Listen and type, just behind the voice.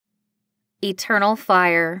Audiobook-Eternal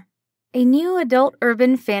Fire, a new adult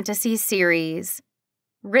urban fantasy series.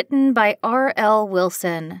 Written by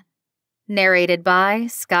R.L.Wilson. Narrated by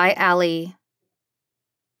Sky Alley.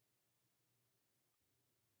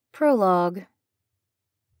 Prologue.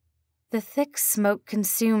 The thick smoke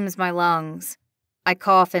consumes my lungs. I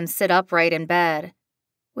cough and sit upright in bed.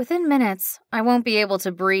 Within minutes, I won't be able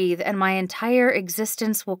to breathe and my entire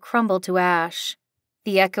existence will crumble to ash.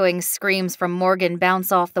 The echoing screams from Morgan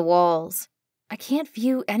bounce off the walls. I can't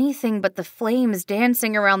view anything but the flames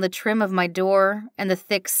dancing around the trim of my door and the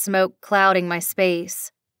thick smoke clouding my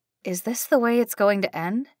space. Is this the way it's going to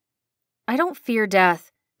end? I don't fear death,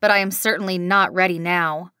 but I am certainly not ready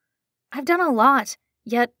now. I've done a lot,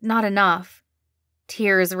 yet not enough.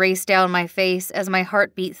 Tears race down my face as my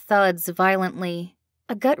heartbeat thuds violently.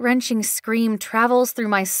 A gut-wrenching scream travels through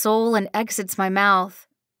my soul and exits my mouth.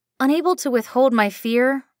 Unable to withhold my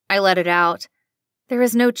fear, I let it out. There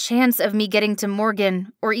is no chance of me getting to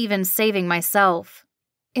Morgan or even saving myself.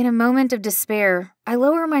 In a moment of despair, I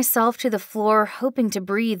lower myself to the floor hoping to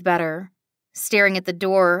breathe better. Staring at the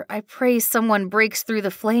door, I pray someone breaks through the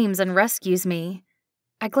flames and rescues me.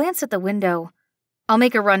 I glance at the window. I'll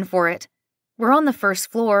make a run for it. We're on the first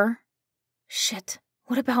floor. Shit,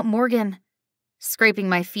 what about Morgan? Scraping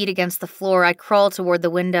my feet against the floor, I crawl toward the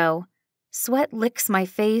window. Sweat licks my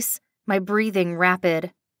face, my breathing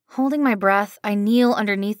rapid. Holding my breath, I kneel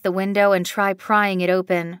underneath the window and try prying it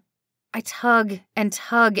open. I tug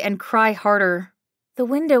and cry harder. The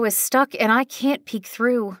window is stuck and I can't peek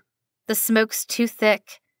through. The smoke's too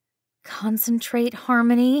thick. Concentrate,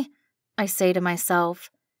 Harmony, I say to myself.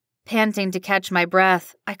 Panting to catch my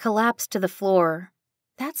breath, I collapse to the floor.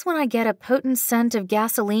 That's when I get a potent scent of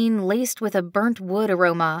gasoline laced with a burnt wood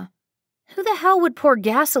aroma. Who the hell would pour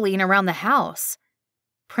gasoline around the house?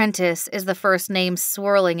 Prentice is the first name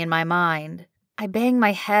swirling in my mind. I bang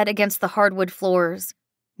my head against the hardwood floors.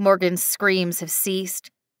 Morgan's screams have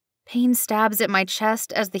ceased. Pain stabs at my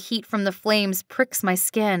chest as the heat from the flames pricks my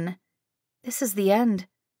skin. This is the end.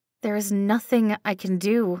 There is nothing I can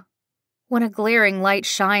do. When a glaring light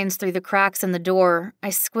shines through the cracks in the door,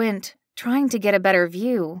 I squint, trying to get a better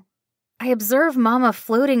view. I observe Mama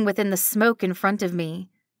floating within the smoke in front of me.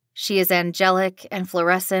 She is angelic and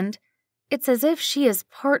fluorescent. It's as if she is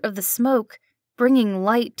part of the smoke, bringing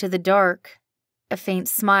light to the dark. A faint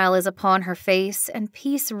smile is upon her face, and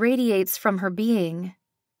peace radiates from her being.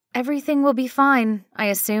 Everything will be fine, I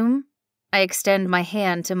assume. I extend my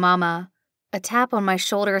hand to Mama. A tap on my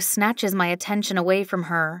shoulder snatches my attention away from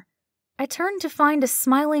her. I turn to find a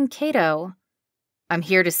smiling Cato. "I'm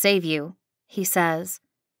here to save you," he says.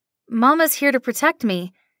 "Mama's here to protect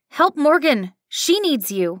me. Help Morgan. She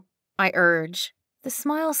needs you," I urge. The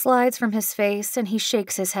smile slides from his face and he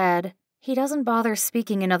shakes his head. He doesn't bother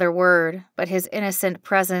speaking another word, but his innocent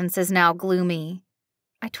presence is now gloomy.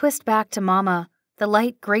 I twist back to Mama. The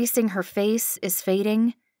light gracing her face is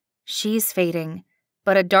fading. She's fading,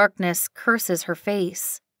 but a darkness curses her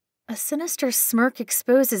face. A sinister smirk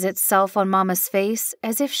exposes itself on Mama's face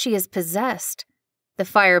as if she is possessed. The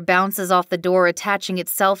fire bounces off the door, attaching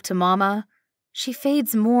itself to Mama. She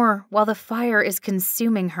fades more while the fire is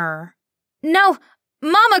consuming her. "No!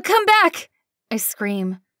 Mama, come back!" I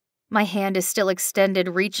scream. My hand is still extended,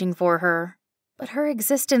 reaching for her. But her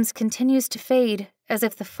existence continues to fade, as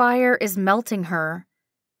if the fire is melting her.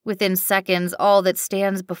 Within seconds, all that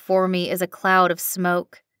stands before me is a cloud of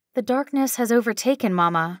smoke. The darkness has overtaken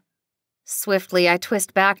Mama. Swiftly, I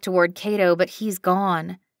twist back toward Cato, but he's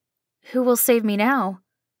gone. Who will save me now?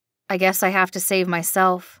 I guess I have to save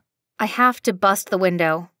myself. I have to bust the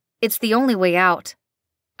window. It's the only way out.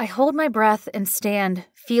 I hold my breath and stand,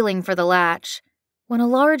 feeling for the latch. When a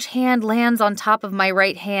large hand lands on top of my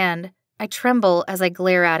right hand, I tremble as I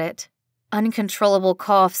glare at it. Uncontrollable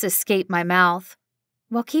coughs escape my mouth.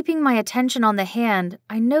 While keeping my attention on the hand,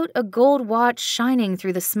 I note a gold watch shining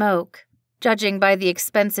through the smoke. Judging by the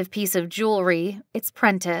expensive piece of jewelry, it's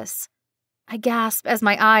Prentice. I gasp as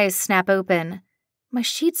my eyes snap open. My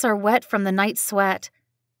sheets are wet from the night sweat.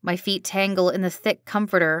 My feet tangle in the thick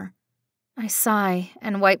comforter. I sigh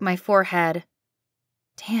and wipe my forehead.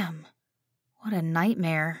 Damn, what a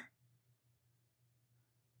nightmare.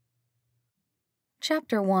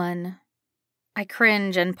 Chapter 1. I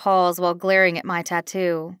cringe and pause while glaring at my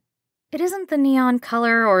tattoo. It isn't the neon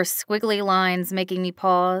color or squiggly lines making me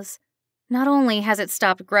pause. Not only has it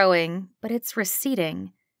stopped growing, but it's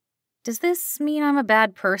receding. Does this mean I'm a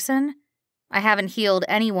bad person? I haven't healed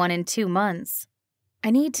anyone in 2 months. I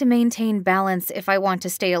need to maintain balance if I want to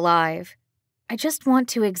stay alive. I just want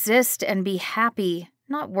to exist and be happy,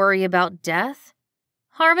 not worry about death.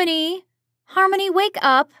 Harmony! Harmony, wake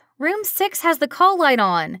up! Room 6 has the call light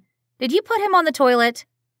on. Did you put him on the toilet?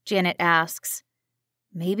 Janet asks.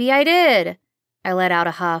 Maybe I did. I let out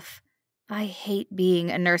a huff. I hate being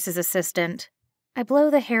a nurse's assistant. I blow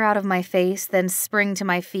the hair out of my face, then spring to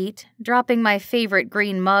my feet, dropping my favorite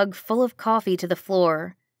green mug full of coffee to the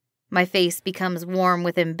floor. My face becomes warm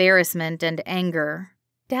with embarrassment and anger.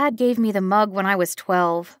 Dad gave me the mug when I was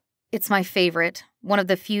 12. It's my favorite, one of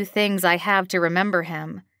the few things I have to remember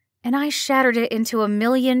him, and I shattered it into a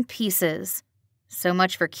million pieces. So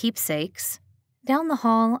much for keepsakes. Down the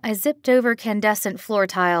hall, I zipped over candescent floor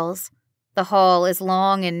tiles. The hall is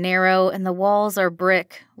long and narrow, and the walls are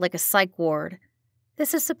brick, like a psych ward.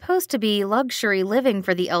 This is supposed to be luxury living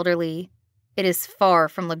for the elderly. It is far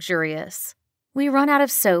from luxurious. We run out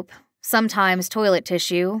of soap, sometimes toilet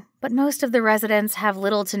tissue, but most of the residents have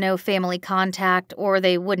little to no family contact or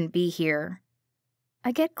they wouldn't be here.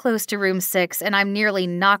 I get close to room 6 and I'm nearly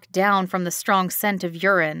knocked down from the strong scent of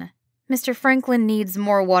urine. Mr. Franklin needs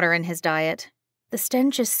more water in his diet. The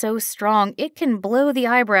stench is so strong it can blow the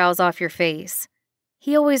eyebrows off your face.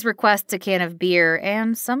 He always requests a can of beer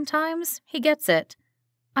and sometimes he gets it.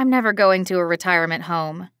 I'm never going to a retirement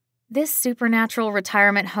home. This supernatural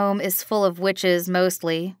retirement home is full of witches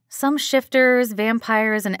mostly, some shifters,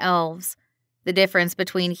 vampires, and elves. The difference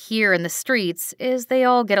between here and the streets is they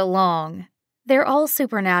all get along. They're all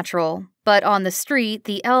supernatural, but on the street,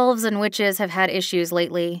 the elves and witches have had issues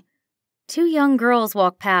lately. 2 young girls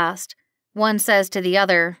walk past. One says to the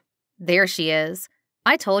other, "There she is.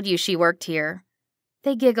 I told you she worked here."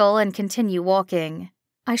 They giggle and continue walking.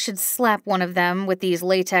 I should slap one of them with these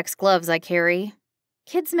latex gloves I carry.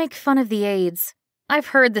 Kids make fun of the aides. I've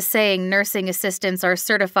heard the saying nursing assistants are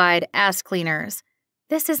certified ass cleaners.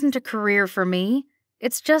 This isn't a career for me.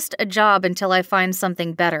 It's just a job until I find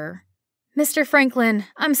something better. Mr. Franklin,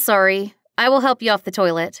 I'm sorry. I will help you off the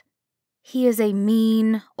toilet. He is a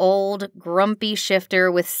mean, old, grumpy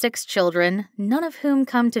shifter with 6 children, none of whom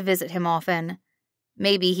come to visit him often.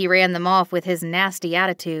 Maybe he ran them off with his nasty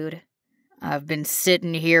attitude. "I've been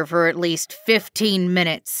sitting here for at least 15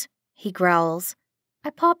 minutes, he growls.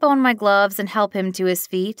 I pop on my gloves and help him to his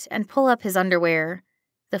feet and pull up his underwear.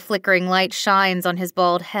 The flickering light shines on his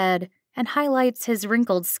bald head and highlights his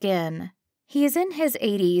wrinkled skin. He is in his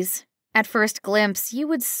 80s. At first glimpse, you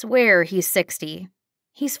would swear he's 60.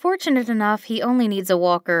 He's fortunate enough he only needs a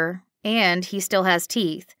walker, and he still has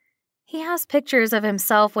teeth. He has pictures of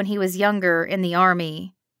himself when he was younger in the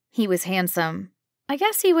army. He was handsome. I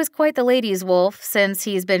guess he was quite the ladies' wolf since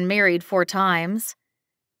he's been married 4 times.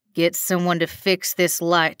 "Get someone to fix this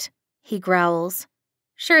light," he growls.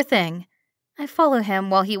 Sure thing. I follow him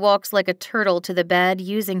while he walks like a turtle to the bed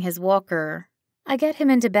using his walker. I get him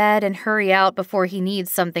into bed and hurry out before he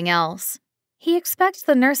needs something else. He expects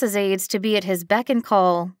the nurse's aides to be at his beck and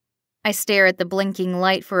call. I stare at the blinking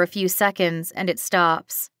light for a few seconds and it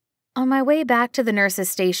stops. On my way back to the nurse's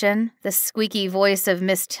station, the squeaky voice of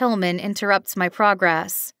Miss Tillman interrupts my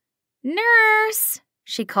progress. "Nurse!"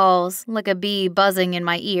 she calls, like a bee buzzing in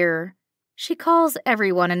my ear. She calls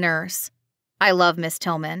everyone a nurse. I love Miss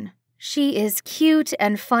Tillman. She is cute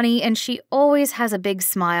and funny, and she always has a big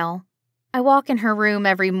smile. I walk in her room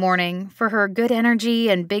every morning for her good energy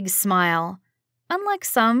and big smile. Unlike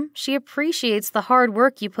some, she appreciates the hard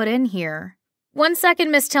work you put in here. "1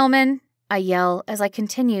 second, Miss Tillman," I yell as I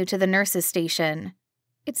continue to the nurse's station.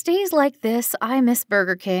 It's days like this I miss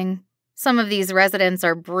Burger King. Some of these residents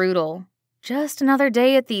are brutal. Just another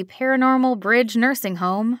day at the Paranormal Bridge nursing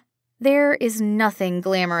home. There is nothing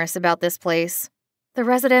glamorous about this place. The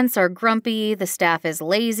residents are grumpy, the staff is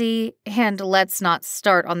lazy, and let's not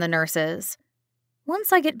start on the nurses.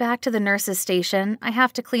 Once I get back to the nurse's station, I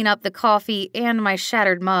have to clean up the coffee and my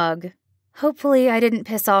shattered mug. Hopefully I didn't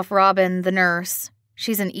piss off Robin, the nurse.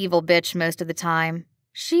 She's an evil bitch most of the time.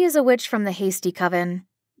 She is a witch from the Hasty Coven.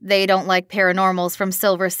 They don't like paranormals from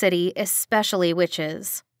Silver City, especially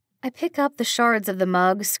witches. I pick up the shards of the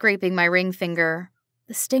mug, scraping my ring finger.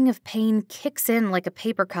 The sting of pain kicks in like a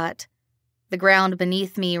paper cut. The ground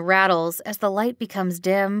beneath me rattles as the light becomes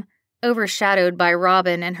dim, overshadowed by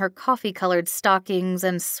Robin and her coffee-colored stockings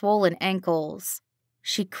and swollen ankles.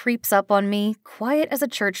 She creeps up on me, quiet as a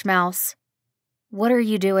church mouse. "What are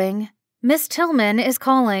you doing?" "Miss Tillman is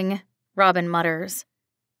calling," Robin mutters.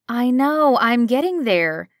 "I know, I'm getting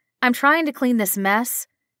there. I'm trying to clean this mess."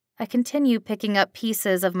 I continue picking up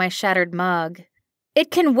pieces of my shattered mug. "It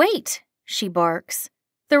can wait," she barks.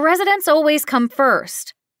 "The residents always come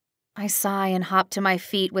first." I sigh and hop to my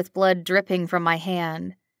feet with blood dripping from my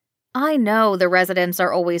hand. I know the residents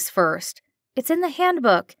are always first. It's in the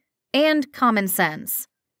handbook and common sense.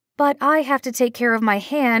 But I have to take care of my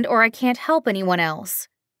hand or I can't help anyone else.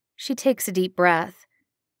 She takes a deep breath.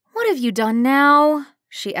 "What have you done now?"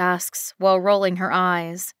 she asks while rolling her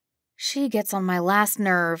eyes. She gets on my last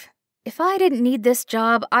nerve. If I didn't need this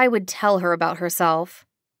job, I would tell her about herself.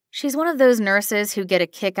 She's one of those nurses who get a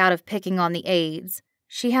kick out of picking on the aides.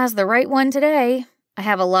 She has the right one today. I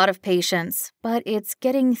have a lot of patience, but it's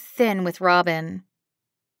getting thin with Robin.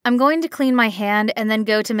 I'm going to clean my hand and then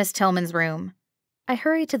go to Miss Tillman's room. I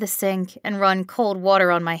hurry to the sink and run cold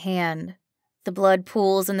water on my hand. The blood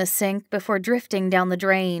pools in the sink before drifting down the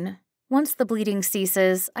drain. Once the bleeding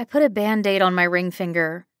ceases, I put a Band-Aid on my ring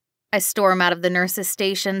finger. I storm out of the nurse's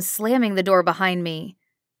station, slamming the door behind me.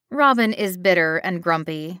 Robin is bitter and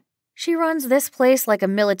grumpy. She runs this place like a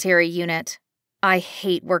military unit. I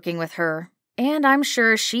hate working with her, and I'm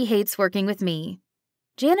sure she hates working with me.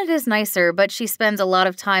 Janet is nicer, but she spends a lot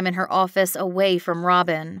of time in her office away from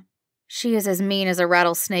Robin. She is as mean as a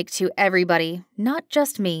rattlesnake to everybody, not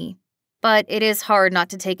just me. But it is hard not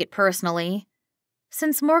to take it personally.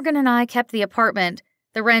 Since Morgan and I kept the apartment,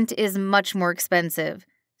 the rent is much more expensive,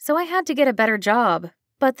 so I had to get a better job.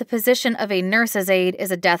 But the position of a nurse's aide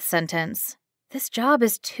is a death sentence. This job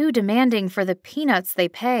is too demanding for the peanuts they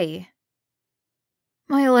pay.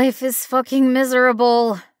 My life is fucking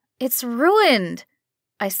miserable. It's ruined.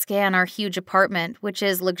 I scan our huge apartment, which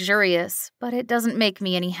is luxurious, but it doesn't make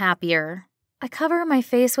me any happier. I cover my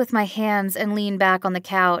face with my hands and lean back on the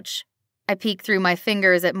couch. I peek through my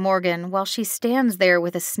fingers at Morgan while she stands there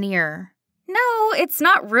with a sneer. No, it's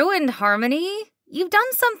not ruined, Harmony. You've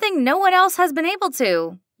done something no one else has been able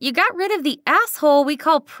to. You got rid of the asshole we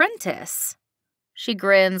call Prentice. She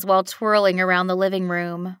grins while twirling around the living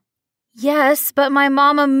room. Yes, but my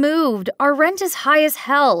mama moved. Our rent is high as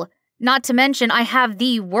hell. Not to mention I have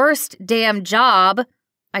the worst damn job,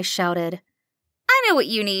 I shouted. I know what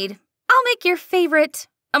you need. I'll make your favorite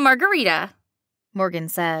a margarita, Morgan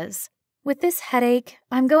says. With this headache,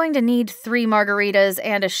 I'm going to need 3 margaritas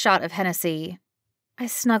and a shot of Hennessy. I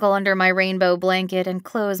snuggle under my rainbow blanket and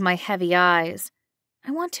close my heavy eyes.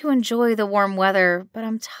 I want to enjoy the warm weather, but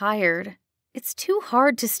I'm tired. It's too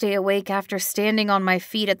hard to stay awake after standing on my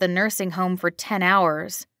feet at the nursing home for 10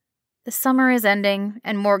 hours. The summer is ending,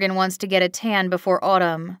 and Morgan wants to get a tan before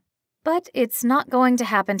autumn. But it's not going to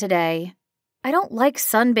happen today. I don't like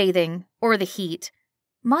sunbathing or the heat.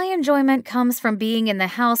 My enjoyment comes from being in the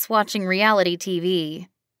house watching reality TV.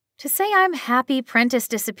 To say I'm happy Prentice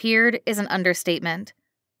disappeared is an understatement.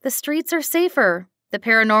 The streets are safer, the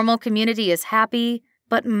paranormal community is happy,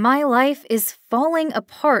 but my life is falling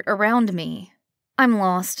apart around me. I'm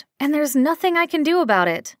lost, and there's nothing I can do about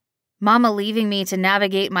it. Mama leaving me to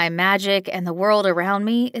navigate my magic and the world around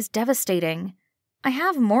me is devastating. I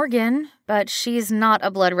have Morgan, but she's not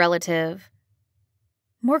a blood relative.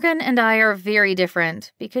 Morgan and I are very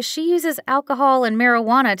different because she uses alcohol and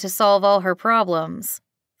marijuana to solve all her problems.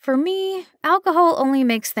 For me, alcohol only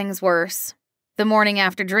makes things worse. The morning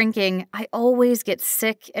after drinking, I always get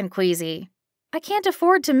sick and queasy. I can't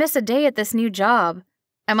afford to miss a day at this new job.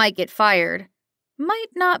 I might get fired. Might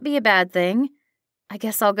not be a bad thing. I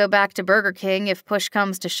guess I'll go back to Burger King if push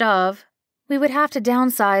comes to shove. We would have to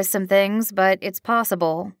downsize some things, but it's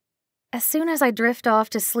possible. As soon as I drift off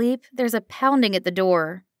to sleep, there's a pounding at the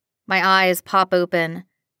door. My eyes pop open.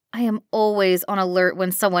 I am always on alert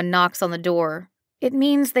when someone knocks on the door. It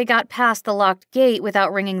means they got past the locked gate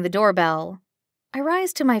without ringing the doorbell. I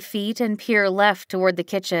rise to my feet and peer left toward the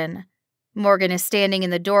kitchen. Morgan is standing in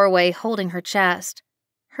the doorway holding her chest.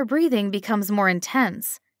 Her breathing becomes more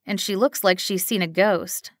intense, and she looks like she's seen a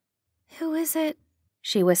ghost. "Who is it?"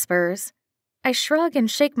 she whispers. I shrug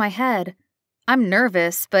and shake my head. I'm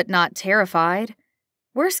nervous, but not terrified.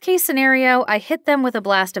 Worst case scenario, I hit them with a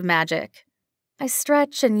blast of magic. I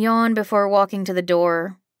stretch and yawn before walking to the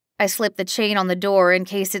door. I slip the chain on the door in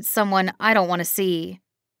case it's someone I don't want to see.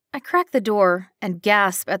 I crack the door and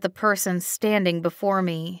gasp at the person standing before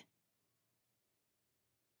me.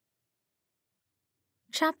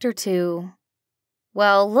 Chapter 2.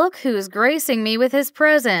 Well, look who's gracing me with his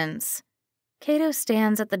presence. Cato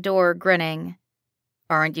stands at the door, grinning.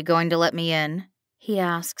 Aren't you going to let me in? He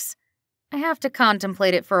asks. I have to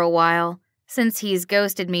contemplate it for a while, since he's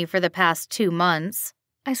ghosted me for the past 2 months.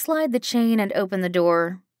 I slide the chain and open the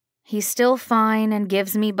door. He's still fine and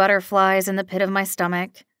gives me butterflies in the pit of my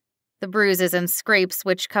stomach. The bruises and scrapes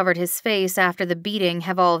which covered his face after the beating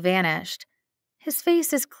have all vanished. His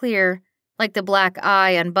face is clear, like the black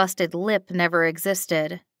eye and busted lip never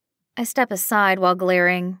existed. I step aside while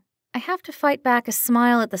glaring. I have to fight back a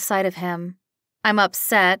smile at the sight of him. I'm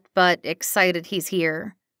upset, but excited he's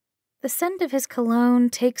here. The scent of his cologne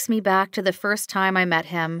takes me back to the first time I met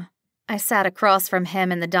him. I sat across from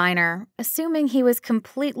him in the diner, assuming he was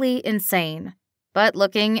completely insane. But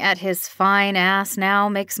looking at his fine ass now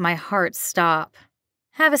makes my heart stop.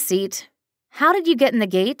 Have a seat. How did you get in the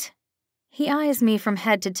gate? He eyes me from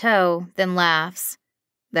head to toe, then laughs.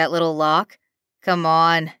 That little lock? Come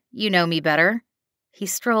on, you know me better. He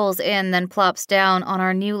strolls in, then plops down on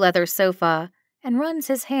our new leather sofa and runs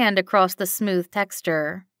his hand across the smooth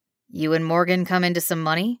texture. You and Morgan come into some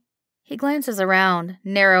money? He glances around,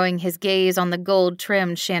 narrowing his gaze on the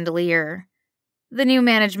gold-trimmed chandelier. The new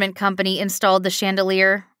management company installed the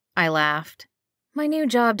chandelier. I laughed. My new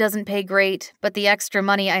job doesn't pay great, but the extra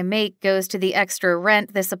money I make goes to the extra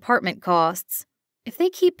rent this apartment costs. If they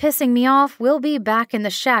keep pissing me off, we'll be back in the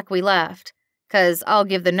shack we left, 'cause I'll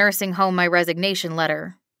give the nursing home my resignation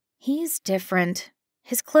letter. He's different.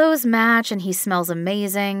 His clothes match and he smells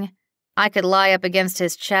amazing. I could lie up against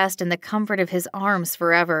his chest in the comfort of his arms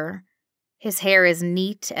forever. His hair is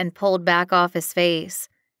neat and pulled back off his face.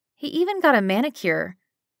 He even got a manicure.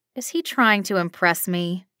 Is he trying to impress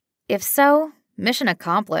me? If so, mission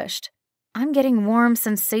accomplished. I'm getting warm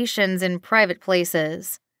sensations in private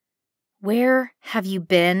places. Where have you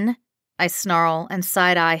been? I snarl and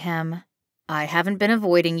side-eye him. I haven't been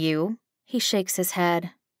avoiding you. He shakes his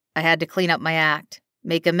head. I had to clean up my act,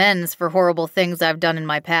 make amends for horrible things I've done in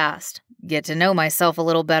my past, get to know myself a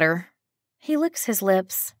little better. He licks his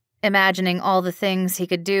lips. Imagining all the things he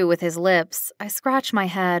could do with his lips, I scratch my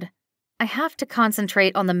head. I have to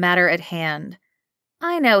concentrate on the matter at hand.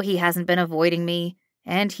 I know he hasn't been avoiding me,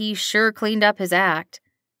 and he sure cleaned up his act.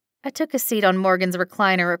 I took a seat on Morgan's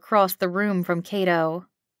recliner across the room from Cato.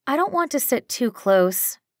 I don't want to sit too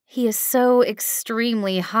close. He is so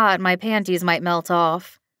extremely hot my panties might melt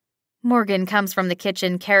off. Morgan comes from the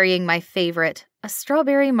kitchen carrying my favorite, a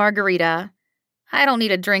strawberry margarita. I don't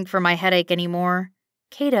need a drink for my headache anymore.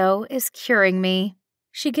 Cato is curing me.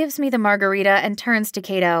 She gives me the margarita and turns to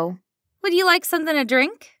Cato. Would you like something to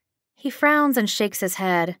drink? He frowns and shakes his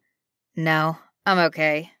head. No, I'm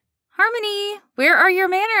okay. Harmony, where are your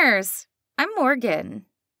manners? I'm Morgan.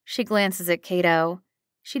 She glances at Cato.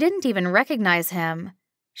 She didn't even recognize him.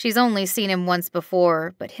 She's only seen him once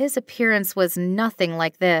before, but his appearance was nothing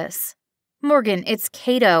like this. Morgan, it's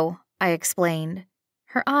Cato, I explained.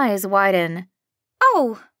 Her eyes widen.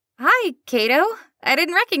 Oh, hi, Cato. I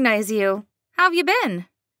didn't recognize you. How have you been?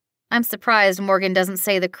 I'm surprised Morgan doesn't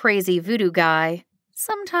say the crazy voodoo guy.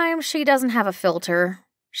 Sometimes she doesn't have a filter.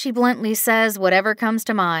 She bluntly says whatever comes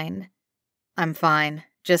to mind. I'm fine.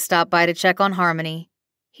 Just stopped by to check on Harmony.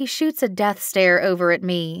 He shoots a death stare over at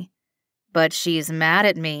me. But she's mad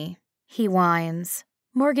at me, he whines.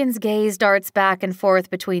 Morgan's gaze darts back and forth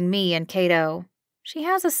between me and Cato. She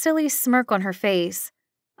has a silly smirk on her face.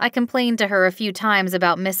 I complained to her a few times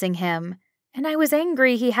about missing him, and I was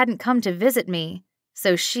angry he hadn't come to visit me,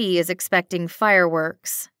 so she is expecting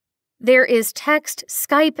fireworks. There is text,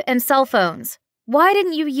 Skype, and cell phones. Why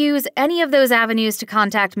didn't you use any of those avenues to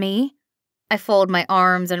contact me? I fold my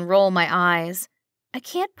arms and roll my eyes. I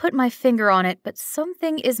can't put my finger on it, but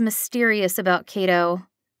something is mysterious about Cato.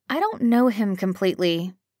 I don't know him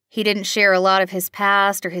completely. He didn't share a lot of his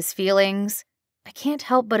past or his feelings. I can't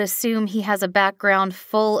help but assume he has a background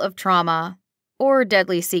full of trauma or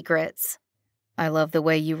deadly secrets. I love the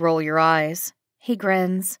way you roll your eyes. He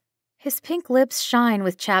grins. His pink lips shine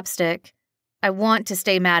with chapstick. I want to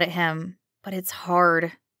stay mad at him, but it's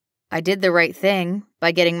hard. I did the right thing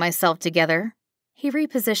by getting myself together. He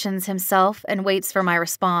repositions himself and waits for my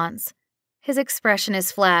response. His expression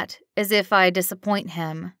is flat, as if I disappoint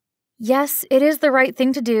him. Yes, it is the right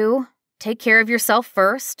thing to do. Take care of yourself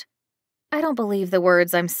first. I don't believe the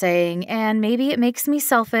words I'm saying, and maybe it makes me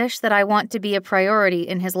selfish that I want to be a priority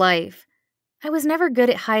in his life. I was never good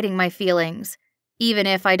at hiding my feelings. Even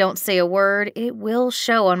if I don't say a word, it will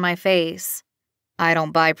show on my face. I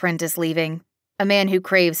don't buy Prentice leaving. A man who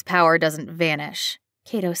craves power doesn't vanish,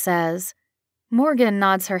 Cato says. Morgan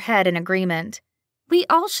nods her head in agreement. We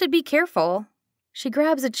all should be careful. She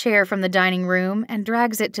grabs a chair from the dining room and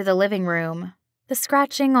drags it to the living room. The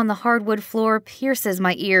scratching on the hardwood floor pierces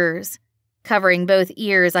my ears. Covering both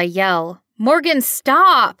ears, I yell, Morgan,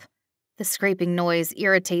 stop! The scraping noise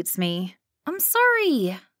irritates me. I'm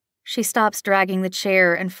sorry. She stops dragging the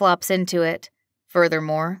chair and flops into it.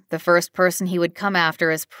 Furthermore, the first person he would come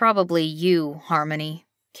after is probably you, Harmony,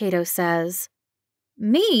 Cato says.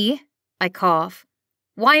 Me? I cough.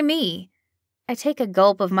 Why me? I take a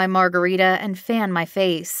gulp of my margarita and fan my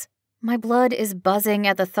face. My blood is buzzing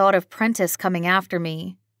at the thought of Prentice coming after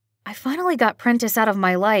me. I finally got Prentice out of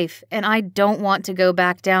my life, and I don't want to go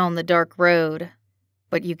back down the dark road.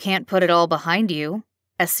 But you can't put it all behind you.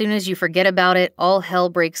 As soon as you forget about it, all hell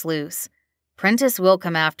breaks loose. Prentice will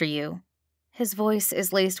come after you. His voice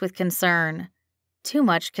is laced with concern. Too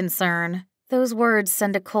much concern. Those words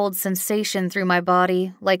send a cold sensation through my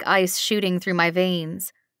body, like ice shooting through my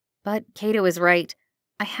veins. But Cato is right.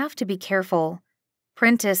 I have to be careful.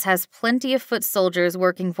 Prentice has plenty of foot soldiers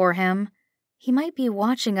working for him. He might be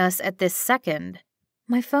watching us at this second.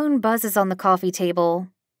 My phone buzzes on the coffee table.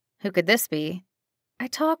 Who could this be? I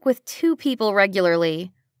talk with 2 people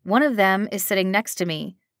regularly. One of them is sitting next to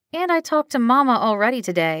me, and I talked to Mama already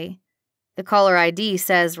today. The caller ID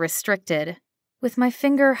says restricted. With my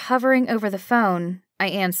finger hovering over the phone, I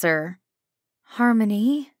answer.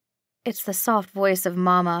 Harmony? It's the soft voice of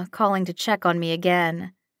Mama calling to check on me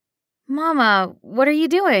again. Mama, what are you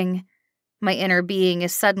doing? My inner being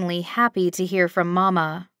is suddenly happy to hear from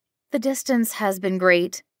Mama. The distance has been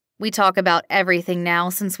great. We talk about everything now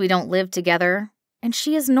since we don't live together. And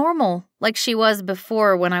she is normal, like she was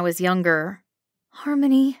before when I was younger.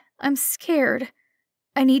 Harmony, I'm scared.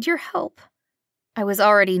 I need your help. I was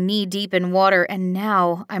already knee-deep in water and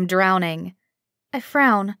now I'm drowning. I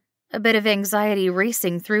frown, a bit of anxiety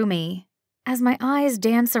racing through me. As my eyes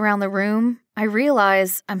dance around the room, I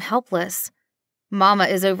realize I'm helpless. Mama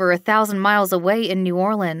is over 1,000 miles away in New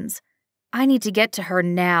Orleans. I need to get to her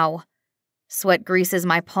now. Sweat greases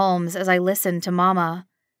my palms as I listen to Mama.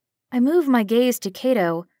 I move my gaze to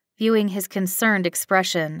Cato, viewing his concerned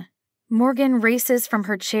expression. Morgan races from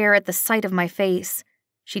her chair at the sight of my face.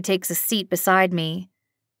 She takes a seat beside me.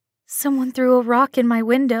 Someone threw a rock in my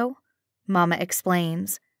window, Mama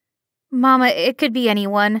explains. Mama, it could be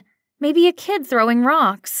anyone. Maybe a kid throwing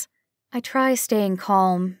rocks. I try staying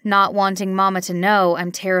calm, not wanting Mama to know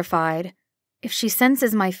I'm terrified. If she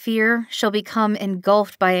senses my fear, she'll become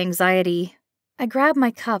engulfed by anxiety. I grab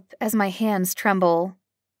my cup as my hands tremble.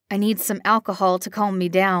 I need some alcohol to calm me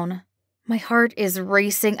down. My heart is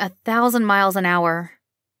racing 1,000 miles an hour.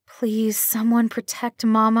 Please, someone protect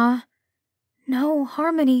Mama. No,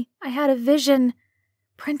 Harmony, I had a vision.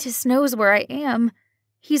 Prentice knows where I am.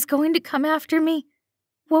 He's going to come after me.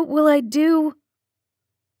 What will I do?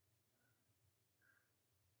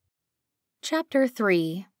 Chapter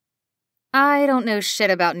 3. I don't know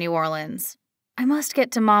shit about New Orleans. I must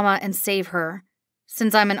get to Mama and save her.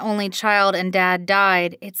 Since I'm an only child and Dad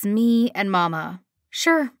died, it's me and Mama.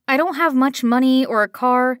 Sure, I don't have much money or a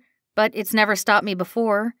car, but it's never stopped me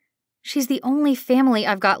before. She's the only family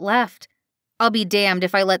I've got left. I'll be damned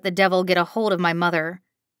if I let the devil get a hold of my mother.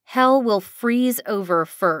 Hell will freeze over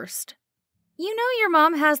first. You know your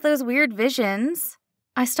mom has those weird visions.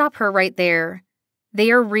 I stop her right there. They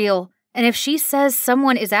are real, and if she says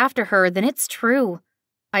someone is after her, then it's true,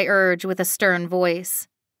 I urge with a stern voice.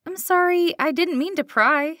 I'm sorry, I didn't mean to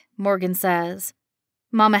pry, Morgan says.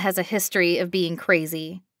 Mama has a history of being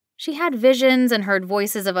crazy. She had visions and heard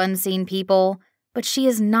voices of unseen people, but she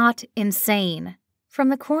is not insane. From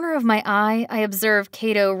the corner of my eye, I observe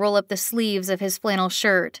Cato roll up the sleeves of his flannel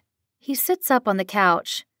shirt. He sits up on the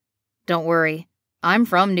couch. Don't worry, I'm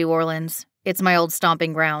from New Orleans. It's my old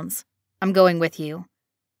stomping grounds. I'm going with you.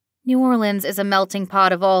 New Orleans is a melting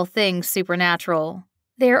pot of all things supernatural.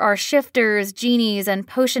 There are shifters, genies, and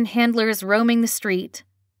potion handlers roaming the street.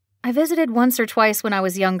 I visited once or twice when I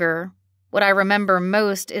was younger. What I remember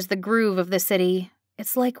most is the groove of the city.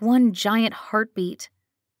 It's like one giant heartbeat.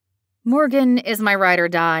 Morgan is my ride or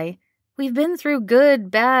die. We've been through good,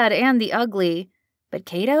 bad, and the ugly. But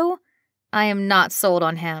Cato? I am not sold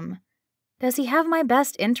on him. Does he have my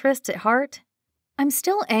best interests at heart? I'm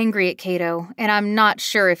still angry at Cato, and I'm not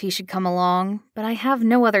sure if he should come along, but I have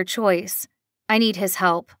no other choice. I need his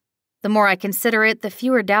help. The more I consider it, the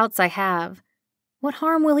fewer doubts I have. What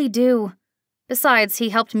harm will he do? Besides, he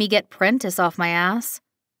helped me get Prentice off my ass.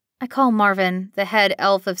 I call Marvin, the head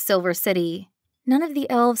elf of Silver City. None of the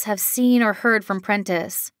elves have seen or heard from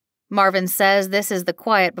Prentice. Marvin says this is the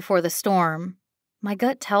quiet before the storm. My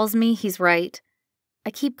gut tells me he's right.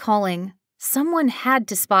 I keep calling. Someone had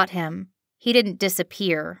to spot him. He didn't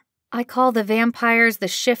disappear. I call the vampires, the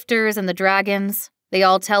shifters, and the dragons. They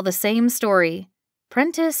all tell the same story.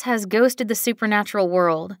 Prentice has ghosted the supernatural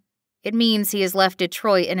world. It means he has left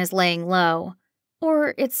Detroit and is laying low.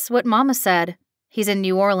 Or it's what Mama said. He's in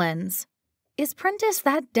New Orleans. Is Prentice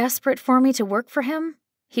that desperate for me to work for him?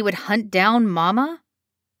 He would hunt down Mama?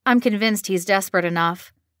 I'm convinced he's desperate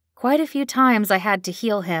enough. Quite a few times I had to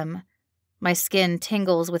heal him. My skin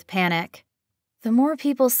tingles with panic. The more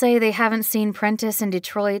people say they haven't seen Prentice in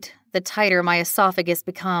Detroit, the tighter my esophagus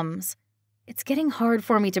becomes. It's getting hard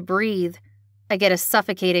for me to breathe. I get a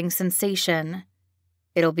suffocating sensation.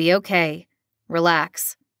 It'll be okay.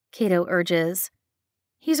 Relax, Cato urges.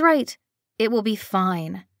 He's right. It will be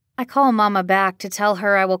fine. I call Mama back to tell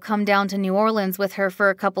her I will come down to New Orleans with her for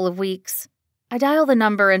a couple of weeks. I dial the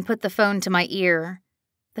number and put the phone to my ear.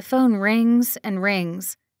 The phone rings and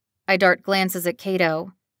rings. I dart glances at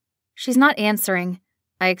Cato. She's not answering,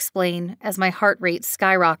 I explain as my heart rate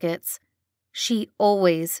skyrockets. She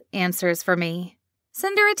always answers for me.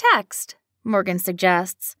 Send her a text, Morgan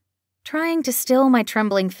suggests. Trying to still my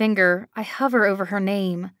trembling finger, I hover over her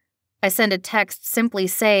name. I send a text simply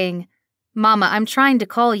saying, "Mama, I'm trying to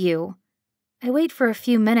call you." I wait for a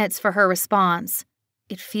few minutes for her response.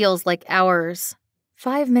 It feels like hours.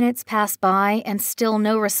 5 minutes pass by and still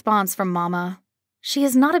no response from Mama. She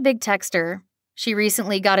is not a big texter. She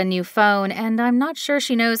recently got a new phone and I'm not sure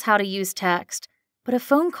she knows how to use text, but a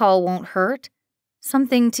phone call won't hurt.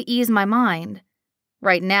 Something to ease my mind.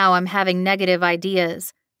 Right now I'm having negative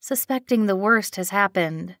ideas, suspecting the worst has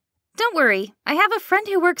happened. Don't worry, I have a friend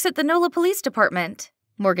who works at the NOLA Police Department,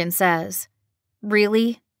 Morgan says.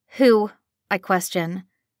 Really? Who? I question.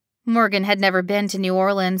 Morgan had never been to New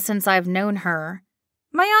Orleans since I've known her.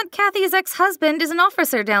 My Aunt Kathy's ex-husband is an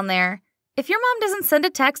officer down there. If your mom doesn't send a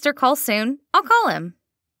text or call soon, I'll call him.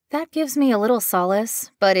 That gives me a little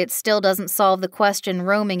solace, but it still doesn't solve the question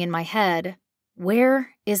roaming in my head.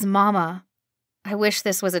 Where is Mama? I wish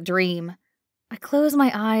this was a dream. I close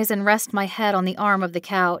my eyes and rest my head on the arm of the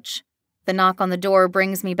couch. The knock on the door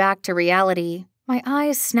brings me back to reality. My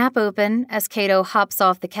eyes snap open as Cato hops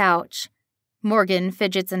off the couch. Morgan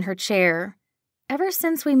fidgets in her chair. Ever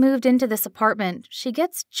since we moved into this apartment, she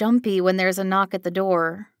gets jumpy when there's a knock at the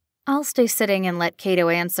door. I'll stay sitting and let Cato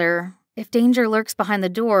answer. If danger lurks behind the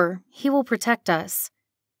door, he will protect us.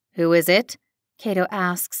 Who is it? Cato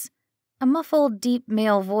asks. A muffled, deep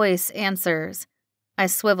male voice answers. I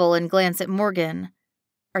swivel and glance at Morgan.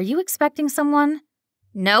 Are you expecting someone?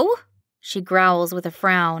 No, she growls with a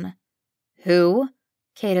frown. Who?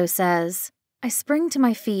 Cato says. I spring to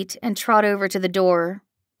my feet and trot over to the door.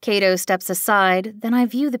 Cato steps aside, then I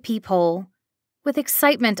view the peephole. With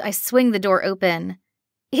excitement, I swing the door open.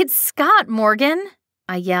 It's Scott, Morgan!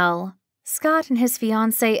 I yell. Scott and his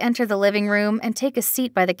fiancée enter the living room and take a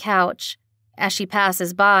seat by the couch. As she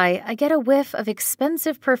passes by, I get a whiff of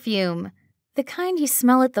expensive perfume. The kind you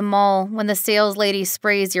smell at the mall when the sales lady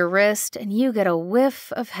sprays your wrist and you get a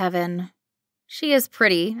whiff of heaven. She is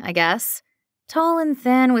pretty, I guess. Tall and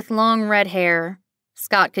thin with long red hair.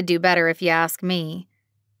 Scott could do better if you ask me.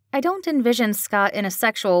 I don't envision Scott in a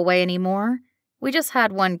sexual way anymore. We just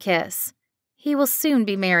had one kiss. He will soon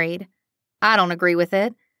be married. I don't agree with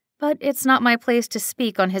it, but it's not my place to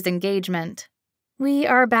speak on his engagement. We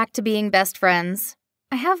are back to being best friends.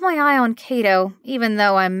 I have my eye on Cato, even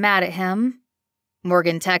though I'm mad at him.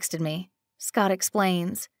 Morgan texted me, Scott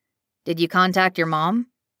explains. Did you contact your mom?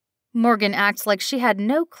 Morgan acts like she had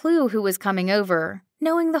no clue who was coming over,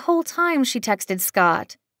 knowing the whole time she texted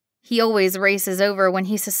Scott. He always races over when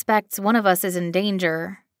he suspects one of us is in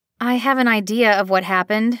danger. I have an idea of what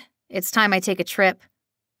happened. It's time I take a trip.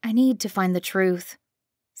 I need to find the truth.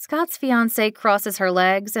 Scott's fiancée crosses her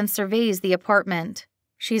legs and surveys the apartment.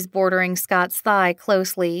 She's bordering Scott's thigh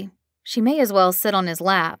closely. She may as well sit on his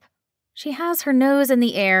lap. She has her nose in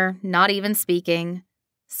the air, not even speaking.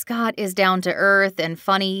 Scott is down to earth and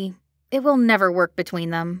funny. It will never work between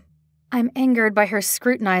them. I'm angered by her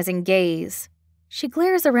scrutinizing gaze. She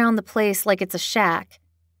glares around the place like it's a shack.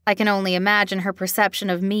 I can only imagine her perception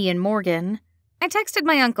of me and Morgan. I texted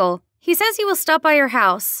my uncle. He says he will stop by your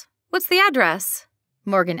house. What's the address?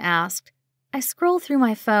 Morgan asked. I scroll through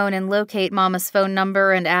my phone and locate Mama's phone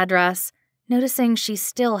number and address, noticing she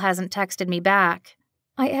still hasn't texted me back.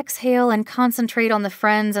 I exhale and concentrate on the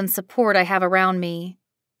friends and support I have around me.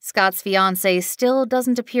 Scott's fiancée still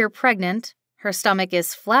doesn't appear pregnant. Her stomach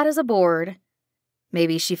is flat as a board.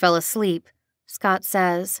 Maybe she fell asleep, Scott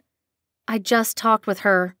says. I just talked with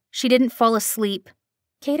her. She didn't fall asleep.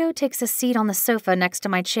 Cato takes a seat on the sofa next to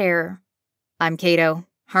my chair. I'm Cato,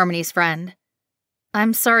 Harmony's friend.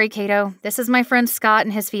 I'm sorry, Cato. This is my friend Scott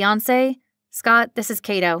and his fiancée. Scott, this is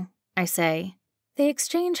Cato, I say. They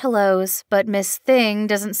exchange hellos, but Miss Thing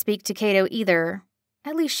doesn't speak to Cato either.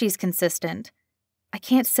 At least she's consistent. I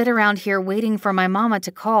can't sit around here waiting for my mama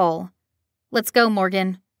to call. Let's go,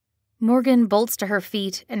 Morgan. Morgan bolts to her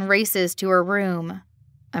feet and races to her room.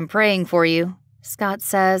 I'm praying for you, Scott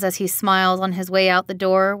says as he smiles on his way out the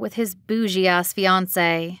door with his bougie-ass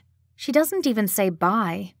fiancé. She doesn't even say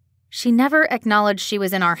bye. She never acknowledged she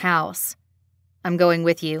was in our house. I'm going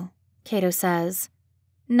with you, Cato says.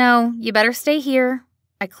 No, you better stay here.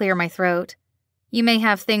 I clear my throat. You may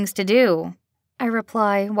have things to do, I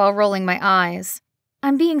reply while rolling my eyes.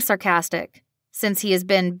 I'm being sarcastic. Since he has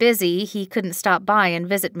been busy, he couldn't stop by and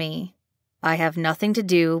visit me. I have nothing to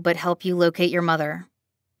do but help you locate your mother.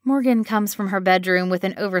 Morgan comes from her bedroom with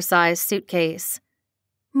an oversized suitcase.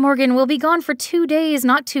 Morgan, we'll be gone for 2 days,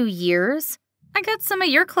 not 2 years. I got some of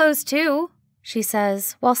your clothes, too. she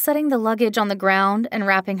says, while setting the luggage on the ground and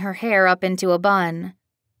wrapping her hair up into a bun.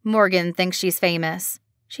 Morgan thinks she's famous.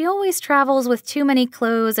 She always travels with too many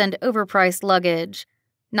clothes and overpriced luggage.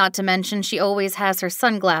 Not to mention she always has her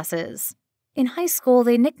sunglasses. In high school,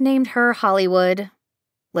 they nicknamed her Hollywood.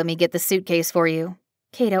 "Let me get the suitcase for you,"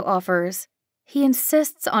 Cato offers. He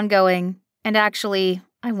insists on going, and actually,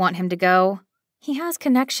 I want him to go. He has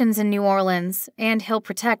connections in New Orleans, and he'll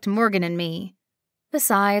protect Morgan and me.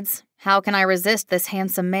 Besides, how can I resist this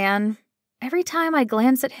handsome man? Every time I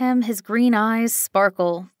glance at him, his green eyes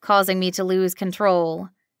sparkle, causing me to lose control.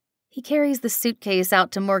 He carries the suitcase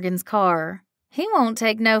out to Morgan's car. "He won't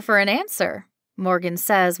take no for an answer," Morgan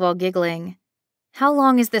says while giggling. "How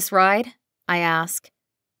long is this ride?" I ask.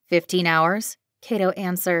 15 hours, Cato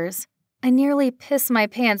answers. I nearly piss my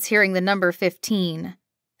pants hearing the number 15.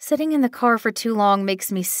 Sitting in the car for too long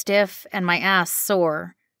makes me stiff and my ass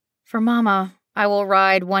sore. For Mama, I will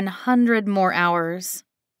ride 100 more hours.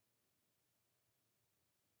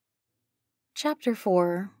 Chapter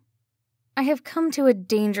 4. I have come to a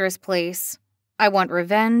dangerous place. I want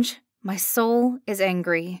revenge. My soul is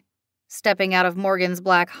angry. Stepping out of Morgan's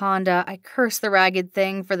black Honda, I curse the ragged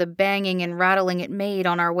thing for the banging and rattling it made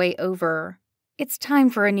on our way over. It's time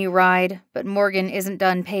for a new ride, but Morgan isn't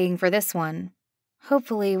done paying for this one.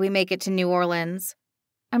 Hopefully we make it to New Orleans.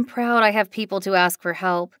 I'm proud I have people to ask for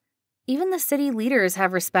help. Even the city leaders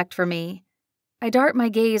have respect for me. I dart my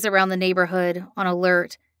gaze around the neighborhood, on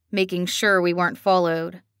alert, making sure we weren't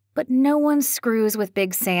followed. But no one screws with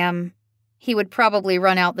Big Sam. He would probably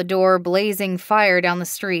run out the door, blazing fire down the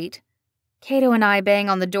street. Cato and I bang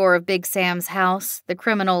on the door of Big Sam's house, the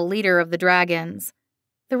criminal leader of the Dragons.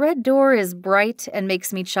 The red door is bright and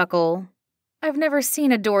makes me chuckle. I've never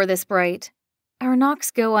seen a door this bright. Our knocks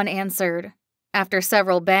go unanswered. After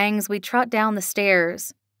several bangs, we trot down the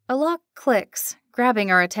stairs. A lock clicks, grabbing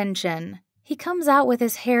our attention. He comes out with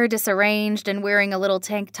his hair disarranged and wearing a little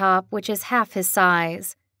tank top which is half his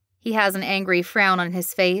size. He has an angry frown on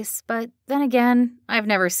his face, but then again, I've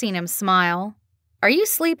never seen him smile. "Are you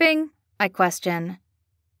sleeping?" I question.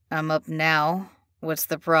 "I'm up now. What's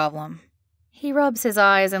the problem?" He rubs his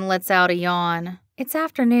eyes and lets out a yawn. It's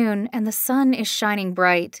afternoon and the sun is shining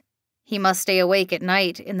bright. He must stay awake at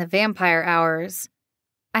night in the vampire hours.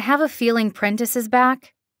 "I have a feeling Prentice is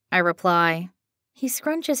back," I reply. He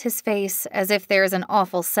scrunches his face as if there's an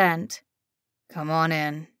awful scent. "Come on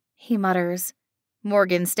in," he mutters.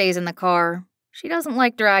 Morgan stays in the car. She doesn't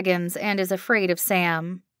like dragons and is afraid of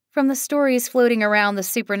Sam. From the stories floating around the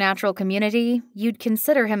supernatural community, you'd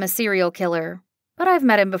consider him a serial killer. But I've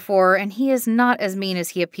met him before, and he is not as mean as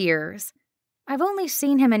he appears. I've only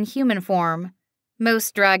seen him in human form.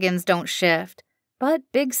 Most dragons don't shift, but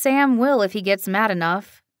Big Sam will if he gets mad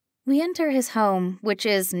enough. We enter his home, which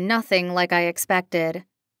is nothing like I expected.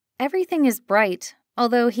 Everything is bright,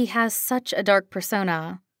 although he has such a dark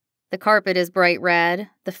persona. The carpet is bright red,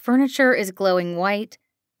 the furniture is glowing white.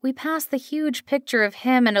 We pass the huge picture of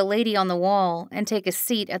him and a lady on the wall and take a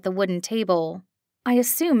seat at the wooden table. I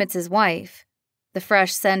assume it's his wife. The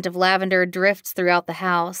fresh scent of lavender drifts throughout the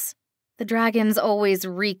house. The dragons always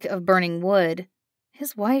reek of burning wood.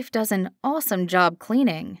 His wife does an awesome job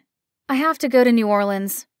cleaning. I have to go to New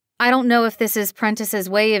Orleans. I don't know if this is Prentice's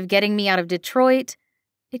way of getting me out of Detroit.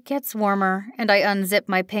 It gets warmer, and I unzip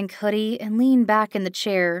my pink hoodie and lean back in the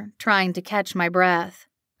chair, trying to catch my breath.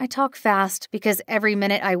 I talk fast because every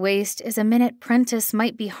minute I waste is a minute Prentice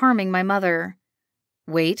might be harming my mother.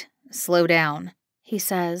 "Wait, slow down," he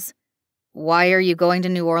says. "Why are you going to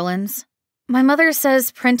New Orleans?" "My mother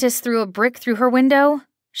says Prentice threw a brick through her window.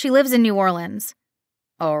 She lives in New Orleans."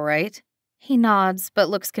 "All right." He nods, but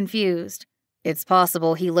looks confused. "It's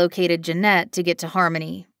possible he located Jeanette to get to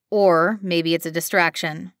Harmony. Or maybe it's a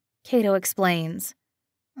distraction," Cato explains.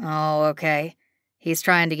 "Oh, okay. He's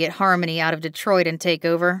trying to get Harmony out of Detroit and take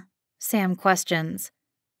over?" Sam questions.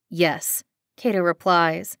 "Yes," Cato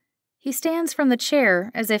replies. He stands from the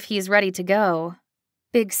chair as if he's ready to go.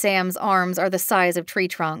 Big Sam's arms are the size of tree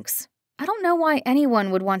trunks. I don't know why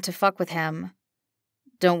anyone would want to fuck with him.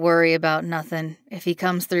 "Don't worry about nothing if he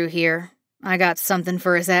comes through here. I got something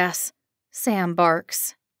for his ass," Sam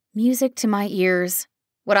barks. Music to my ears.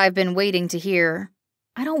 What I've been waiting to hear.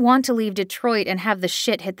 I don't want to leave Detroit and have the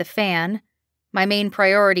shit hit the fan. My main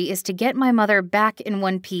priority is to get my mother back in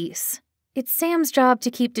one piece. It's Sam's job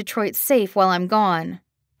to keep Detroit safe while I'm gone.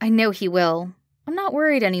 I know he will. I'm not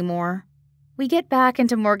worried anymore. We get back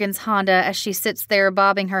into Morgan's Honda as she sits there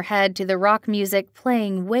bobbing her head to the rock music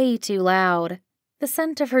playing way too loud. The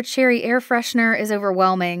scent of her cherry air freshener is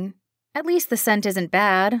overwhelming. At least the scent isn't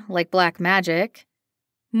bad, like black magic.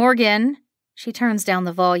 "Morgan." She turns down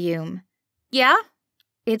the volume. "Yeah?"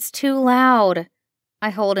 It's too loud. I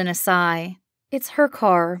hold in a sigh. It's her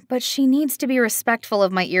car, but she needs to be respectful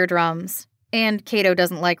of my eardrums. And Kato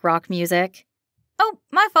doesn't like rock music. Oh,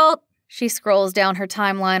 my fault. She scrolls down her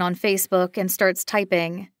timeline on Facebook and starts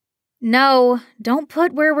typing. No, don't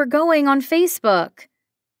put where we're going on Facebook.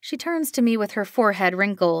 She turns to me with her forehead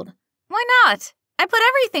wrinkled. Why not? I put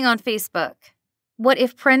everything on Facebook. What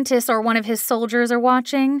if Prentice or one of his soldiers are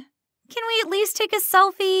watching? Can we at least take a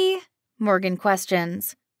selfie? Morgan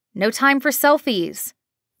questions. No time for selfies.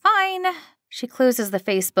 Fine. She closes the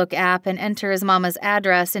Facebook app and enters Mama's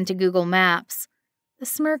address into Google Maps. The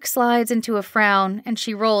smirk slides into a frown and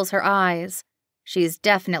she rolls her eyes. She's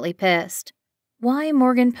definitely pissed. Why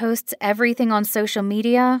Morgan posts everything on social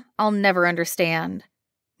media, I'll never understand.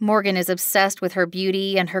 Morgan is obsessed with her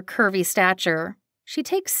beauty and her curvy stature. She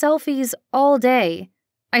takes selfies all day.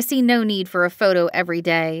 I see no need for a photo every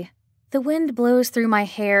day. The wind blows through my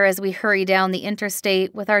hair as we hurry down the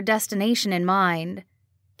interstate with our destination in mind.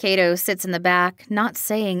 Kato sits in the back, not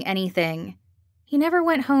saying anything. He never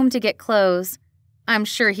went home to get clothes. I'm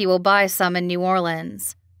sure he will buy some in New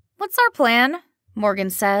Orleans. What's our plan? Morgan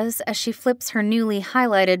says as she flips her newly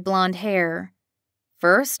highlighted blonde hair.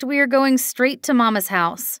 First, we are going straight to Mama's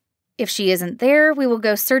house. If she isn't there, we will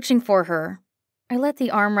go searching for her. I let the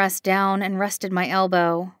armrest down and rested my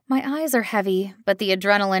elbow. My eyes are heavy, but the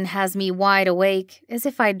adrenaline has me wide awake, as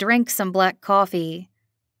if I drank some black coffee.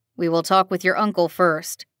 We will talk with your uncle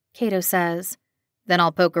first, Kato says. Then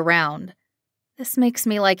I'll poke around. This makes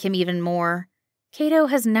me like him even more. Kato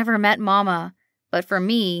has never met Mama, but for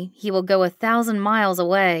me, he will go 1,000 miles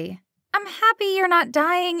away. I'm happy you're not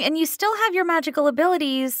dying and you still have your magical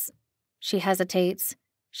abilities. She hesitates.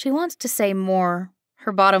 She wants to say more.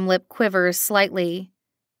 Her bottom lip quivers slightly.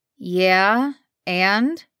 Yeah,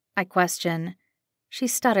 and? I question. She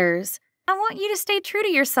stutters. I want you to stay true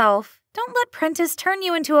to yourself. Don't let Prentice turn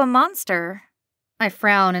you into a monster. I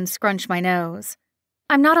frown and scrunch my nose.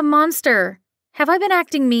 I'm not a monster. Have I been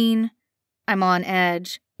acting mean? I'm on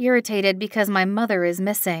edge, irritated because my mother is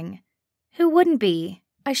missing. Who wouldn't be?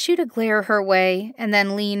 I shoot a glare her way and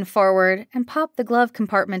then lean forward and pop the glove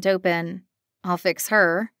compartment open. I'll fix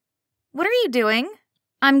her. What are you doing?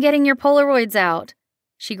 I'm getting your Polaroids out.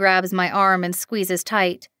 She grabs my arm and squeezes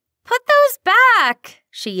tight. Put those back,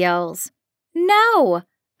 she yells. No,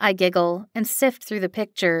 I giggle and sift through the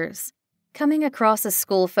pictures. Coming across a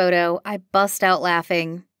school photo, I bust out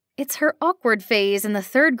laughing. It's her awkward phase in the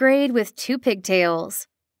 3rd grade with 2 pigtails.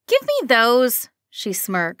 Give me those, she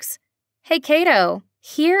smirks. Hey, Kato,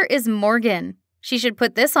 here is Morgan. She should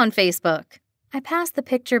put this on Facebook. I pass the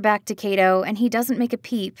picture back to Kato and he doesn't make a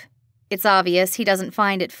peep. It's obvious he doesn't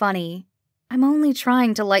find it funny. I'm only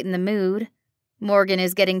trying to lighten the mood. Morgan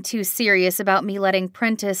is getting too serious about me letting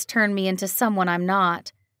Prentice turn me into someone I'm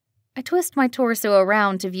not. I twist my torso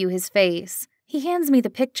around to view his face. He hands me the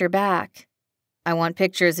picture back. I want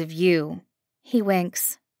pictures of you. He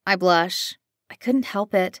winks. I blush. I couldn't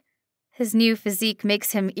help it. His new physique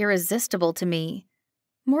makes him irresistible to me.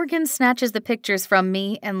 Morgan snatches the pictures from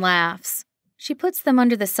me and laughs. She puts them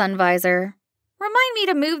under the sun visor. Remind me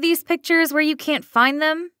to move these pictures where you can't find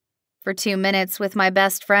them. For 2 minutes with my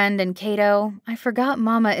best friend and Kato, I forgot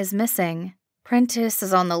Mama is missing. Prentice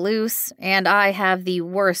is on the loose, and I have the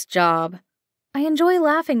worst job. I enjoy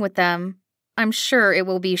laughing with them. I'm sure it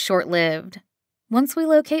will be short-lived. Once we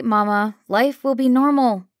locate Mama, life will be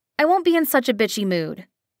normal. I won't be in such a bitchy mood,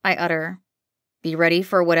 I utter. Be ready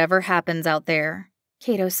for whatever happens out there,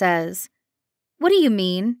 Kato says. What do you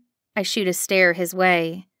mean? I shoot a stare his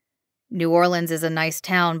way. New Orleans is a nice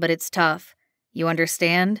town, but it's tough. You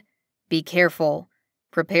understand? Be careful.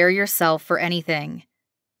 Prepare yourself for anything.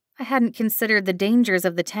 I hadn't considered the dangers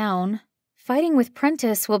of the town. Fighting with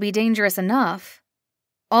Prentice will be dangerous enough.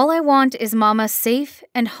 All I want is Mama safe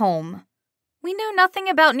and home. We know nothing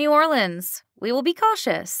about New Orleans. We will be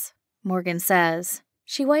cautious, Morgan says.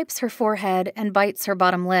 She wipes her forehead and bites her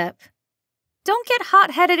bottom lip. Don't get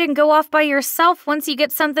hot-headed and go off by yourself once you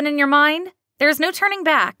get something in your mind. There's no turning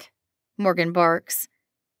back, Morgan barks.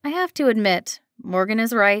 I have to admit, Morgan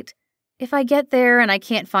is right. If I get there and I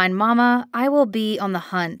can't find Mama, I will be on the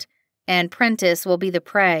hunt, and Prentice will be the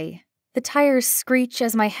prey. The tires screech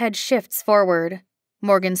as my head shifts forward.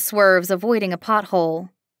 Morgan swerves, avoiding a pothole.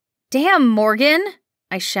 Damn, Morgan!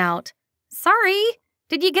 I shout. Sorry.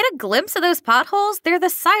 Did you get a glimpse of those potholes? They're the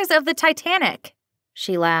size of the Titanic.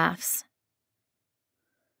 She laughs.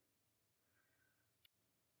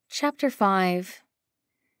 Chapter 5.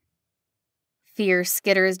 Fear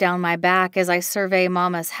skitters down my back as I survey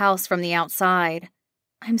Mama's house from the outside.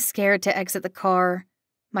 I'm scared to exit the car.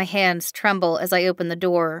 My hands tremble as I open the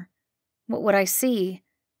door. What would I see?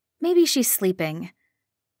 Maybe she's sleeping.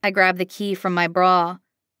 I grab the key from my bra.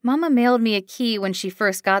 Mama mailed me a key when she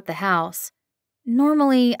first got the house.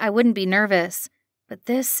 Normally, I wouldn't be nervous, but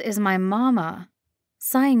this is my mama.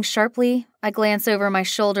 Sighing sharply, I glance over my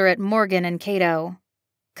shoulder at Morgan and Cato.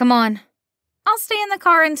 Come on. I'll stay in the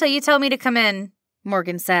car until you tell me to come in,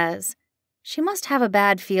 Morgan says. She must have a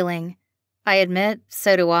bad feeling. I admit,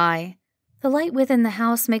 so do I. The light within the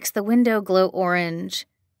house makes the window glow orange.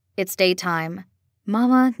 It's daytime.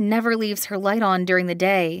 Mama never leaves her light on during the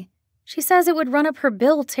day. She says it would run up her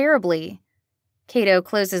bill terribly. Cato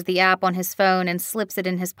closes the app on his phone and slips it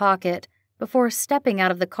in his pocket before stepping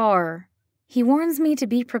out of the car. He warns me to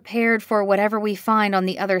be prepared for whatever we find on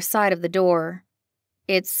the other side of the door.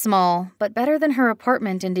 It's small, but better than her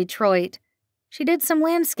apartment in Detroit. She did some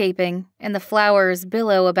landscaping, and the flowers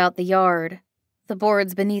billow about the yard. The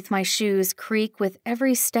boards beneath my shoes creak with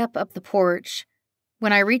every step up the porch.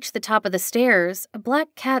 When I reach the top of the stairs, a black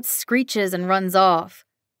cat screeches and runs off.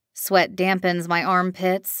 Sweat dampens my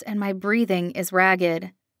armpits, and my breathing is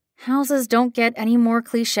ragged. Houses don't get any more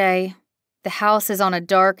cliché. The house is on a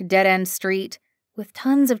dark, dead-end street, with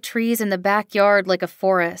tons of trees in the backyard like a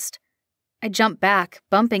forest. I jump back,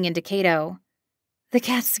 bumping into Cato. The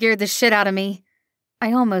cat scared the shit out of me.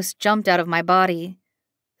 I almost jumped out of my body.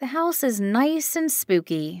 The house is nice and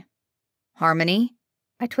spooky. Harmony?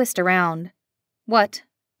 I twist around. What?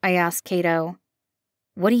 I ask Cato.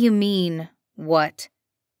 What do you mean, what?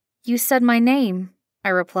 You said my name, I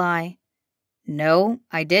reply. No,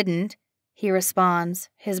 I didn't, he responds,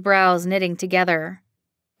 his brows knitting together.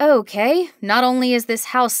 Okay, not only is this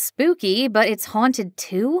house spooky, but it's haunted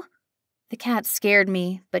too? The cat scared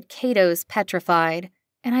me, but Cato's petrified,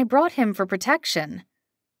 and I brought him for protection.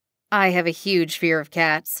 I have a huge fear of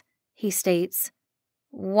cats, he states.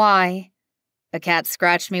 Why? A cat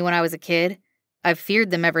scratched me when I was a kid. I've feared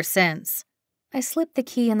them ever since. I slip the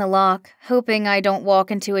key in the lock, hoping I don't walk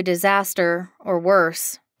into a disaster, or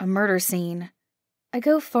worse, a murder scene. I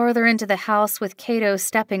go farther into the house with Cato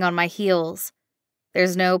stepping on my heels.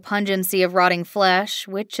 There's no pungency of rotting flesh,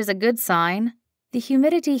 which is a good sign. The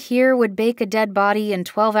humidity here would bake a dead body in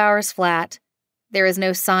 12 hours flat. There is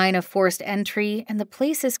no sign of forced entry, and the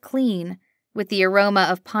place is clean, with the aroma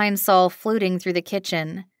of pine sol floating through the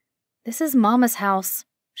kitchen. This is Mama's house.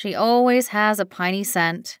 She always has a piney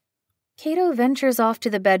scent. Cato ventures off to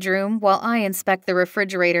the bedroom while I inspect the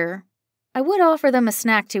refrigerator. I would offer them a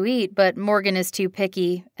snack to eat, but Morgan is too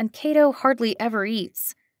picky, and Cato hardly ever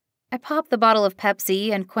eats. I pop the bottle of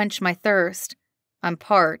Pepsi and quench my thirst. I'm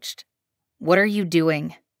parched. What are you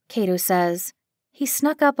doing? Cato says. He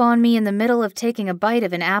snuck up on me in the middle of taking a bite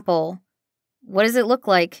of an apple. What does it look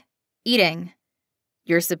like? Eating.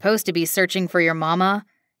 You're supposed to be searching for your mama,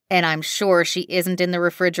 and I'm sure she isn't in the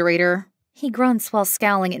refrigerator. He grunts while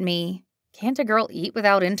scowling at me. Can't a girl eat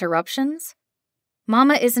without interruptions?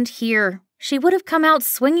 Mama isn't here. She would have come out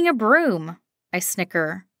swinging a broom. I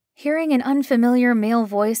snicker. Hearing an unfamiliar male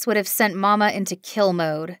voice would have sent Mama into kill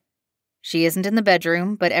mode. She isn't in the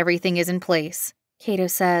bedroom, but everything is in place, Cato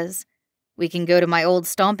says. We can go to my old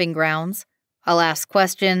stomping grounds. I'll ask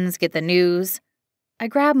questions, get the news. I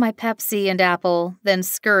grab my Pepsi and apple, then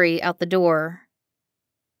scurry out the door.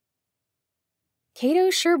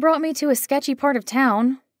 Cato sure brought me to a sketchy part of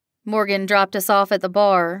town. Morgan dropped us off at the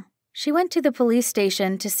bar. She went to the police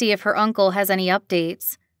station to see if her uncle has any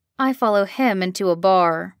updates. I follow him into a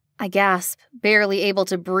bar. I gasp, barely able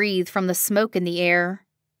to breathe from the smoke in the air.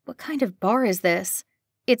 What kind of bar is this?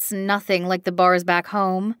 It's nothing like the bars back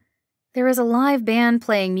home. There is a live band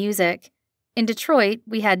playing music. In Detroit,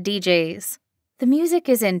 we had DJs. The music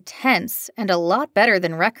is intense and a lot better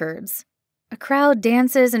than records. A crowd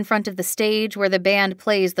dances in front of the stage where the band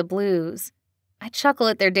plays the blues. I chuckle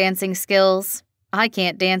at their dancing skills. I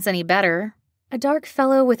can't dance any better. A dark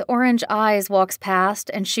fellow with orange eyes walks past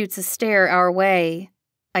and shoots a stare our way.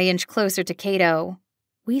 I inch closer to Cato.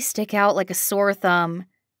 We stick out like a sore thumb.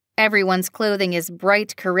 Everyone's clothing is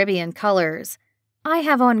bright Caribbean colors. I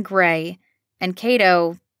have on gray, and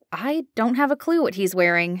Cato, I don't have a clue what he's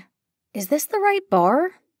wearing. Is this the right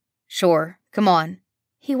bar? Sure, come on.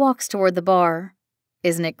 He walks toward the bar.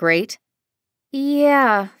 Isn't it great?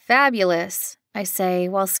 Yeah, fabulous, I say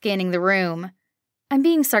while scanning the room. I'm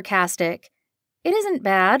being sarcastic. It isn't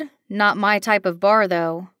bad. Not my type of bar,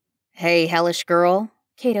 though. Hey, hellish girl,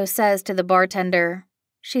 Cato says to the bartender.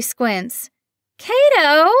 She squints.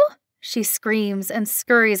 Cato! She screams and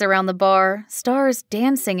scurries around the bar, stars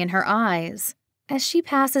dancing in her eyes. As she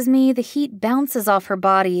passes me, the heat bounces off her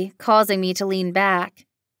body, causing me to lean back.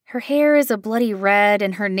 Her hair is a bloody red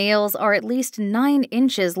and her nails are at least 9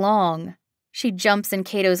 inches long. She jumps in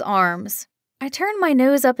Cato's arms. I turn my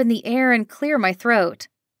nose up in the air and clear my throat.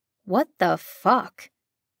 What the fuck?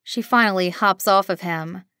 She finally hops off of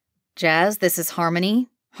him. Jazz, this is Harmony.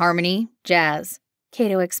 Harmony, Jazz,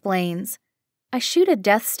 Cato explains. I shoot a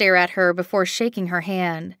death stare at her before shaking her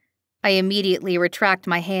hand. I immediately retract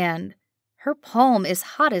my hand. Her palm is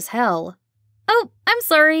hot as hell. Oh, I'm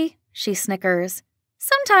sorry, she snickers.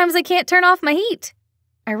 Sometimes I can't turn off my heat.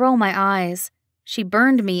 I roll my eyes. She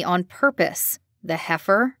burned me on purpose, the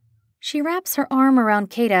heifer. She wraps her arm around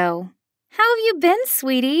Cato. How have you been,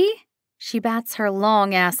 sweetie? She bats her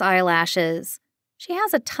long-ass eyelashes. She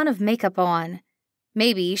has a ton of makeup on.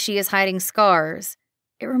 Maybe she is hiding scars.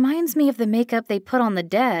 It reminds me of the makeup they put on the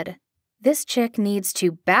dead. This chick needs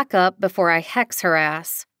to back up before I hex her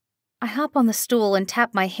ass. I hop on the stool and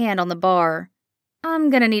tap my hand on the bar. I'm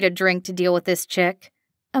gonna need a drink to deal with this chick.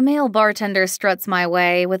 A male bartender struts my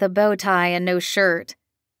way with a bow tie and no shirt.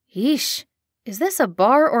 Yeesh, is this a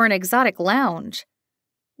bar or an exotic lounge?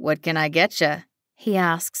 What can I get ya? He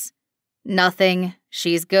asks. Nothing,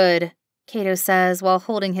 she's good, Cato says while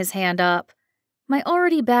holding his hand up. My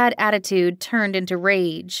already bad attitude turned into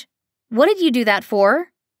rage. What did you do that for?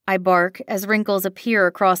 I bark as wrinkles appear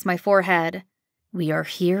across my forehead. We are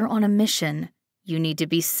here on a mission. You need to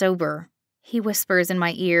be sober, he whispers in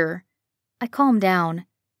my ear. I calm down.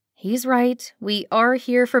 He's right, we are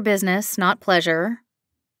here for business, not pleasure.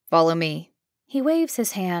 Follow me. He waves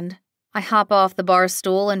his hand. I hop off the bar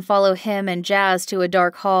stool and follow him and Jazz to a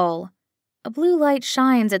dark hall. A blue light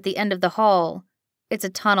shines at the end of the hall. It's a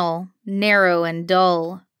tunnel, narrow and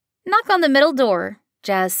dull. Knock on the middle door,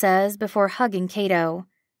 Jazz says before hugging Cato.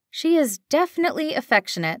 She is definitely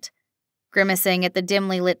affectionate. Grimacing at the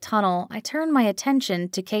dimly lit tunnel, I turn my attention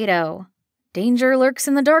to Cato. Danger lurks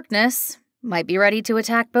in the darkness. Might be ready to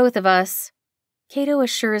attack both of us. Cato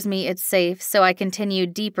assures me it's safe, so I continue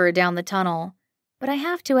deeper down the tunnel. But I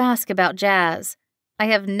have to ask about Jazz. I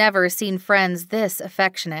have never seen friends this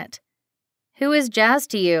affectionate. Who is Jazz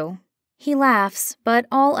to you? He laughs, but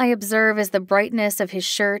all I observe is the brightness of his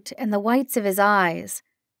shirt and the whites of his eyes.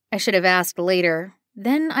 I should have asked later.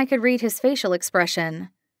 Then I could read his facial expression.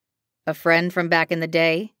 A friend from back in the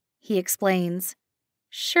day, he explains.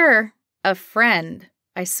 Sure, a friend,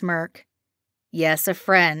 I smirk. Yes, a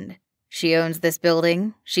friend. She owns this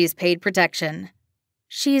building. She's paid protection.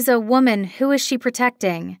 She's a woman. Who is she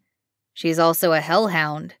protecting? She's also a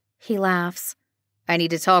hellhound, he laughs. I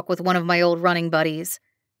need to talk with one of my old running buddies.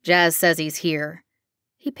 Jazz says he's here.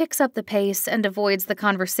 He picks up the pace and avoids the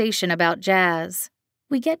conversation about Jazz.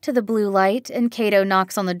 We get to the blue light and Cato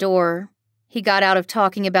knocks on the door. He got out of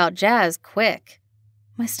talking about Jazz quick.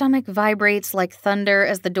 My stomach vibrates like thunder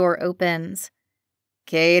as the door opens.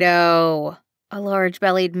 Cato, a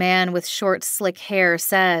large-bellied man with short, slick hair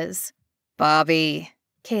says. Bobby,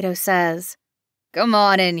 Cato says. Come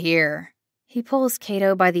on in here. He pulls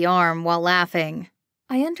Cato by the arm while laughing.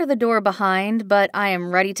 I enter the door behind, but I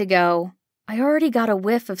am ready to go. I already got a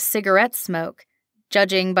whiff of cigarette smoke.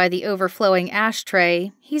 Judging by the overflowing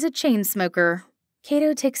ashtray, he's a chain smoker.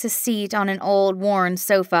 Cato takes a seat on an old, worn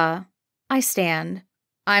sofa. I stand.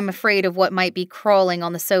 I'm afraid of what might be crawling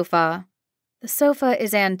on the sofa. The sofa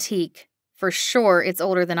is antique. For sure it's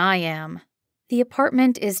older than I am. The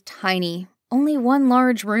apartment is tiny, only one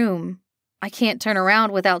large room. I can't turn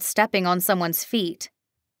around without stepping on someone's feet.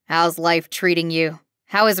 How's life treating you?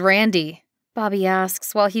 How is Randy? Bobby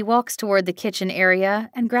asks while he walks toward the kitchen area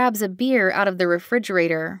and grabs a beer out of the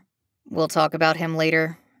refrigerator. We'll talk about him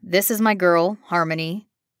later. This is my girl, Harmony.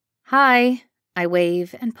 Hi, I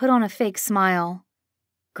wave and put on a fake smile.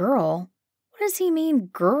 Girl? What does he mean,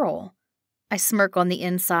 girl? I smirk on the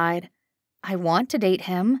inside. I want to date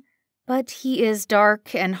him, but he is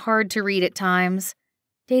dark and hard to read at times.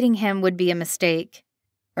 Dating him would be a mistake.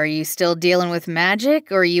 Are you still dealing with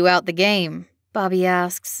magic or are you out the game? Bobby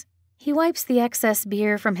asks. He wipes the excess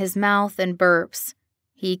beer from his mouth and burps.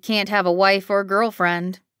 He can't have a wife or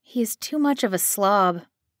girlfriend. He is too much of a slob.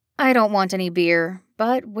 I don't want any beer,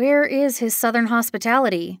 but where is his southern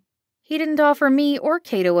hospitality? He didn't offer me or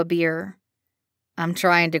Cato a beer. I'm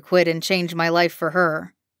trying to quit and change my life for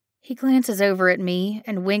her. He glances over at me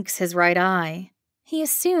and winks his right eye. He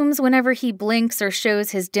assumes whenever he blinks or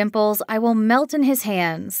shows his dimples, I will melt in his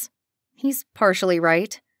hands. He's partially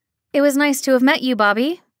right. It was nice to have met you,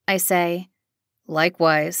 Bobby, I say.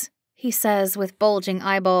 Likewise, he says with bulging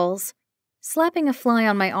eyeballs. Slapping a fly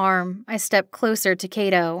on my arm, I step closer to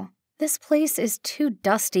Cato. This place is too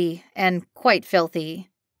dusty and quite filthy.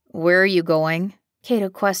 Where are you going? Cato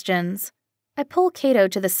questions. I pull Cato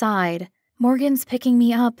to the side. Morgan's picking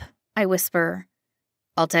me up, I whisper.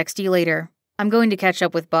 I'll text you later. I'm going to catch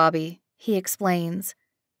up with Bobby, he explains.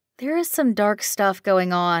 There is some dark stuff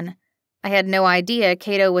going on. I had no idea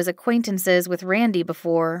Cato was acquaintances with Randy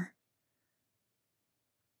before.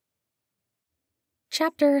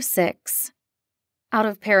 Chapter 6. Out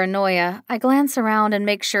of paranoia, I glance around and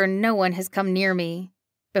make sure no one has come near me.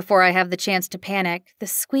 Before I have the chance to panic, the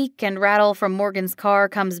squeak and rattle from Morgan's car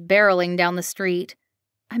comes barreling down the street.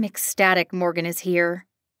 I'm ecstatic Morgan is here.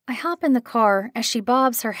 I hop in the car as she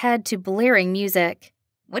bobs her head to blaring music.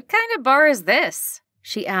 "What kind of bar is this?"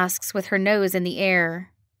 she asks with her nose in the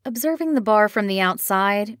air. Observing the bar from the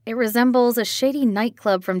outside, it resembles a shady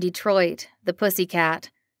nightclub from Detroit, the Pussycat.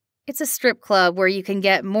 It's a strip club where you can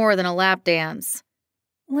get more than a lap dance.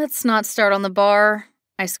 "Let's not start on the bar."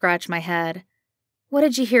 I scratch my head. "What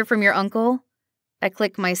did you hear from your uncle?" I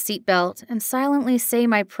click my seatbelt and silently say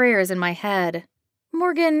my prayers in my head.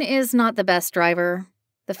 Morgan is not the best driver.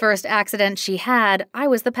 The first accident she had, I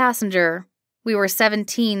was the passenger. We were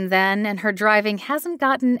 17 then, and her driving hasn't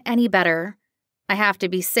gotten any better. I have to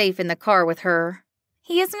be safe in the car with her.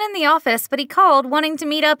 "He isn't in the office, but he called wanting to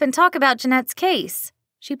meet up and talk about Jeanette's case."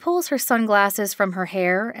 She pulls her sunglasses from her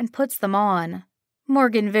hair and puts them on.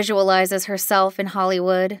 Morgan visualizes herself in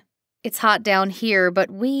Hollywood. It's hot down here,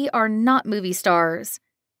 but we are not movie stars.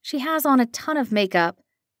 She has on a ton of makeup.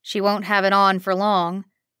 She won't have it on for long.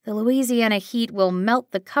 The Louisiana heat will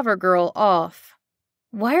melt the cover girl off.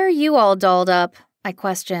 "Why are you all dolled up?" I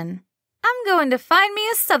question. "I'm going to find me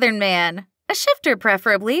a Southern man. A shifter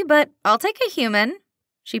preferably, but I'll take a human."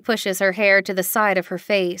 She pushes her hair to the side of her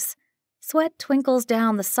face. Sweat twinkles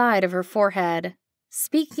down the side of her forehead.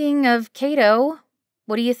 "Speaking of Cato,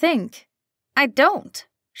 what do you think?" "I don't,"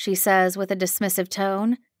 she says with a dismissive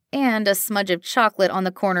tone, and a smudge of chocolate on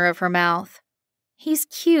the corner of her mouth. "He's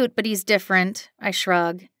cute, but he's different," I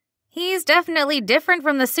shrug. "He's definitely different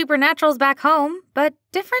from the supernaturals back home, but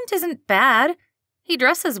different isn't bad. He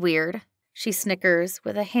dresses weird." She snickers,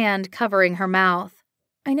 with a hand covering her mouth.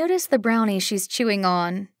 I notice the brownie she's chewing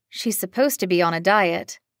on. She's supposed to be on a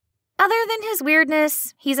diet. "Other than his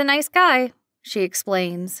weirdness, he's a nice guy," she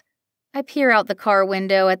explains. I peer out the car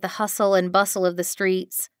window at the hustle and bustle of the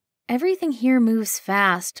streets. Everything here moves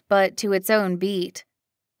fast, but to its own beat.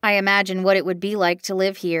 I imagine what it would be like to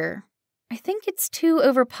live here. I think it's too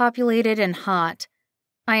overpopulated and hot.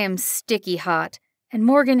 I am sticky hot, and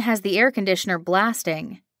Morgan has the air conditioner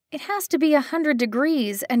blasting. It has to be 100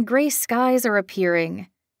 degrees, and gray skies are appearing.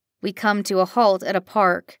 We come to a halt at a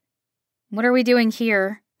park. "What are we doing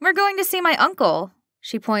here?" "We're going to see my uncle."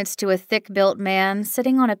 She points to a thick-built man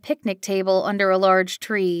sitting on a picnic table under a large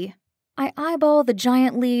tree. I eyeball the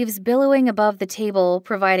giant leaves billowing above the table,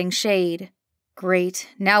 providing shade. Great,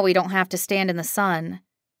 now we don't have to stand in the sun.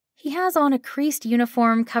 He has on a creased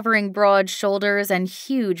uniform covering broad shoulders and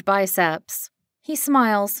huge biceps. He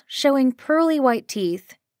smiles, showing pearly white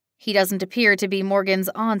teeth. He doesn't appear to be Morgan's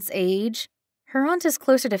aunt's age. Her aunt is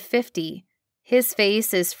closer to 50. His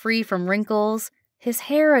face is free from wrinkles, his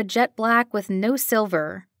hair a jet black with no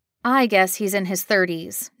silver. I guess he's in his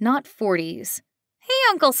 30s, not 40s. "Hey,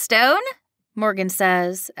 Uncle Stone," Morgan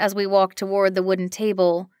says as we walk toward the wooden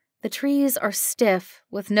table. The trees are stiff,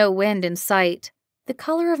 with no wind in sight. The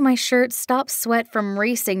color of my shirt stops sweat from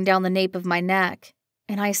racing down the nape of my neck.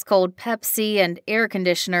 An ice-cold Pepsi and air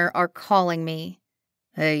conditioner are calling me.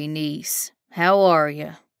 "Hey, niece, how are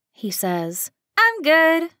you?" he says. "I'm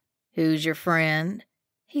good." "Who's your friend?"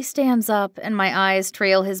 He stands up, and my eyes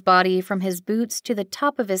trail his body from his boots to the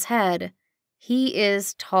top of his head. He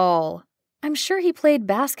is tall. I'm sure he played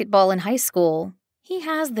basketball in high school. He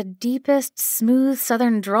has the deepest, smooth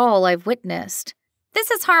southern drawl I've witnessed. "This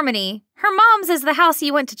is Harmony. Her mom's is the house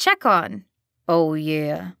you went to check on." "Oh,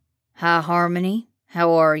 yeah. Hi, Harmony.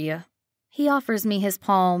 How are you?" He offers me his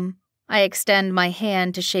palm. I extend my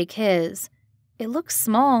hand to shake his. It looks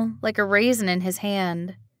small, like a raisin in his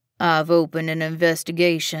hand. "I've opened an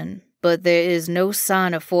investigation, but there is no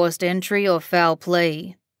sign of forced entry or foul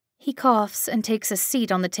play." He coughs and takes a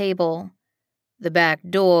seat on the table. "The back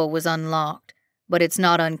door was unlocked, but it's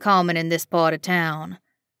not uncommon in this part of town.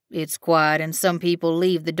 It's quiet and some people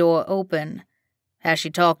leave the door open. Has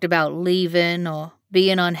she talked about leaving or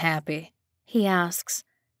being unhappy?" he asks.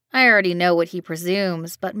 I already know what he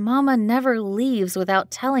presumes, but Mama never leaves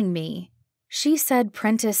without telling me. She said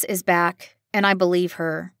Prentice is back, and I believe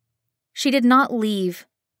her. She did not leave.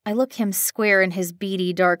 I look him square in his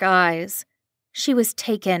beady dark eyes. She was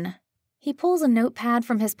taken. He pulls a notepad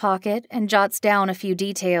from his pocket and jots down a few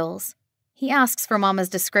details. He asks for Mama's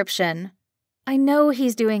description. I know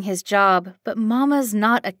he's doing his job, but Mama's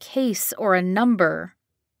not a case or a number.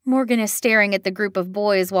 Morgan is staring at the group of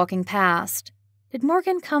boys walking past. Did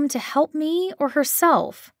Morgan come to help me or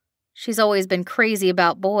herself? She's always been crazy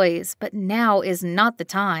about boys, but now is not the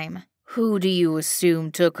time. "Who do you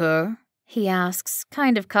assume took her?" he asks,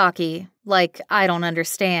 kind of cocky, like I don't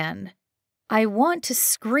understand. I want to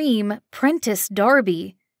scream Prentice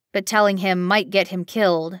Darby, but telling him might get him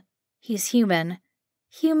killed. He's human.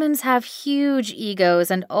 Humans have huge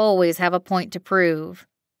egos and always have a point to prove.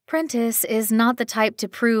 Prentice is not the type to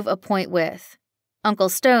prove a point with. Uncle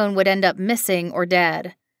Stone would end up missing or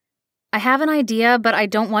dead. I have an idea, but I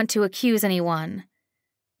don't want to accuse anyone.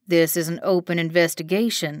 This is an open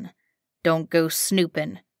investigation. Don't go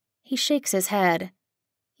snooping. He shakes his head.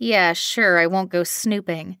 Yeah, sure, I won't go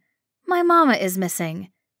snooping. My mama is missing.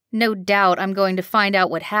 No doubt I'm going to find out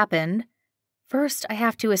what happened. First, I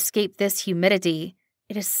have to escape this humidity.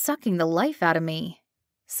 It is sucking the life out of me.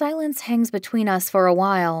 Silence hangs between us for a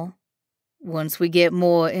while. Once we get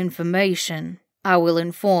more information, I will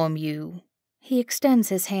inform you. He extends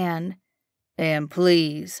his hand. And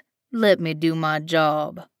please, let me do my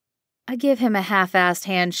job. I give him a half-assed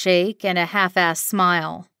handshake and a half-assed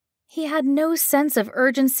smile. He had no sense of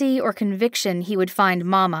urgency or conviction he would find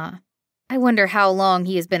Mama. I wonder how long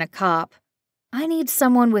he has been a cop. I need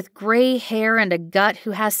someone with gray hair and a gut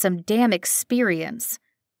who has some damn experience.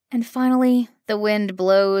 And finally, the wind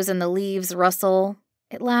blows and the leaves rustle.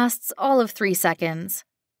 It lasts all of 3 seconds.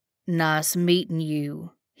 Nice meeting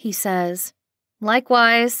you, he says.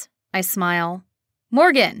 Likewise, I smile.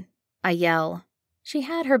 Morgan, I yell. She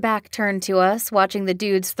had her back turned to us, watching the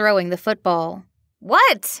dudes throwing the football.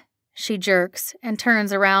 What? She jerks and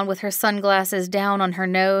turns around with her sunglasses down on her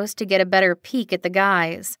nose to get a better peek at the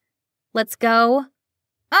guys. Let's go.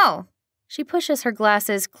 Oh. She pushes her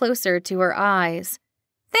glasses closer to her eyes.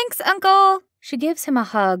 Thanks, Uncle. She gives him a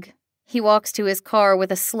hug. He walks to his car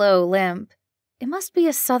with a slow limp. It must be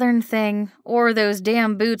a southern thing, or those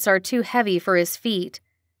damn boots are too heavy for his feet.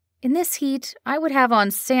 In this heat, I would have on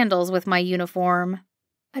sandals with my uniform.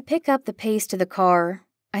 I pick up the pace to the car.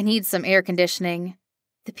 I need some air conditioning.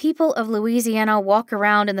 The people of Louisiana walk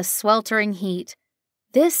around in the sweltering heat.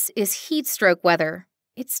 This is heat stroke weather.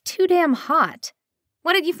 It's too damn hot.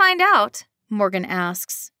 What did you find out? Morgan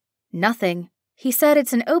asks. Nothing. He said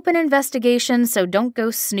it's an open investigation, so don't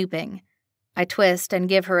go snooping. I twist and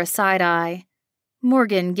give her a side eye.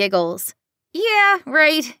 Morgan giggles. Yeah,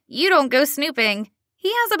 right. You don't go snooping.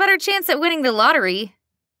 He has a better chance at winning the lottery.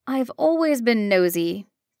 I've always been nosy.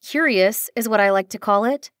 Curious is what I like to call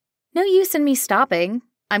it. No use in me stopping.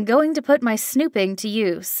 I'm going to put my snooping to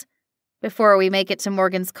use. Before we make it to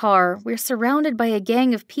Morgan's car, we're surrounded by a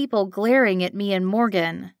gang of people glaring at me and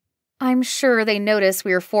Morgan. I'm sure they notice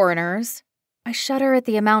we're foreigners. I shudder at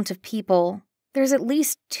the amount of people. There's at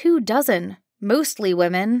least 24, mostly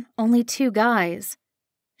women, only 2 guys.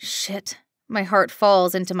 Shit, my heart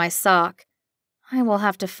falls into my sock. I will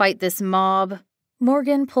have to fight this mob.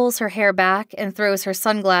 Morgan pulls her hair back and throws her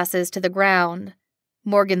sunglasses to the ground.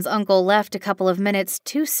 Morgan's uncle left a couple of minutes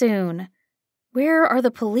too soon. Where are the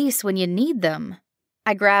police when you need them?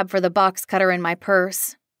 I grab for the box cutter in my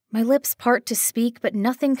purse. My lips part to speak, but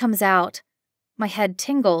nothing comes out. My head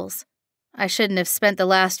tingles. I shouldn't have spent the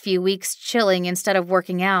last few weeks chilling instead of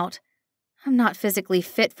working out. I'm not physically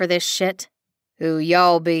fit for this shit. Who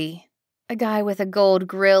y'all be? A guy with a gold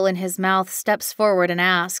grill in his mouth steps forward and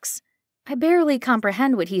asks. I barely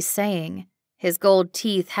comprehend what he's saying. His gold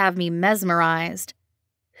teeth have me mesmerized.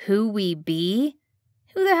 Who we be?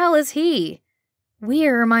 Who the hell is he?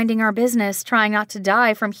 We're minding our business, trying not to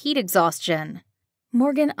die from heat exhaustion.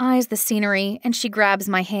 Morgan eyes the scenery and she grabs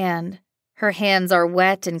my hand. Her hands are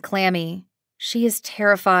wet and clammy. She is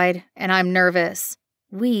terrified and I'm nervous.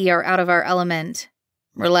 We are out of our element.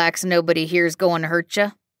 Relax, nobody here's going to hurt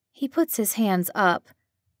ya. He puts his hands up.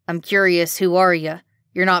 I'm curious, who are ya?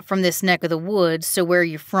 You're not from this neck of the woods, so where are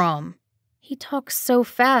you from? He talks so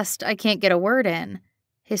fast I can't get a word in.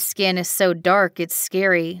 His skin is so dark it's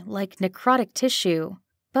scary, like necrotic tissue.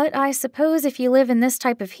 But I suppose if you live in this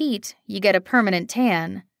type of heat, you get a permanent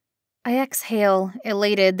tan. I exhale,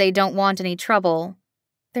 elated they don't want any trouble.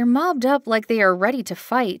 They're mobbed up like they are ready to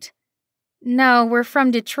fight. No, we're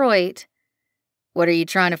from Detroit. What are you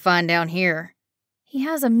trying to find down here? He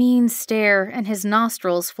has a mean stare and his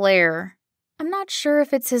nostrils flare. I'm not sure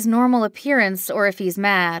if it's his normal appearance or if he's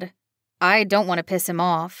mad. I don't want to piss him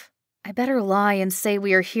off. I better lie and say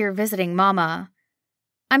we are here visiting Mama.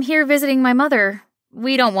 I'm here visiting my mother.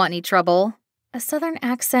 We don't want any trouble. A southern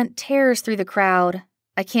accent tears through the crowd.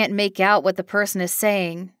 I can't make out what the person is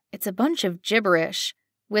saying. It's a bunch of gibberish.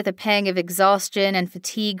 With a pang of exhaustion and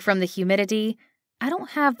fatigue from the humidity, I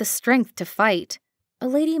don't have the strength to fight. A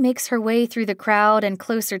lady makes her way through the crowd and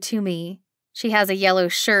closer to me. She has a yellow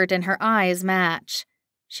shirt and her eyes match.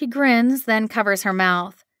 She grins, then covers her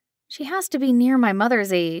mouth. She has to be near my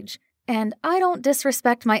mother's age, and I don't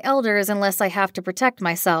disrespect my elders unless I have to protect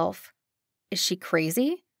myself. Is she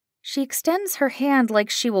crazy? She extends her hand like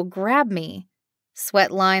she will grab me.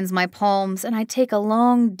 Sweat lines my palms, and I take a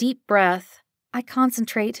long, deep breath. I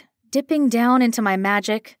concentrate, dipping down into my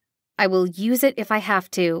magic. I will use it if I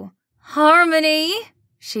have to. "Harmony,"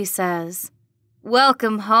 she says.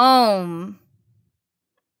 "Welcome home."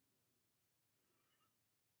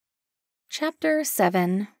 Chapter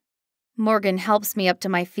 7. Morgan helps me up to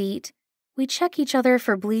my feet. We check each other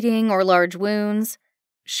for bleeding or large wounds.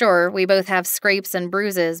 Sure, we both have scrapes and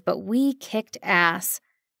bruises, but we kicked ass.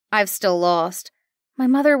 I've still lost. My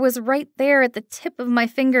mother was right there at the tip of my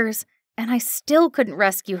fingers, and I still couldn't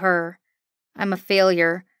rescue her. I'm a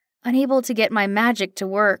failure, unable to get my magic to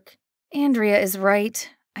work. Andrea is right.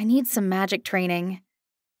 I need some magic training.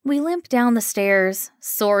 We limp down the stairs.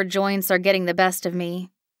 Sore joints are getting the best of me.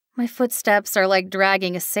 My footsteps are like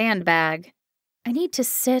dragging a sandbag. I need to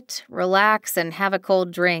sit, relax, and have a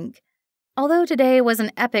cold drink. Although today was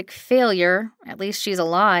an epic failure, at least she's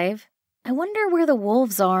alive. I wonder where the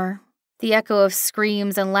wolves are. The echo of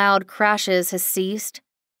screams and loud crashes has ceased.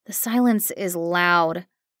 The silence is loud.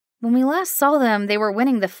 When we last saw them, they were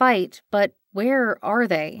winning the fight, but where are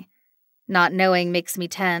they? Not knowing makes me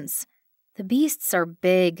tense. The beasts are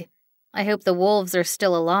big. I hope the wolves are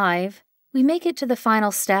still alive. We make it to the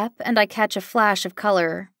final step, and I catch a flash of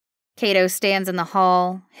color. Cato stands in the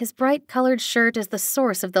hall. His bright-colored shirt is the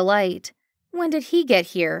source of the light. When did he get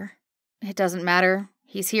here? It doesn't matter.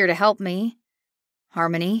 He's here to help me.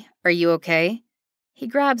 "Harmony, are you okay?" He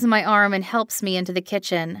grabs my arm and helps me into the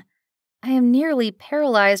kitchen. I am nearly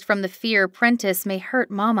paralyzed from the fear Prentice may hurt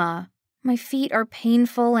Mama. My feet are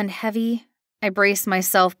painful and heavy. I brace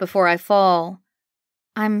myself before I fall.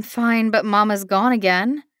 "I'm fine, but Mama's gone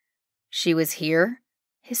again." "She was here?"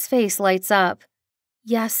 His face lights up.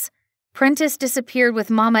 "Yes, Prentice disappeared with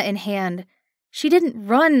Mama in hand. She didn't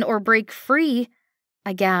run or break free."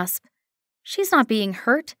 I gasp. "She's not being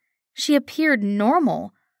hurt. She appeared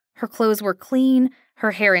normal. Her clothes were clean,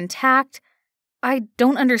 her hair intact. I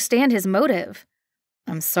don't understand his motive."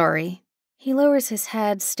 "I'm sorry." He lowers his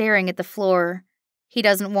head, staring at the floor. He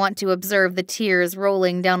doesn't want to observe the tears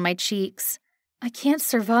rolling down my cheeks. I can't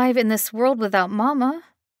survive in this world without Mama.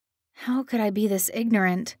 How could I be this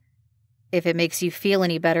ignorant? "If it makes you feel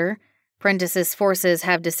any better, Prentice's forces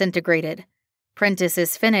have disintegrated. Prentice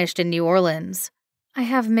is finished in New Orleans." I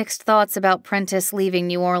have mixed thoughts about Prentice leaving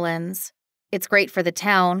New Orleans. It's great for the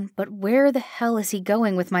town, but where the hell is he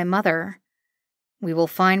going with my mother? "We will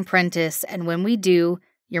find Prentice, and when we do,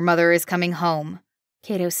 your mother is coming home,"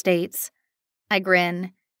 Cato states. I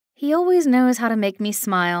grin. He always knows how to make me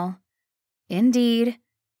smile. Indeed.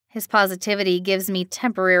 His positivity gives me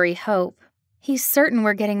temporary hope. He's certain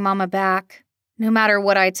we're getting Mama back. No matter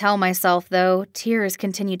what I tell myself, though, tears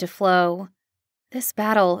continue to flow. This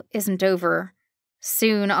battle isn't over.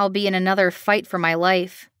 Soon I'll be in another fight for my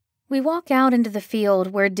life. We walk out into the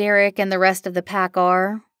field where Derek and the rest of the pack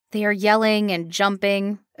are. They are yelling and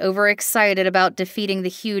jumping, overexcited about defeating the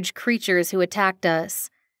huge creatures who attacked us.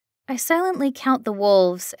 I silently count the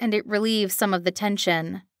wolves, and it relieves some of the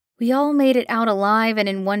tension. We all made it out alive and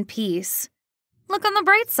in one piece. "Look on the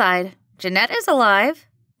bright side. Jeanette is alive,"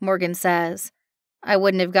 Morgan says. I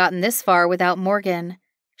wouldn't have gotten this far without Morgan.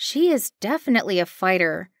 She is definitely a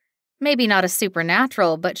fighter. Maybe not a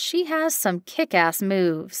supernatural, but she has some kick-ass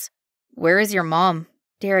moves. "Where is your mom?"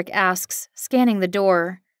 Derek asks, scanning the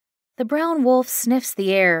door. The brown wolf sniffs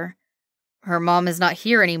the air. "Her mom is not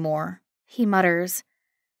here anymore," he mutters.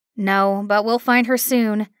 "No, but we'll find her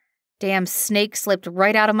soon. Damn snake slipped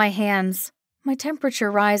right out of my hands." My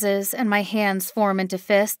temperature rises and my hands form into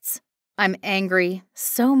fists. I'm angry,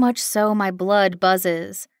 so much so my blood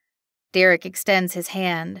buzzes. Derek extends his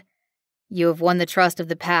hand. "You have won the trust of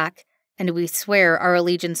the pack, and we swear our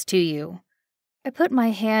allegiance to you." I put my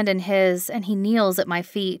hand in his, and he kneels at my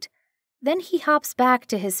feet. Then he hops back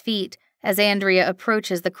to his feet as Andrea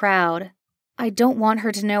approaches the crowd. I don't want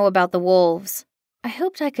her to know about the wolves. I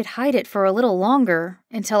hoped I could hide it for a little longer,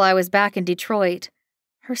 until I was back in Detroit.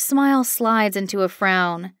 Her smile slides into a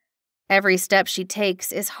frown. Every step she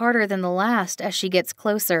takes is harder than the last as she gets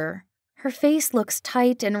closer. Her face looks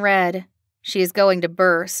tight and red. She is going to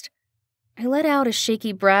burst. I let out a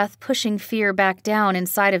shaky breath, pushing fear back down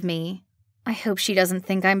inside of me. I hope she doesn't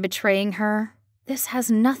think I'm betraying her. This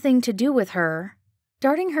has nothing to do with her.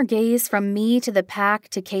 Darting her gaze from me to the pack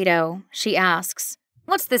to Cato, she asks,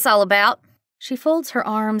 "What's this all about?" She folds her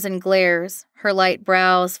arms and glares, her light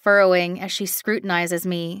brows furrowing as she scrutinizes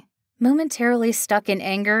me. Momentarily stuck in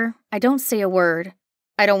anger, I don't say a word.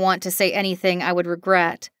 I don't want to say anything I would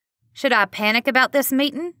regret. "Should I panic about this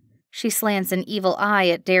meeting?" She slants an evil eye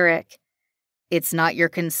at Derek. "It's not your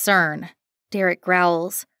concern," Derek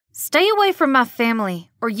growls. Stay away from my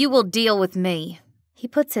family, or you will deal with me. He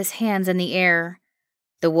puts his hands in the air.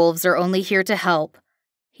 The wolves are only here to help.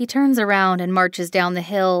 He turns around and marches down the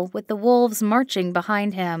hill with the wolves marching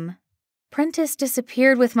behind him. Prentice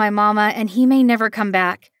disappeared with my mama, and he may never come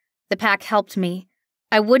back. The pack helped me.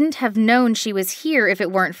 I wouldn't have known she was here if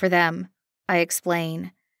it weren't for them, I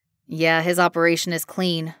explain. Yeah, his operation is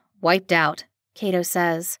clean. Wiped out, Cato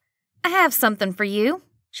says. I have something for you.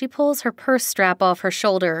 She pulls her purse strap off her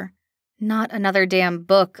shoulder. Not another damn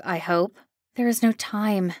book, I hope. There is no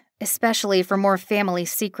time, especially for more family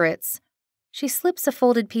secrets. She slips a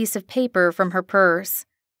folded piece of paper from her purse.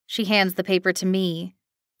 She hands the paper to me.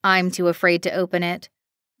 I'm too afraid to open it.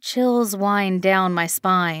 Chills wind down my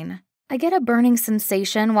spine. I get a burning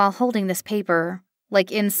sensation while holding this paper,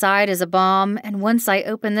 like inside is a bomb, and once I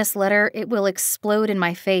open this letter, it will explode in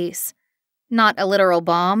my face. Not a literal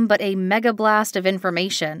bomb, but a mega blast of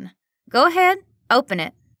information. Go ahead, open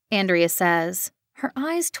it, Andrea says. Her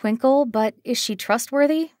eyes twinkle, but is she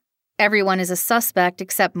trustworthy? Everyone is a suspect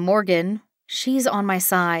except Morgan. She's on my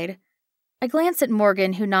side. I glance at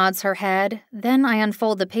Morgan, who nods her head, then I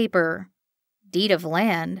unfold the paper. Deed of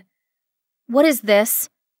land. What is this?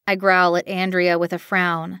 I growl at Andrea with a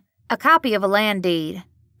frown. A copy of a land deed.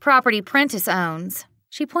 Property Prentice owns.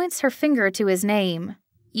 She points her finger to his name.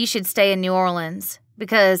 You should stay in New Orleans,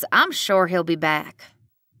 because I'm sure he'll be back.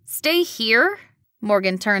 Stay here?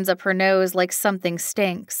 Morgan turns up her nose like something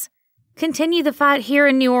stinks. Continue the fight here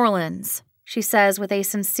in New Orleans, she says with a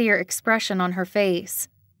sincere expression on her face.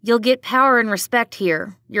 You'll get power and respect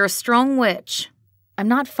here. You're a strong witch. I'm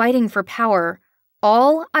not fighting for power.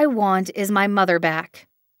 All I want is my mother back.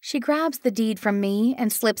 She grabs the deed from me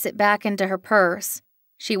and slips it back into her purse.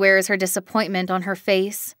 She wears her disappointment on her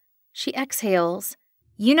face. She exhales.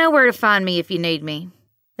 You know where to find me if you need me.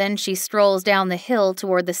 Then she strolls down the hill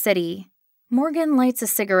toward the city. Morgan lights a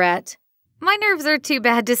cigarette. My nerves are too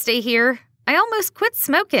bad to stay here. I almost quit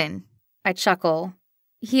smoking. I chuckle.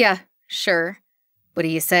 Yeah, sure. What do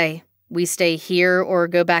you say? We stay here or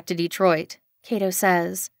go back to Detroit? Cato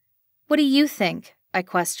says. What do you think? I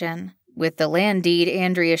question. With the land deed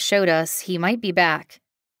Andrea showed us, he might be back.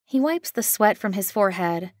 He wipes the sweat from his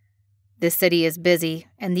forehead. This city is busy,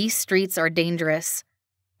 and these streets are dangerous.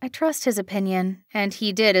 I trust his opinion, and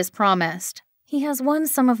he did as promised. He has won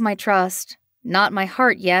some of my trust. Not my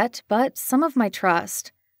heart yet, but some of my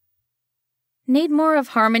trust. Need more of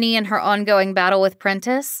Harmony in her ongoing battle with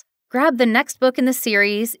Prentice? Grab the next book in the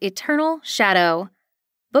series, Eternal Shadow.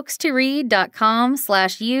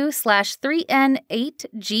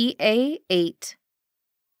 bookstoread.com/u/3n8ga8.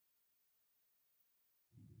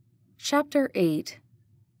 Chapter 8.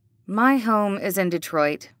 My home is in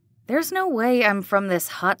Detroit. There's no way I'm from this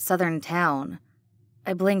hot southern town.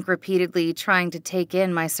 I blink repeatedly, trying to take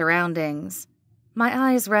in my surroundings.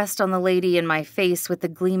 My eyes rest on the lady in my face with the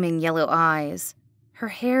gleaming yellow eyes. Her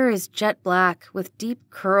hair is jet black with deep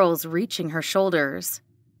curls reaching her shoulders.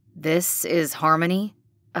 This is Harmony,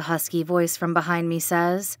 a husky voice from behind me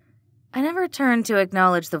says. I never turn to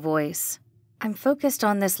acknowledge the voice. I'm focused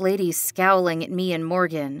on this lady scowling at me and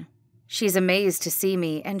Morgan. She's amazed to see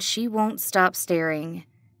me, and she won't stop staring.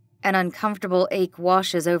 An uncomfortable ache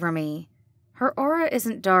washes over me. Her aura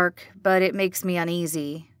isn't dark, but it makes me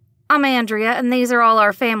uneasy. I'm Andrea, and these are all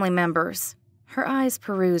our family members. Her eyes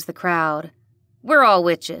peruse the crowd. We're all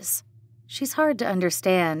witches. She's hard to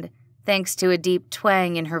understand, thanks to a deep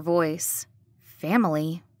twang in her voice.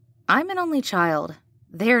 Family? I'm an only child.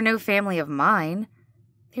 They're no family of mine.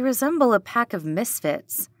 They resemble a pack of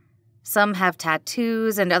misfits. Some have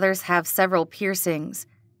tattoos and others have several piercings,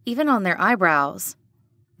 even on their eyebrows.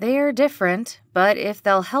 They are different, but if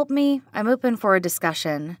they'll help me, I'm open for a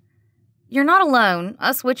discussion. You're not alone.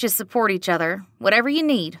 Us witches support each other. Whatever you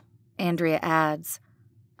need, Andrea adds.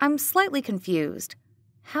 I'm slightly confused.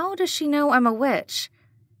 How does she know I'm a witch?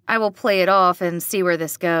 I will play it off and see where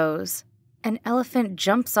this goes. An elephant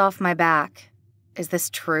jumps off my back. Is this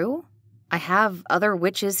true? I have other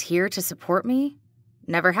witches here to support me?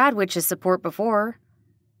 Never had witches support before.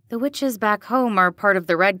 The witches back home are part of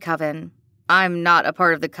the Red Coven. I'm not a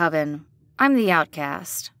part of the coven. I'm the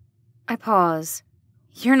outcast. I pause.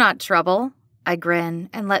 You're not trouble. I grin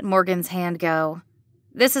and let Morgan's hand go.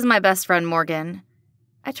 This is my best friend, Morgan.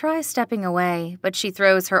 I try stepping away, but she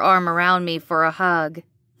throws her arm around me for a hug.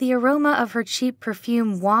 The aroma of her cheap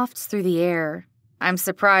perfume wafts through the air. I'm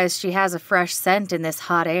surprised she has a fresh scent in this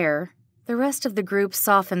hot air. The rest of the group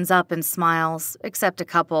softens up and smiles, except a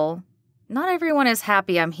couple. Not everyone is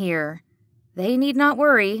happy I'm here. They need not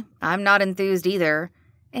worry, I'm not enthused either,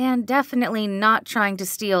 and definitely not trying to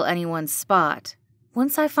steal anyone's spot.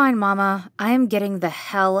 Once I find Mama, I am getting the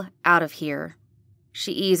hell out of here.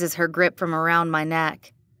 She eases her grip from around my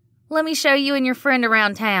neck. Let me show you and your friend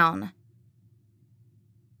around town.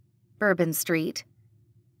 Bourbon Street.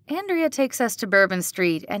 Andrea takes us to Bourbon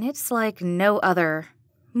Street, and it's like no other.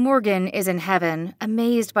 Morgan is in heaven,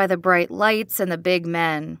 amazed by the bright lights and the big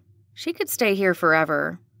men. She could stay here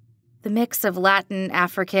forever. The mix of Latin,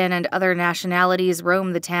 African, and other nationalities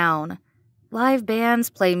roam the town. Live bands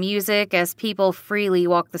play music as people freely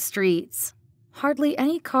walk the streets. Hardly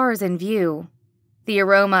any cars in view. The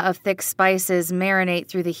aroma of thick spices marinate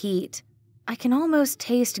through the heat. I can almost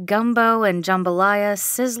taste gumbo and jambalaya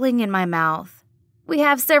sizzling in my mouth. We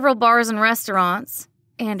have several bars and restaurants,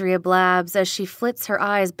 Andrea blabs as she flits her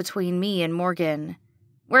eyes between me and Morgan.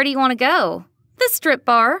 Where do you want to go? The strip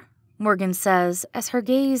bar, Morgan says as her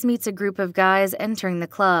gaze meets a group of guys entering the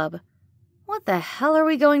club. What the hell are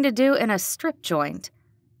we going to do in a strip joint?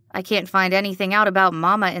 I can't find anything out about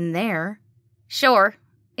Mama in there. Sure,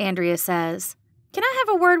 Andrea says. Can I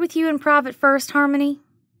have a word with you in private first, Harmony?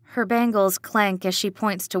 Her bangles clank as she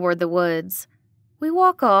points toward the woods. We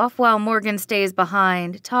walk off while Morgan stays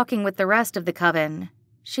behind, talking with the rest of the coven.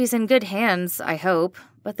 She's in good hands, I hope,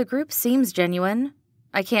 but the group seems genuine.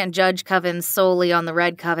 I can't judge covens solely on the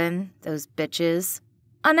red coven, those bitches.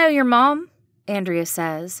 I know your mom, Andrea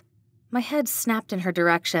says. My head snapped in her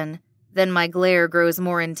direction, then my glare grows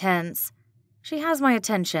more intense. She has my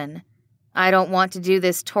attention. I don't want to do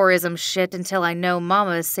this tourism shit until I know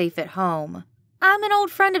Mama is safe at home. I'm an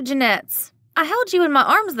old friend of Jeanette's. I held you in my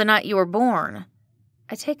arms the night you were born.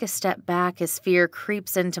 I take a step back as fear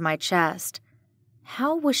creeps into my chest.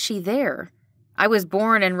 How was she there? I was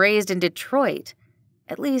born and raised in Detroit.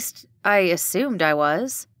 At least, I assumed I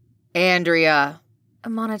was. Andrea, a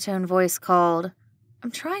monotone voice called.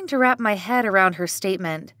 I'm trying to wrap my head around her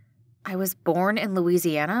statement. I was born in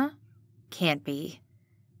Louisiana? Can't be.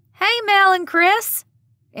 Hey, Mel and Chris,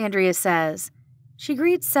 Andrea says. She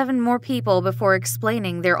greets 7 more people before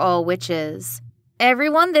explaining they're all witches.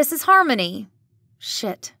 Everyone, this is Harmony.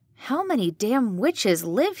 Shit, how many damn witches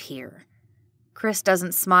live here? Chris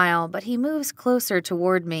doesn't smile, but he moves closer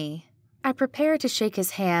toward me. I prepare to shake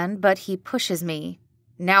his hand, but he pushes me.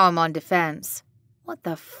 Now I'm on defense. What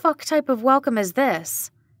the fuck type of welcome is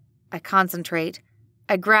this? I concentrate.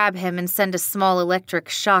 I grab him and send a small electric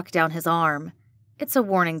shock down his arm. It's a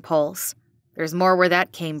warning pulse. There's more where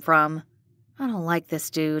that came from. I don't like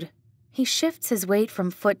this dude. He shifts his weight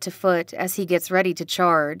from foot to foot as he gets ready to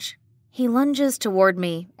charge. He lunges toward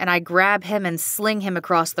me, and I grab him and sling him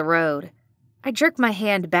across the road. I jerk my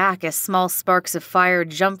hand back as small sparks of fire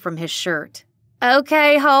jump from his shirt.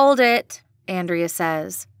 Okay, hold it, Andrea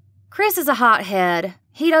says. Chris is a hothead.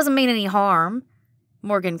 He doesn't mean any harm.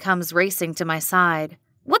 Morgan comes racing to my side.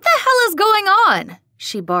 What the hell is going on?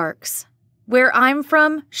 She barks. Where I'm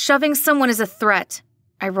from, shoving someone is a threat.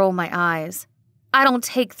 I roll my eyes. I don't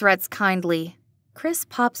take threats kindly. Chris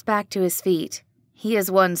pops back to his feet. He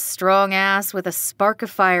is one strong ass with a spark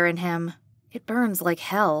of fire in him. It burns like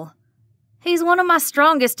hell. He's one of my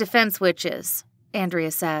strongest defense witches,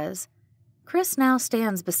 Andrea says. Chris now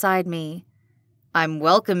stands beside me. I'm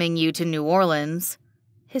welcoming you to New Orleans.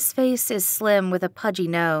 His face is slim with a pudgy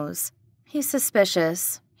nose. He's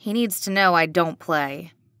suspicious. He needs to know I don't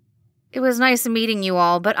play. It was nice meeting you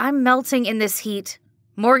all, but I'm melting in this heat.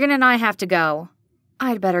 Morgan and I have to go.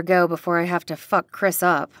 I'd better go before I have to fuck Chris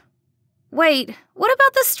up. Wait, what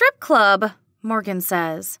about the strip club? Morgan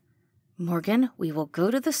says. Morgan, we will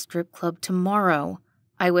go to the strip club tomorrow,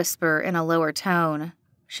 I whisper in a lower tone.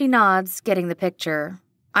 She nods, getting the picture.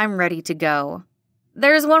 I'm ready to go.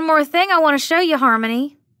 There's one more thing I want to show you,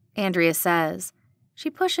 Harmony, Andrea says. She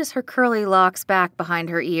pushes her curly locks back behind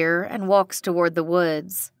her ear and walks toward the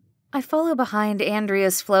woods. I follow behind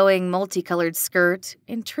Andrea's flowing, multicolored skirt,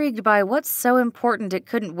 intrigued by what's so important it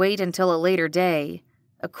couldn't wait until a later day.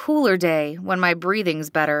 A cooler day when my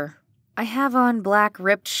breathing's better. I have on black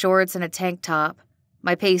ripped shorts and a tank top.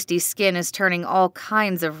 My pasty skin is turning all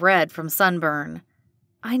kinds of red from sunburn.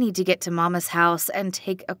 I need to get to Mama's house and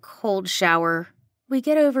take a cold shower. We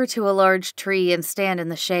get over to a large tree and stand in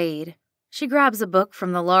the shade. She grabs a book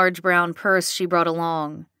from the large brown purse she brought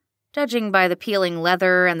along. Judging by the peeling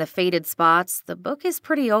leather and the faded spots, the book is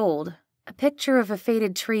pretty old. A picture of a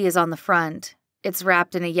faded tree is on the front. It's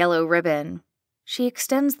wrapped in a yellow ribbon. She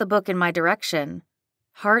extends the book in my direction.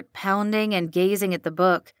 Heart pounding and gazing at the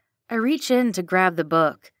book, I reach in to grab the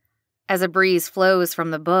book. As a breeze flows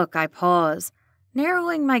from the book, I pause,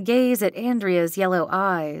 narrowing my gaze at Andrea's yellow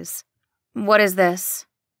eyes. What is this?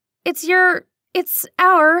 It's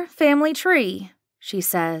our family tree, she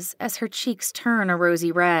says as her cheeks turn a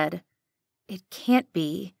rosy red. It can't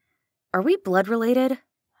be. Are we blood related?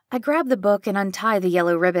 I grab the book and untie the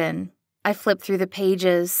yellow ribbon. I flip through the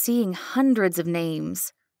pages, seeing hundreds of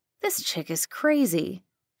names. This chick is crazy.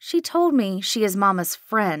 She told me she is Mama's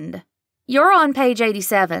friend. You're on page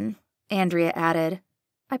 87, Andrea added.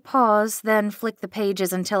 I pause, then flick the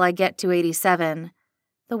pages until I get to 87.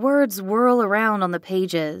 The words whirl around on the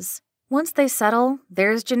pages. Once they settle,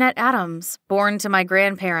 there's Jeanette Adams, born to my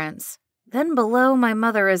grandparents. Then below my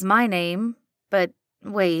mother is my name. But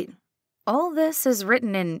wait, all this is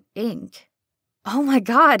written in ink. Oh my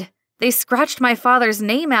God, they scratched my father's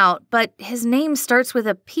name out, but his name starts with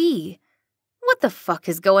a P. What the fuck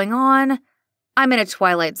is going on? I'm in a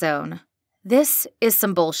twilight zone. This is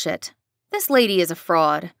some bullshit. This lady is a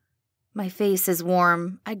fraud. My face is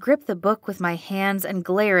warm. I grip the book with my hands and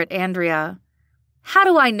glare at Andrea. How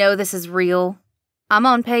do I know this is real? I'm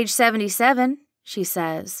on page 77, she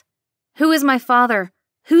says. Who is my father?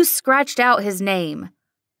 Who scratched out his name?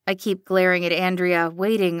 I keep glaring at Andrea,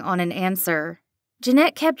 waiting on an answer.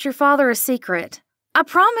 Jeanette kept your father a secret. I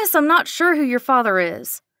promise I'm not sure who your father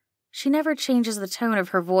is. She never changes the tone of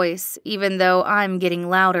her voice, even though I'm getting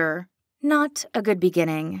louder. Not a good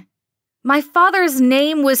beginning. My father's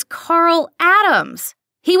name was Carl Adams.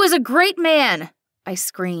 He was a great man, I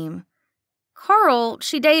scream. Carl,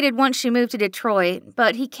 she dated once she moved to Detroit,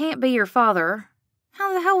 but he can't be your father.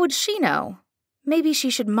 How the hell would she know? Maybe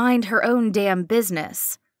she should mind her own damn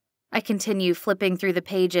business. I continue flipping through the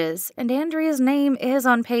pages, and Andrea's name is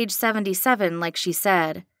on page 77, like she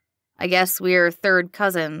said. I guess we're third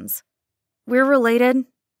cousins. We're related?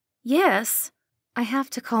 Yes. I have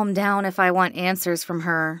to calm down if I want answers from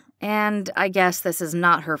her, and I guess this is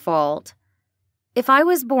not her fault. If I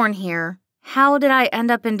was born here, how did I end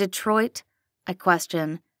up in Detroit? I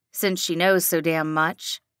question, since she knows so damn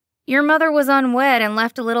much. Your mother was unwed and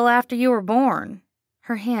left a little after you were born.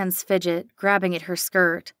 Her hands fidget, grabbing at her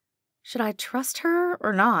skirt. Should I trust her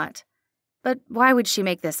or not? But why would she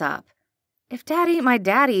make this up? If Dad ain't my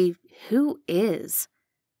daddy, who is?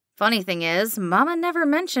 Funny thing is, Mama never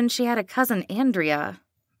mentioned she had a cousin Andrea.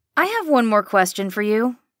 I have one more question for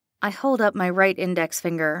you. I hold up my right index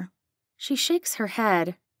finger. She shakes her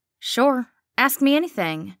head. Sure, ask me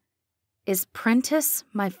anything. Is Prentice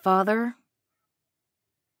my father?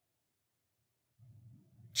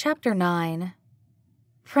 Chapter 9.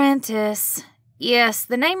 Prentice. Yes,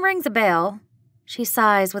 the name rings a bell. She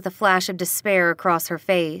sighs with a flash of despair across her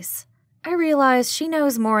face. I realize she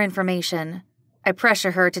knows more information. I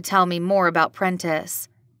pressure her to tell me more about Prentice.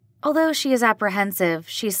 Although she is apprehensive,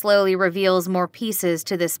 she slowly reveals more pieces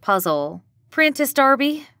to this puzzle. Prentice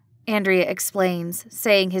Darby, Andrea explains,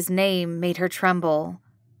 saying his name made her tremble.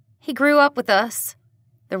 He grew up with us.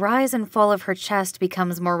 The rise and fall of her chest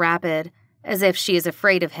becomes more rapid, as if she is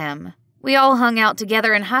afraid of him. We all hung out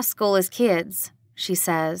together in high school as kids, she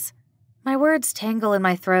says. My words tangle in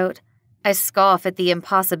my throat. I scoff at the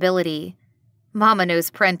impossibility. Mama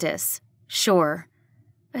knows Prentice. Sure.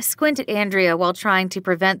 I squint at Andrea while trying to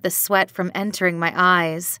prevent the sweat from entering my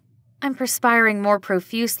eyes. I'm perspiring more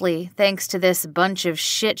profusely thanks to this bunch of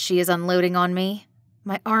shit she is unloading on me.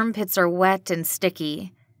 My armpits are wet and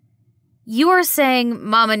sticky. You are saying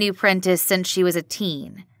Mama knew Prentice since she was a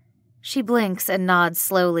teen. She blinks and nods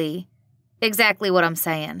slowly. Exactly what I'm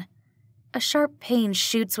saying. A sharp pain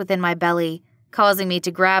shoots within my belly, causing me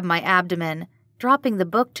to grab my abdomen, dropping the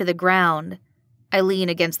book to the ground. I lean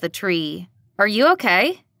against the tree. Are you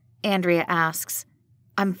okay? Andrea asks.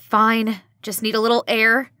 I'm fine. Just need a little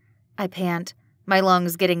air. I pant, my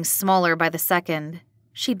lungs getting smaller by the second.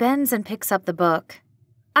 She bends and picks up the book.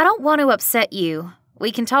 I don't want to upset you.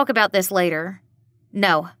 We can talk about this later.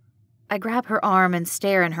 No. I grab her arm and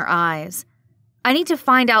stare in her eyes. I need to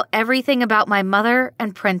find out everything about my mother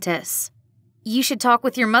and Prentice. You should talk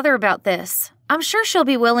with your mother about this. I'm sure she'll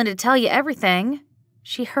be willing to tell you everything.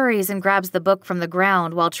 She hurries and grabs the book from the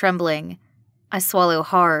ground while trembling. I swallow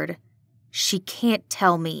hard. She can't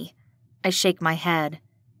tell me. I shake my head.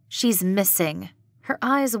 She's missing. Her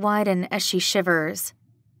eyes widen as she shivers.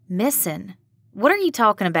 Missing? What are you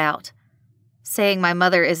talking about? Saying my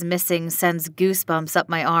mother is missing sends goosebumps up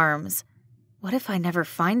my arms. What if I never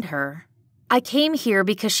find her? I came here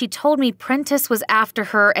because she told me Prentice was after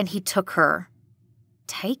her and he took her.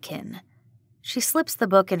 Taken? She slips the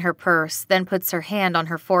book in her purse, then puts her hand on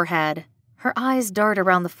her forehead. Her eyes dart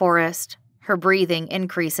around the forest. Her breathing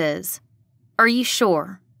increases. Are you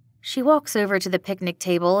sure? She walks over to the picnic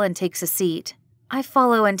table and takes a seat. I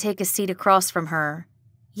follow and take a seat across from her.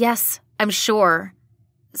 Yes, I'm sure.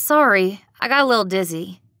 Sorry, I got a little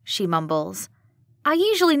dizzy, she mumbles. I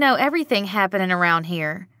usually know everything happening around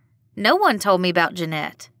here. No one told me about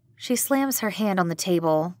Jeanette. She slams her hand on the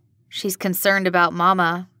table. She's concerned about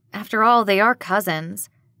Mama. After all, they are cousins.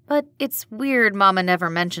 But it's weird Mama never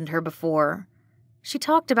mentioned her before. She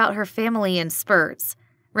talked about her family in spurts,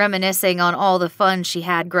 reminiscing on all the fun she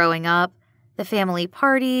had growing up, the family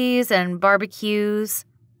parties and barbecues.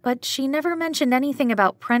 But she never mentioned anything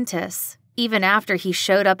about Prentice, even after he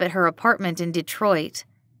showed up at her apartment in Detroit.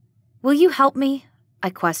 "Will you help me?" I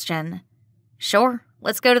question. "Sure,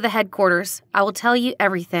 let's go to the headquarters. I will tell you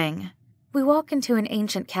everything." We walk into an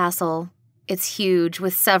ancient castle. It's huge,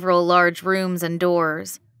 with several large rooms and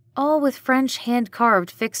doors, all with French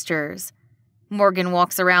hand-carved fixtures. Morgan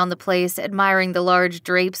walks around the place, admiring the large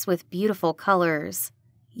drapes with beautiful colors.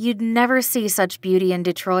 "You'd never see such beauty in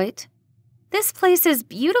Detroit." "This place is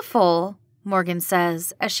beautiful," Morgan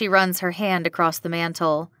says as she runs her hand across the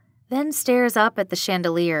mantel, then stares up at the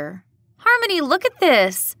chandelier. "Harmony, look at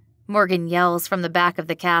this!" Morgan yells from the back of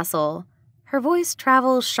the castle. Her voice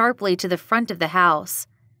travels sharply to the front of the house.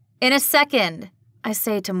 "In a second," I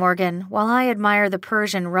say to Morgan while I admire the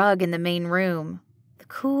Persian rug in the main room. The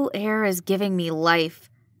cool air is giving me life.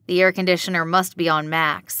 The air conditioner must be on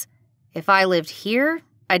max. If I lived here,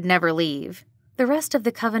 I'd never leave. The rest of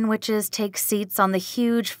the Coven witches take seats on the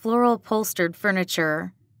huge floral-upholstered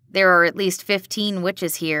furniture. There are at least 15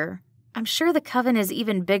 witches here. I'm sure the Coven is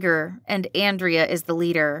even bigger, and Andrea is the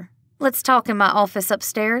leader. "Let's talk in my office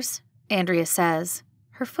upstairs," Andrea says.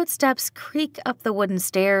 Her footsteps creak up the wooden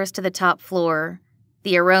stairs to the top floor.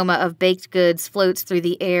 The aroma of baked goods floats through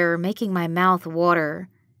the air, making my mouth water.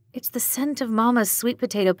 It's the scent of Mama's sweet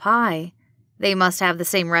potato pie. They must have the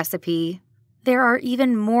same recipe. There are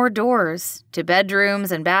even more doors, to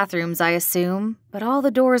bedrooms and bathrooms, I assume, but all the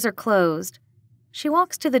doors are closed. She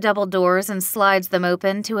walks to the double doors and slides them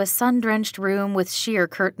open to a sun-drenched room with sheer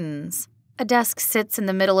curtains. A desk sits in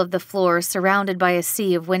the middle of the floor, surrounded by a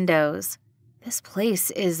sea of windows. This place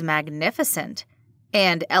is magnificent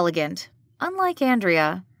and elegant, unlike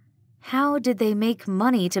Andrea. How did they make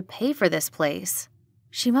money to pay for this place?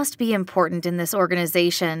 She must be important in this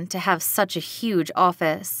organization to have such a huge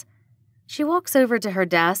office. She walks over to her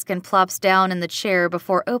desk and plops down in the chair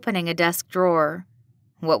before opening a desk drawer.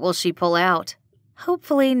 What will she pull out?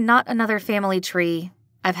 Hopefully not another family tree.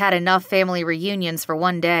 I've had enough family reunions for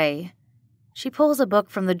one day. She pulls a book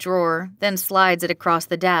from the drawer, then slides it across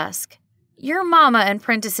the desk. Your Mama and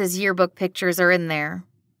Prentice's yearbook pictures are in there.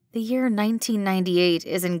 The year 1998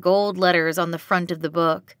 is in gold letters on the front of the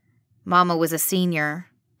book. Mama was a senior.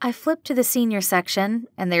 I flip to the senior section,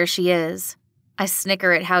 and there she is. I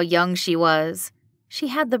snicker at how young she was. She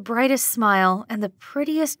had the brightest smile and the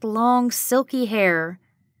prettiest long, silky hair.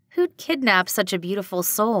 Who'd kidnap such a beautiful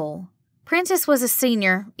soul? Prentice was a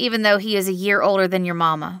senior, even though he is a year older than your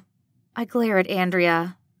Mama. I glare at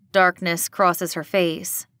Andrea. Darkness crosses her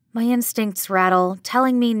face. My instincts rattle,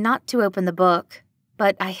 telling me not to open the book.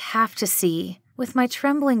 But I have to see. With my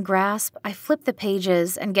trembling grasp, I flip the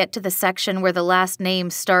pages and get to the section where the last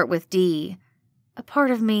names start with D. A part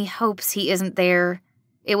of me hopes he isn't there.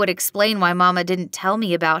 It would explain why Mama didn't tell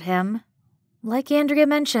me about him. Like Andrea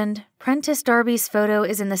mentioned, Prentice Darby's photo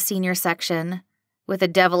is in the senior section. With a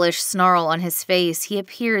devilish snarl on his face, he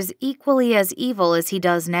appears equally as evil as he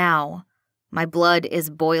does now. My blood is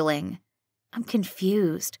boiling. I'm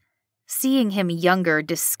confused. Seeing him younger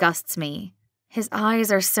disgusts me. His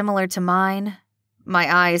eyes are similar to mine. My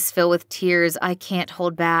eyes fill with tears I can't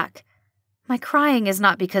hold back. My crying is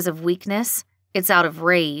not because of weakness. It's out of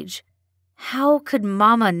rage. How could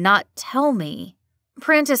Mama not tell me?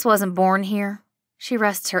 Prentice wasn't born here. She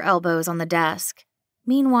rests her elbows on the desk.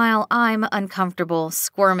 Meanwhile, I'm uncomfortable,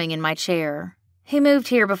 squirming in my chair. He moved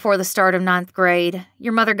here before the start of 9th grade.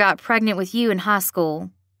 Your mother got pregnant with you in high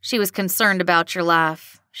school. She was concerned about your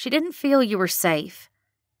life. She didn't feel you were safe.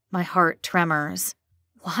 My heart tremors.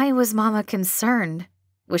 Why was Mama concerned?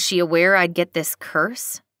 Was she aware I'd get this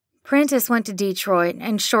curse? Prentice went to Detroit,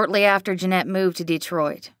 and shortly after Jeanette moved to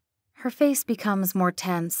Detroit. Her face becomes more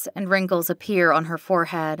tense, and wrinkles appear on her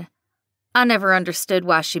forehead. I never understood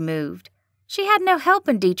why she moved. She had no help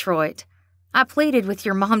in Detroit. I pleaded with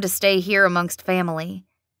your mom to stay here amongst family.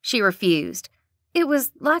 She refused. It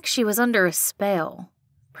was like she was under a spell.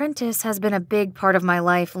 Prentice has been a big part of my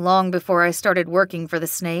life long before I started working for the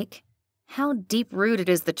Snake. How deep-rooted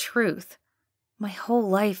is the truth? My whole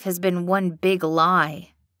life has been one big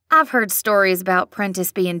lie. I've heard stories about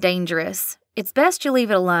Prentice being dangerous. It's best you leave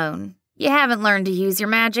it alone. You haven't learned to use your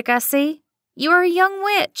magic, I see. You are a young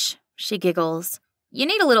witch, she giggles. You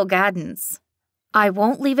need a little guidance. I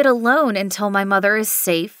won't leave it alone until my mother is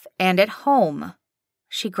safe and at home.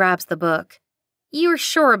 She grabs the book. You are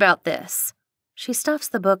sure about this? She stuffs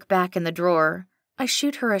the book back in the drawer. I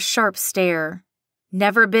shoot her a sharp stare.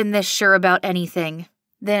 Never been this sure about anything.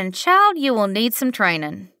 Then, child, you will need some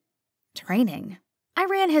training. Training? I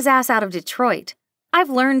ran his ass out of Detroit. I've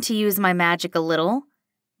learned to use my magic a little.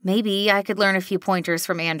 Maybe I could learn a few pointers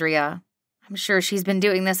from Andrea. I'm sure she's been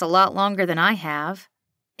doing this a lot longer than I have.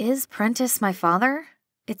 Is Prentice my father?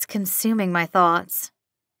 It's consuming my thoughts.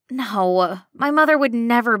 No, my mother would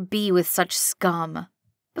never be with such scum.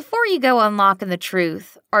 Before you go unlocking the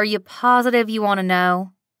truth, are you positive you want to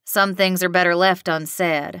know? Some things are better left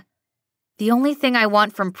unsaid. The only thing I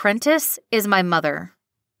want from Prentice is my mother.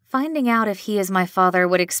 Finding out if he is my father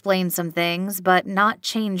would explain some things, but not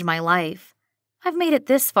change my life. I've made it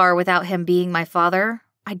this far without him being my father.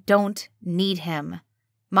 I don't need him.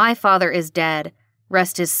 My father is dead,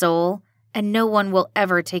 rest his soul, and no one will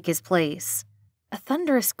ever take his place. A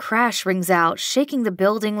thunderous crash rings out, shaking the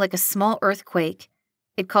building like a small earthquake.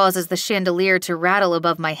 It causes the chandelier to rattle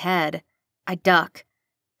above my head. I duck.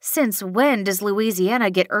 Since when does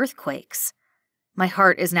Louisiana get earthquakes? My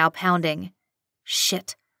heart is now pounding.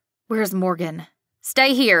 Shit. Where's Morgan?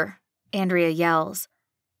 Stay here, Andrea yells.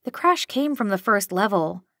 The crash came from the first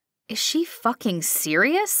level. Is she fucking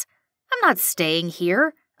serious? I'm not staying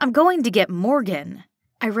here. I'm going to get Morgan.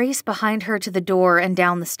 I race behind her to the door and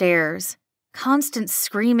down the stairs. Constant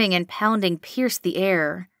screaming and pounding pierce the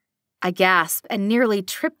air. I gasp and nearly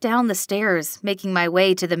trip down the stairs, making my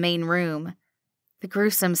way to the main room. The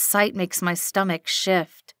gruesome sight makes my stomach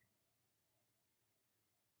shift.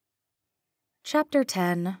 Chapter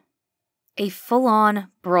 10. A full-on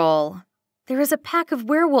brawl. There is a pack of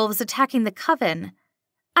werewolves attacking the coven.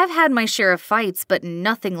 I've had my share of fights, but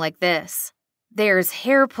nothing like this. There's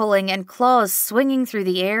hair pulling and claws swinging through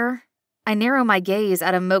the air. I narrow my gaze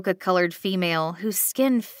at a mocha-colored female whose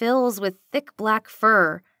skin fills with thick black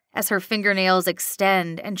fur as her fingernails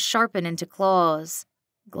extend and sharpen into claws.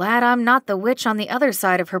 Glad I'm not the witch on the other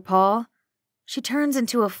side of her paw. She turns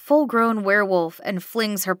into a full-grown werewolf and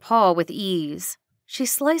flings her paw with ease. She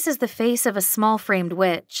slices the face of a small-framed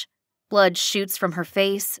witch. Blood shoots from her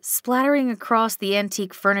face, splattering across the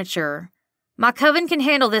antique furniture. My coven can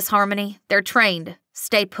handle this, Harmony. They're trained.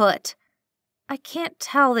 Stay put. I can't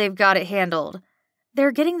tell they've got it handled.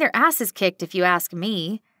 They're getting their asses kicked, if you ask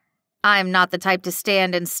me. I'm not the type to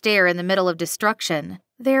stand and stare in the middle of destruction.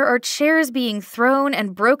 There are chairs being thrown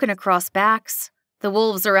and broken across backs. The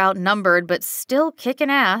wolves are outnumbered, but still kicking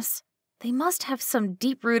ass. They must have some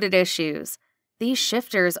deep-rooted issues. These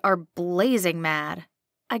shifters are blazing mad.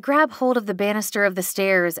 I grab hold of the banister of the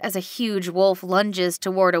stairs as a huge wolf lunges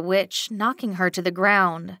toward a witch, knocking her to the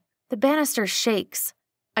ground. The banister shakes.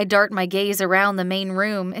 I dart my gaze around the main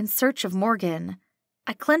room in search of Morgan.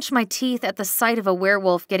 I clench my teeth at the sight of a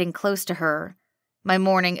werewolf getting close to her. My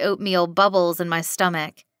morning oatmeal bubbles in my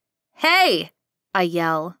stomach. Hey! I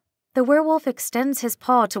yell. The werewolf extends his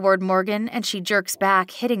paw toward Morgan and she jerks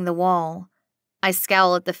back, hitting the wall. I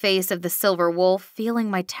scowl at the face of the silver wolf, feeling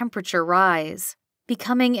my temperature rise.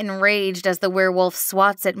 Becoming enraged as the werewolf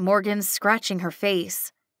swats at Morgan, scratching her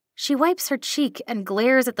face. She wipes her cheek and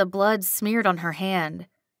glares at the blood smeared on her hand.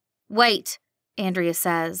 Wait, Andrea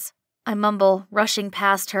says. I mumble, rushing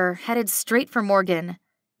past her, headed straight for Morgan.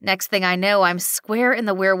 Next thing I know, I'm square in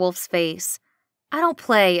the werewolf's face. I don't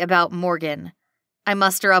play about Morgan. I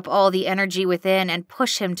muster up all the energy within and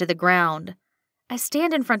push him to the ground. I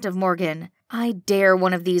stand in front of Morgan. I dare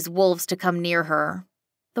one of these wolves to come near her.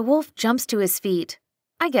 The wolf jumps to his feet.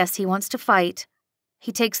 I guess he wants to fight.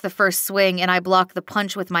 He takes the first swing and I block the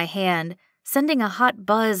punch with my hand, sending a hot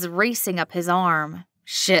buzz racing up his arm.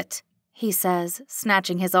 Shit, he says,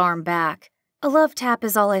 snatching his arm back. A love tap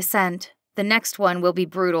is all I sent. The next one will be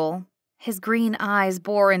brutal. His green eyes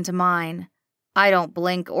bore into mine. I don't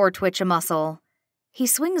blink or twitch a muscle. He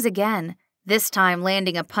swings again, this time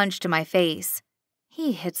landing a punch to my face.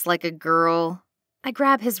 He hits like a girl. I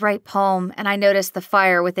grab his right palm and I notice the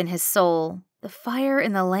fire within his soul. The fire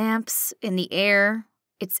in the lamps, in the air.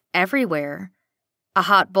 It's everywhere. A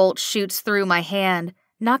hot bolt shoots through my hand,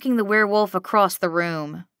 knocking the werewolf across the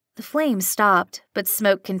room. The flames stopped, but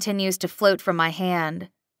smoke continues to float from my hand.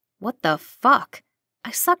 What the fuck?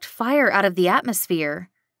 I sucked fire out of the atmosphere.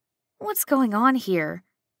 What's going on here?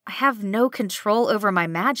 I have no control over my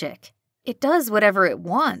magic. It does whatever it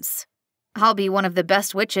wants. I'll be one of the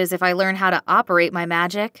best witches if I learn how to operate my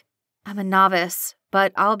magic. I'm a novice,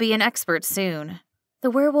 but I'll be an expert soon.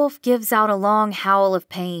 The werewolf gives out a long howl of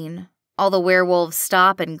pain. All the werewolves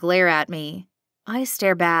stop and glare at me. I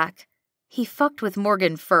stare back. He fucked with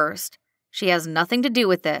Morgan first. She has nothing to do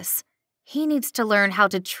with this. He needs to learn how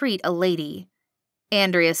to treat a lady.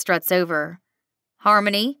 Andrea struts over.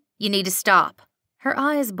 Harmony, you need to stop. Her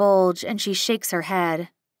eyes bulge and she shakes her head.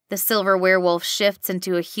 The silver werewolf shifts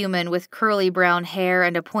into a human with curly brown hair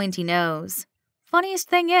and a pointy nose. Funniest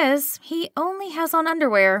thing is, he only has on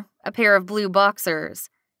underwear. A pair of blue boxers.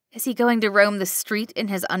 Is he going to roam the street in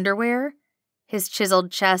his underwear? His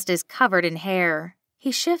chiseled chest is covered in hair.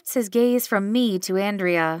 He shifts his gaze from me to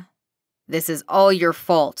Andrea. "This is all your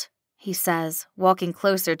fault," he says, walking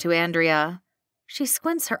closer to Andrea. She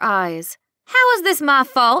squints her eyes. "How is this my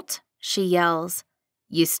fault?" she yells.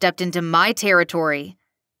 "You stepped into my territory."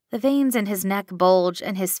 The veins in his neck bulge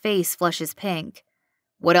and his face flushes pink.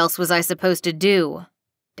 "What else was I supposed to do?"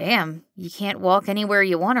 "Damn, you can't walk anywhere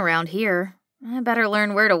you want around here. I better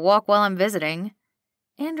learn where to walk while I'm visiting."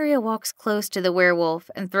 Andrea walks close to the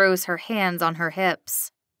werewolf and throws her hands on her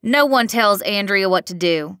hips. "No one tells Andrea what to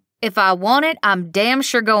do. If I want it, I'm damn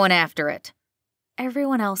sure going after it."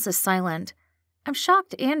 Everyone else is silent. I'm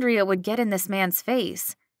shocked Andrea would get in this man's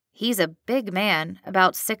face. He's a big man,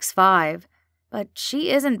 about 6'5", but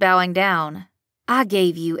she isn't bowing down. "I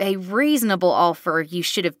gave you a reasonable offer you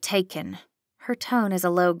should have taken." Her tone is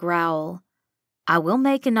a low growl. "I will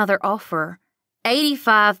make another offer.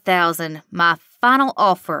 85,000, my final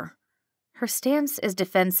offer." Her stance is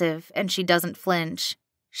defensive, and she doesn't flinch.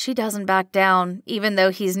 She doesn't back down, even though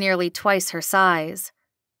he's nearly twice her size.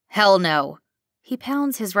 "Hell no." He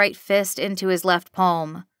pounds his right fist into his left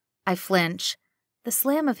palm. I flinch. The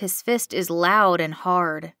slam of his fist is loud and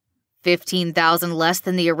hard. 15,000 less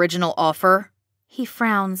than the original offer? He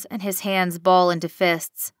frowns, and his hands ball into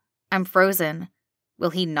fists. I'm frozen. Will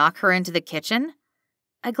he knock her into the kitchen?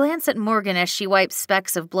 I glance at Morgan as she wipes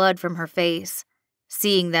specks of blood from her face.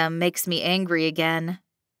 Seeing them makes me angry again.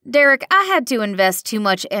 "Derek, I had to invest too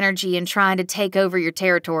much energy in trying to take over your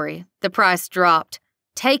territory. The price dropped.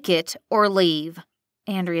 Take it or leave,"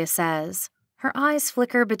 Andrea says. Her eyes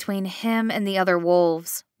flicker between him and the other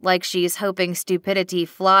wolves, like she's hoping stupidity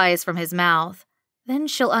flies from his mouth. Then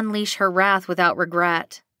she'll unleash her wrath without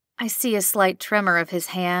regret. I see a slight tremor of his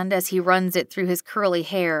hand as he runs it through his curly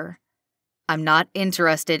hair. "I'm not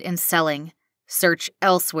interested in selling. Search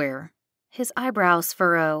elsewhere." His eyebrows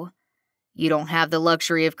furrow. "You don't have the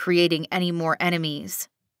luxury of creating any more enemies."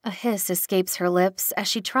 A hiss escapes her lips as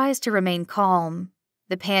she tries to remain calm.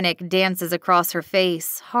 The panic dances across her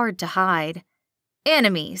face, hard to hide.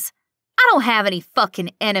 "Enemies? I don't have any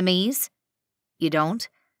fucking enemies." "You don't?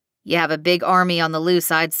 You have a big army on the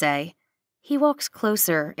loose, I'd say." He walks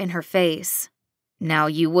closer in her face. "Now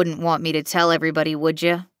you wouldn't want me to tell everybody, would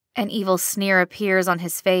you?" An evil sneer appears on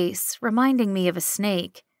his face, reminding me of a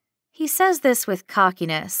snake. He says this with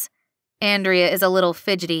cockiness. Andrea is a little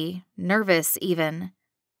fidgety, nervous even.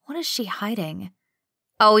 What is she hiding?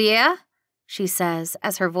 "Oh yeah?" she says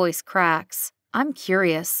as her voice cracks. I'm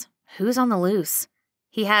curious. Who's on the loose?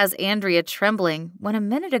 He has Andrea trembling when a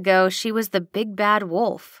minute ago she was the big bad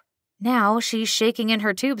wolf. Now she's shaking in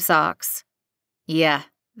her tube socks. "Yeah,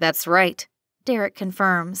 that's right," Derek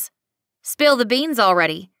confirms. "Spill the beans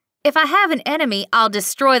already. If I have an enemy, I'll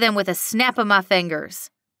destroy them with a snap of my fingers."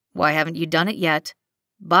 "Why haven't you done it yet?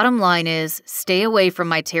 Bottom line is, stay away from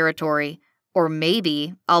my territory, or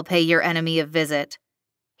maybe I'll pay your enemy a visit."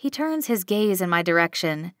 He turns his gaze in my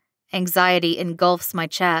direction. Anxiety engulfs my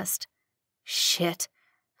chest. Shit,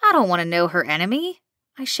 I don't want to know her enemy.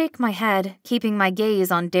 I shake my head, keeping my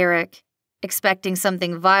gaze on Derek, expecting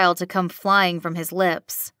something vile to come flying from his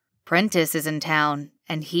lips. Prentice is in town,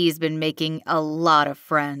 and he's been making a lot of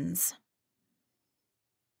friends.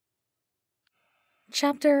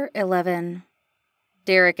 Chapter 11.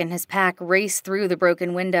 Derek and his pack race through the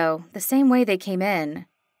broken window, the same way they came in.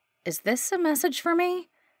 Is this a message for me?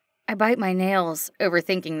 I bite my nails,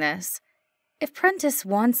 overthinking this. If Prentice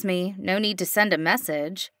wants me, no need to send a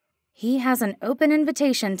message. He has an open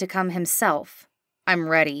invitation to come himself. I'm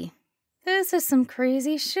ready. "This is some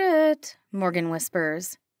crazy shit," Morgan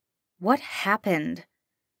whispers. "What happened?"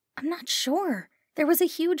 "I'm not sure. There was a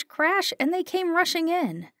huge crash and they came rushing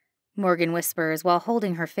in," Morgan whispers while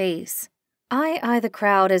holding her face. I eye the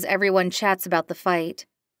crowd as everyone chats about the fight.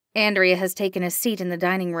 Andrea has taken a seat in the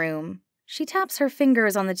dining room. She taps her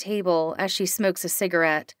fingers on the table as she smokes a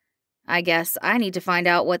cigarette. I guess I need to find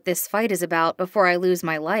out what this fight is about before I lose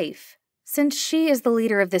my life. Since she is the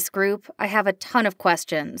leader of this group, I have a ton of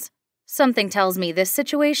questions. Something tells me this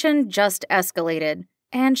situation just escalated,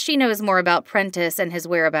 and she knows more about Prentice and his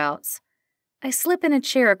whereabouts. I slip in a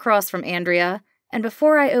chair across from Andrea, and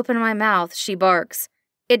before I open my mouth, she barks,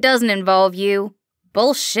 "It doesn't involve you."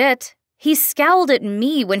 Bullshit. He scowled at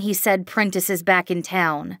me when he said Prentice is back in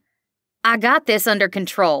town. "I got this under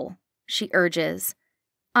control," she urges.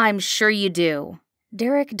 "I'm sure you do."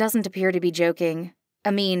 Derek doesn't appear to be joking.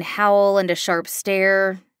 A mean howl and a sharp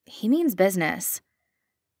stare. He means business.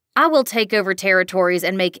 "I will take over territories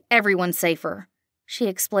and make everyone safer," she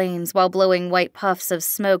explains while blowing white puffs of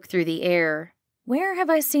smoke through the air. Where have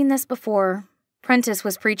I seen this before? Prentice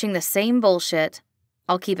was preaching the same bullshit.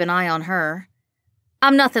 I'll keep an eye on her.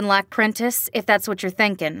 I'm nothing like Prentice, if that's what you're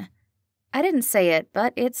thinking. I didn't say it,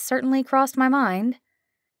 but it certainly crossed my mind.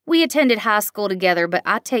 We attended high school together, but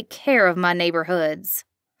I take care of my neighborhoods.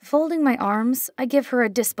 Folding my arms, I give her a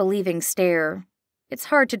disbelieving stare. It's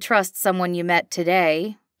hard to trust someone you met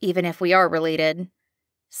today, even if we are related.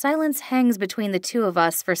 Silence hangs between the two of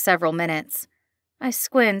us for several minutes. I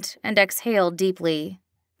squint and exhale deeply.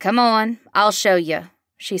 Come on, I'll show you,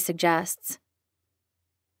 she suggests.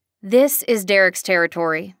 This is Derek's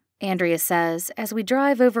territory, Andrea says as we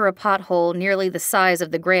drive over a pothole nearly the size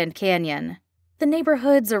of the Grand Canyon. The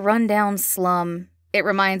neighborhood's a rundown slum. It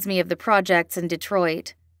reminds me of the projects in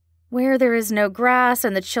Detroit, where there is no grass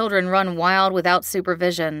and the children run wild without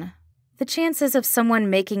supervision. The chances of someone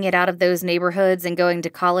making it out of those neighborhoods and going to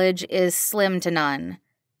college is slim to none.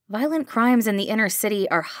 Violent crimes in the inner city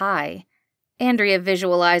are high. Andrea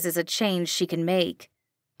visualizes a change she can make.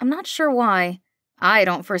 I'm not sure why. I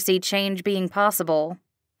don't foresee change being possible.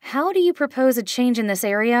 How do you propose a change in this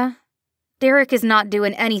area? Derek is not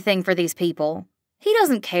doing anything for these people. He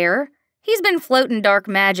doesn't care. He's been floating dark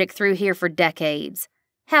magic through here for decades.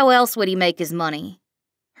 How else would he make his money?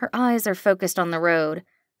 Her eyes are focused on the road,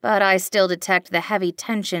 but I still detect the heavy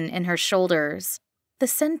tension in her shoulders. The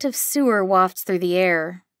scent of sewer wafts through the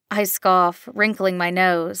air. I scoff, wrinkling my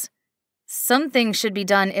nose. Something should be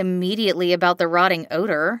done immediately about the rotting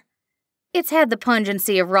odor. It's had the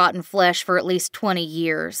pungency of rotten flesh for at least 20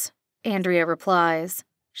 years, Andrea replies.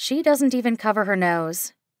 She doesn't even cover her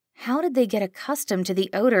nose. How did they get accustomed to the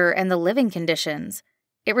odor and the living conditions?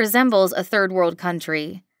 It resembles a third world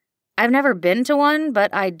country. I've never been to one,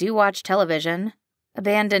 but I do watch television.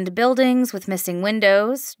 Abandoned buildings with missing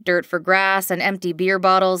windows, dirt for grass, and empty beer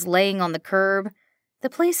bottles laying on the curb. The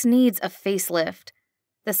place needs a facelift.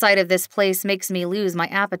 The sight of this place makes me lose my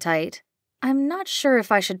appetite. I'm not sure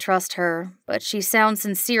if I should trust her, but she sounds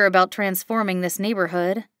sincere about transforming this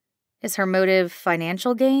neighborhood. Is her motive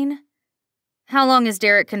financial gain? How long has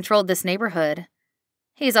Derek controlled this neighborhood?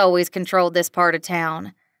 He's always controlled this part of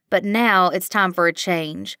town, but now it's time for a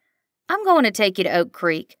change. I'm going to take you to Oak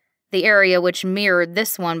Creek, the area which mirrored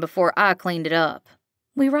this one before I cleaned it up.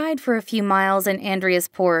 We ride for a few miles in Andrea's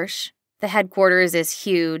Porsche. The headquarters is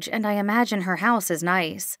huge, and I imagine her house is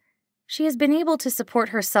nice. She has been able to support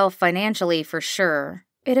herself financially for sure.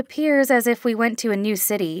 It appears as if we went to a new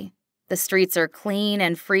city. The streets are clean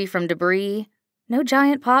and free from debris. No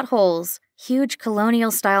giant potholes. Huge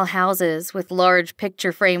colonial-style houses with large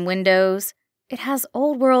picture-frame windows. It has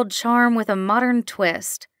old-world charm with a modern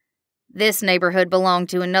twist. This neighborhood belonged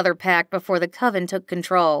to another pack before the Coven took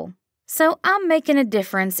control. So I'm making a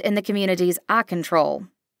difference in the communities I control,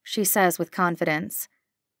 she says with confidence.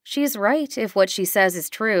 She's right if what she says is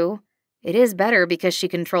true. It is better because she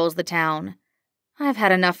controls the town. I've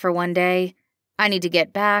had enough for one day. I need to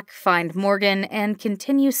get back, find Morgan, and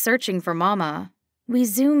continue searching for Mama. We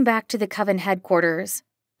zoom back to the Coven headquarters.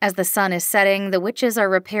 As the sun is setting, the witches are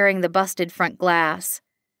repairing the busted front glass.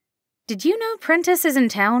 Did you know Prentice is in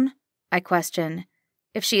town? I question.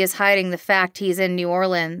 If she is hiding the fact he's in New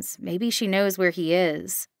Orleans, maybe she knows where he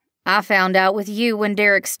is. I found out with you when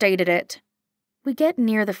Derek stated it. We get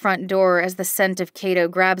near the front door as the scent of Cato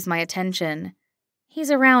grabs my attention. He's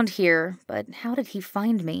around here, but how did he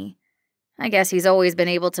find me? I guess he's always been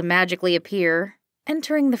able to magically appear.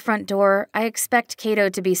 Entering the front door, I expect Cato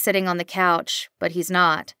to be sitting on the couch, but he's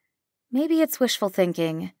not. Maybe it's wishful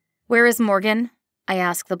thinking. Where is Morgan? I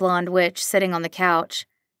ask the blonde witch sitting on the couch.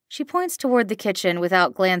 She points toward the kitchen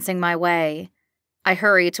without glancing my way. I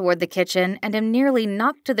hurry toward the kitchen and am nearly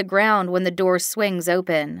knocked to the ground when the door swings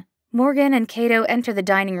open. Morgan and Cato enter the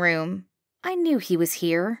dining room. I knew he was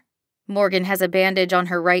here. Morgan has a bandage on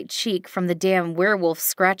her right cheek from the damn werewolf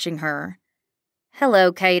scratching her.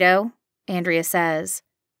 Hello, Cato, Andrea says.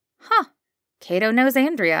 Huh, Cato knows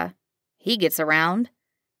Andrea. He gets around.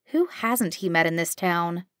 Who hasn't he met in this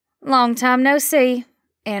town? Long time no see,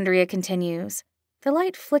 Andrea continues. The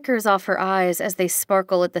light flickers off her eyes as they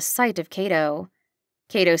sparkle at the sight of Cato.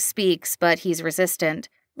 Cato speaks, but he's resistant,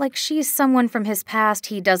 like she's someone from his past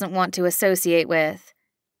he doesn't want to associate with.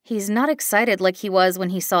 He's not excited like he was when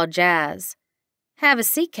he saw Jazz. Have a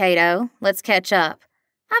seat, Cato. Let's catch up.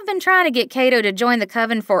 I've been trying to get Cato to join the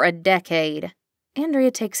Coven for a decade.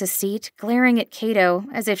 Andrea takes a seat, glaring at Cato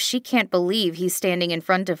as if she can't believe he's standing in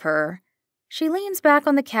front of her. She leans back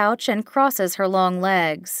on the couch and crosses her long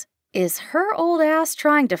legs. Is her old ass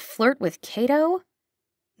trying to flirt with Cato?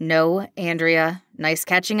 No, Andrea. Nice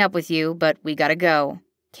catching up with you, but we gotta go,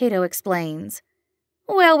 Cato explains.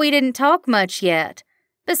 Well, we didn't talk much yet.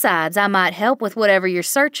 Besides, I might help with whatever you're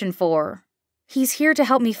searching for. He's here to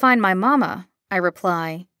help me find my mama, I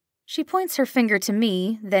reply. She points her finger to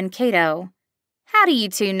me, then Cato. How do you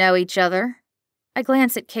two know each other? I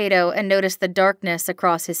glance at Cato and notice the darkness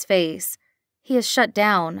across his face. He is shut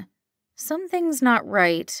down. Something's not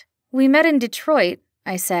right. We met in Detroit,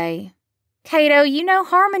 I say. Cato, you know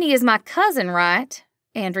Harmony is my cousin, right?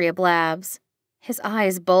 Andrea blabs. His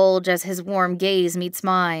eyes bulge as his warm gaze meets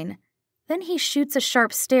mine. Then he shoots a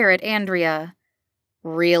sharp stare at Andrea.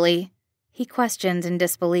 Really? He questions in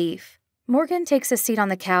disbelief. Morgan takes a seat on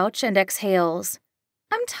the couch and exhales.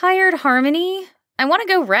 I'm tired, Harmony. I want to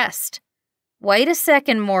go rest. Wait a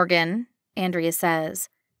second, Morgan, Andrea says.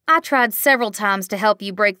 I tried several times to help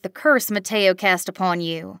you break the curse Mateo cast upon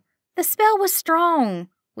you. The spell was strong.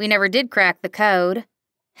 We never did crack the code.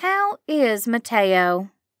 How is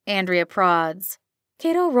Mateo? Andrea prods.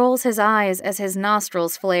 Cato rolls his eyes as his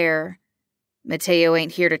nostrils flare. Mateo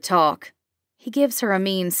ain't here to talk. He gives her a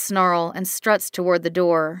mean snarl and struts toward the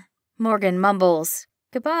door. Morgan mumbles,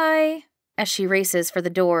 goodbye, as she races for the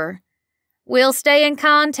door. We'll stay in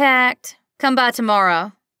contact. Come by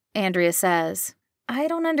tomorrow, Andrea says. I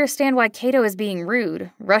don't understand why Cato is being rude,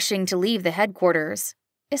 rushing to leave the headquarters,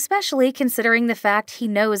 especially considering the fact he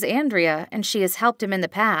knows Andrea and she has helped him in the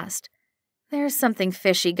past. There's something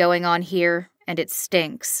fishy going on here, and it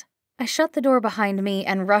stinks. I shut the door behind me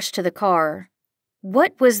and rush to the car.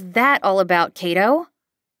 What was that all about, Cato?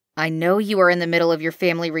 I know you are in the middle of your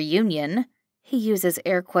family reunion, he uses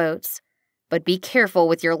air quotes, but be careful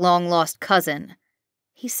with your long-lost cousin.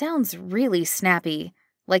 He sounds really snappy,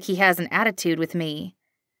 like he has an attitude with me.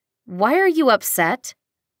 Why are you upset?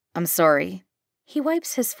 I'm sorry. He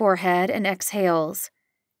wipes his forehead and exhales.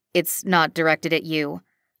 It's not directed at you.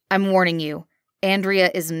 I'm warning you,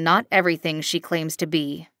 Andrea is not everything she claims to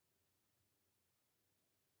be.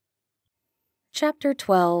 Chapter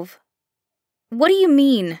 12. What do you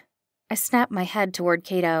mean? I snap my head toward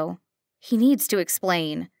Cato. He needs to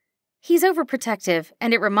explain. He's overprotective,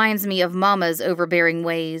 and it reminds me of Mama's overbearing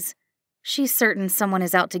ways. She's certain someone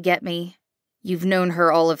is out to get me. You've known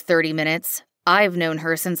her all of 30 minutes. I've known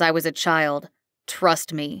her since I was a child.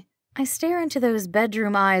 Trust me. I stare into those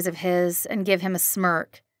bedroom eyes of his and give him a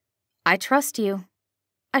smirk. I trust you.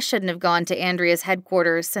 I shouldn't have gone to Andrea's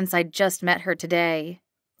headquarters since I'd just met her today.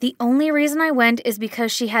 The only reason I went is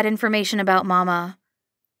because she had information about Mama.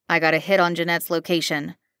 I got a hit on Jeanette's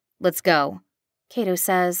location. Let's go, Cato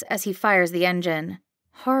says as he fires the engine.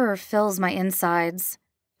 Horror fills my insides.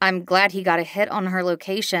 I'm glad he got a hit on her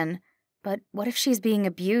location, but what if she's being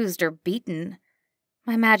abused or beaten?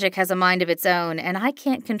 My magic has a mind of its own, and I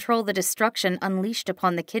can't control the destruction unleashed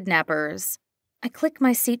upon the kidnappers. I click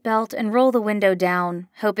my seatbelt and roll the window down,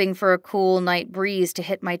 hoping for a cool night breeze to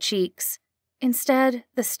hit my cheeks. Instead,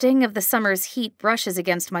 the sting of the summer's heat brushes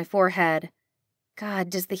against my forehead.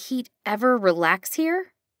 God, does the heat ever relax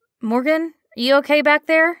here? Morgan, you okay back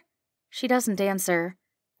there? She doesn't answer.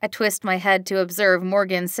 I twist my head to observe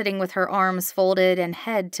Morgan sitting with her arms folded and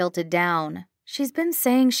head tilted down. She's been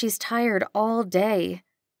saying she's tired all day.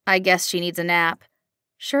 I guess she needs a nap.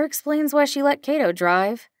 Sure explains why she let Cato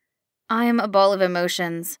drive. I'm a ball of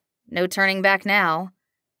emotions. No turning back now.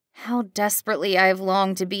 How desperately I have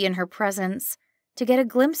longed to be in her presence, to get a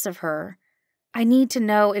glimpse of her. I need to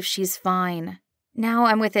know if she's fine. Now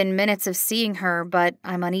I'm within minutes of seeing her, but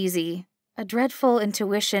I'm uneasy. A dreadful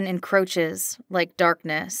intuition encroaches, like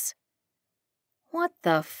darkness. What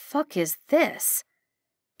the fuck is this?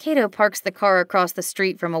 Cato parks the car across the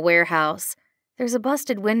street from a warehouse. There's a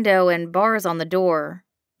busted window and bars on the door.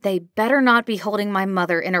 They better not be holding my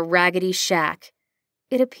mother in a raggedy shack.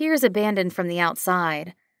 It appears abandoned from the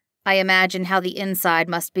outside. I imagine how the inside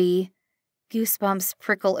must be. Goosebumps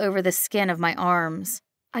prickle over the skin of my arms.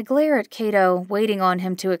 I glare at Cato, waiting on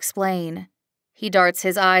him to explain. He darts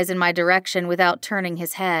his eyes in my direction without turning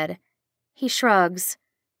his head. He shrugs.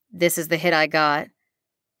 This is the hit I got.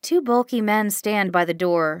 Two bulky men stand by the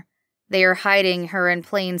door. They are hiding her in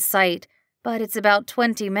plain sight, but it's about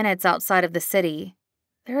 20 minutes outside of the city.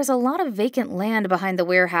 There is a lot of vacant land behind the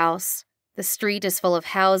warehouse. The street is full of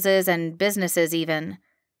houses and businesses even.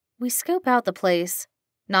 We scope out the place.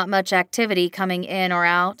 Not much activity coming in or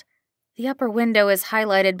out. The upper window is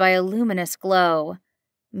highlighted by a luminous glow.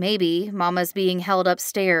 Maybe Mama's being held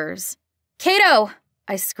upstairs. Cato!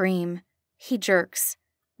 I scream. He jerks.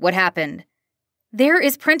 What happened? There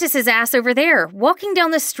is Prentice's ass over there, walking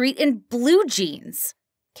down the street in blue jeans.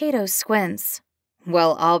 Cato squints.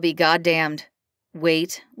 Well, I'll be goddamned.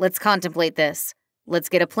 Wait, let's contemplate this. Let's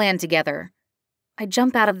get a plan together. I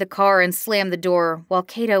jump out of the car and slam the door while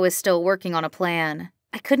Cato is still working on a plan.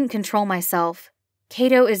 I couldn't control myself.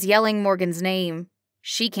 Cato is yelling Morgan's name.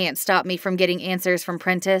 She can't stop me from getting answers from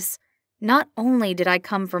Prentice. Not only did I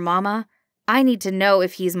come for Mama, I need to know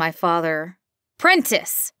if he's my father.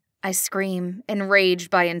 Prentice! I scream, enraged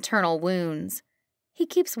by internal wounds. He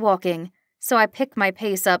keeps walking, so I pick my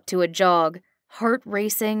pace up to a jog, heart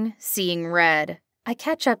racing, seeing red. I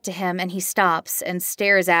catch up to him and he stops and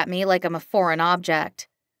stares at me like I'm a foreign object.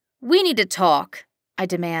 We need to talk, I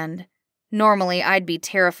demand. Normally I'd be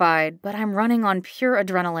terrified, but I'm running on pure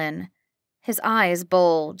adrenaline. His eyes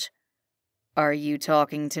bulge. Are you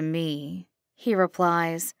talking to me? He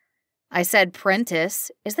replies. I said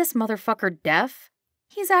Prentice. Is this motherfucker deaf?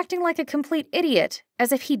 He's acting like a complete idiot,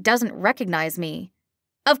 as if he doesn't recognize me.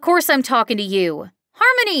 Of course I'm talking to you.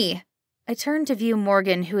 Harmony! I turn to view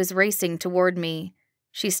Morgan, who is racing toward me.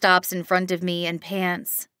 She stops in front of me and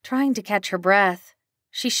pants, trying to catch her breath.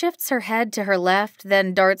 She shifts her head to her left,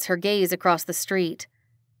 then darts her gaze across the street.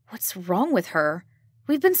 What's wrong with her?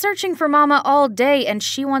 We've been searching for Mama all day and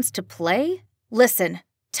she wants to play? Listen,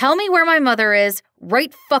 tell me where my mother is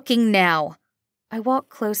right fucking now. I walk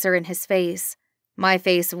closer in his face. My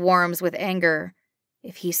face warms with anger.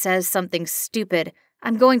 If he says something stupid,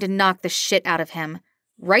 I'm going to knock the shit out of him.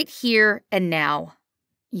 Right here and now.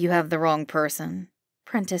 You have the wrong person,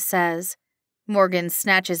 Prentice says. Morgan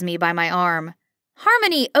snatches me by my arm.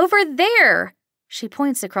 Harmony, over there! She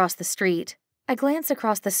points across the street. I glance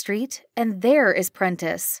across the street, and there is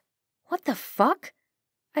Prentice. What the fuck?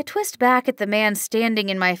 I twist back at the man standing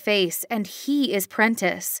in my face, and he is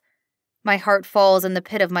Prentice. My heart falls in the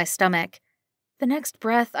pit of my stomach. The next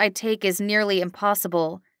breath I take is nearly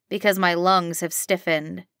impossible because my lungs have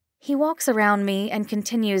stiffened. He walks around me and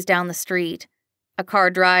continues down the street. A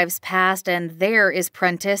car drives past and there is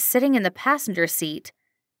Prentice sitting in the passenger seat.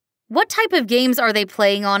 What type of games are they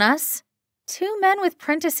playing on us? 2 men with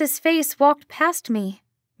Prentice's face walked past me,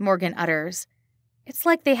 Morgan utters. It's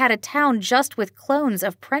like they had a town just with clones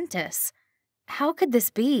of Prentice. How could this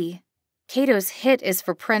be? Cato's hit is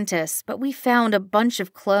for Prentice, but we found a bunch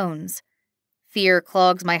of clones. Fear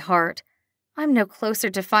clogs my heart. I'm no closer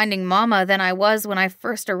to finding Mama than I was when I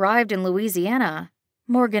first arrived in Louisiana.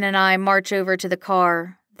 Morgan and I march over to the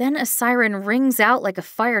car. Then a siren rings out like a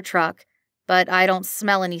fire truck, but I don't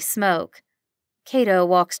smell any smoke. Cato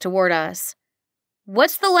walks toward us.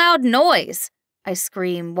 What's the loud noise? I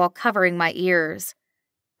scream while covering my ears.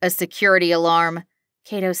 A security alarm,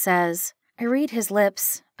 Cato says. I read his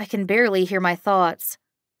lips. I can barely hear my thoughts.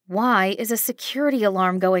 Why is a security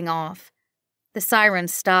alarm going off? The siren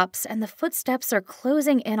stops and the footsteps are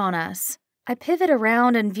closing in on us. I pivot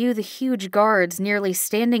around and view the huge guards nearly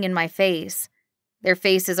standing in my face. Their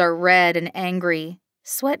faces are red and angry.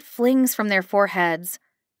 Sweat flings from their foreheads.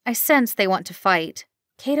 I sense they want to fight.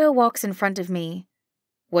 Cato walks in front of me.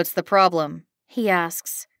 What's the problem? He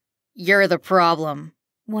asks. You're the problem,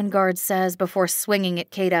 one guard says before swinging at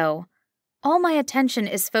Cato. All my attention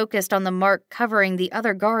is focused on the mark covering the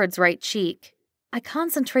other guard's right cheek. I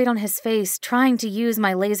concentrate on his face, trying to use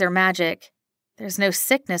my laser magic. There's no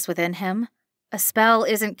sickness within him. A spell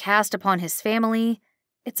isn't cast upon his family.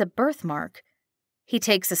 It's a birthmark. He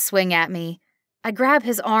takes a swing at me. I grab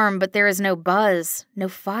his arm, but there is no buzz, no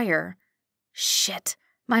fire. Shit,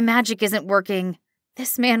 my magic isn't working.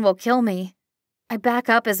 This man will kill me. I back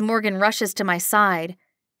up as Morgan rushes to my side.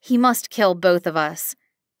 He must kill both of us.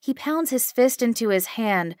 He pounds his fist into his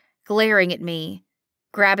hand, glaring at me.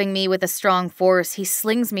 Grabbing me with a strong force, he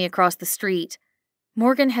slings me across the street.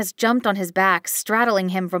 Morgan has jumped on his back, straddling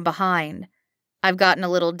him from behind. I've gotten a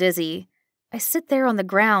little dizzy. I sit there on the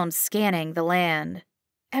ground, scanning the land.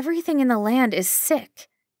 Everything in the land is sick,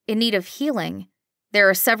 in need of healing. There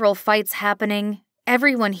are several fights happening.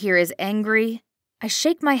 Everyone here is angry. I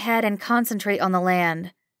shake my head and concentrate on the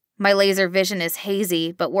land. My laser vision is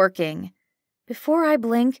hazy, but working. Before I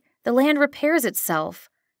blink, the land repairs itself.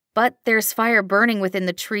 But there's fire burning within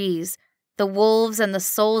the trees, the wolves and the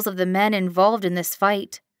souls of the men involved in this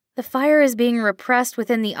fight. The fire is being repressed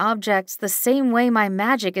within the objects the same way my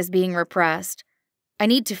magic is being repressed. I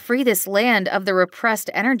need to free this land of the repressed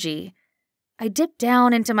energy. I dip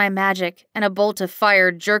down into my magic, and a bolt of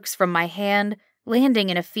fire jerks from my hand, landing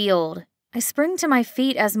in a field. I spring to my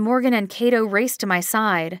feet as Morgan and Cato race to my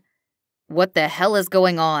side. What the hell is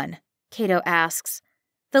going on? Cato asks.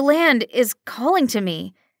 The land is calling to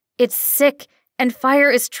me. It's sick, and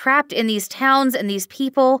fire is trapped in these towns and these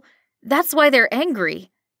people. That's why they're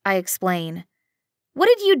angry, I explain. What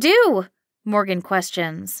did you do? Morgan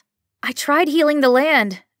questions. I tried healing the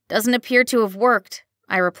land. Doesn't appear to have worked,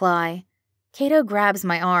 I reply. Cato grabs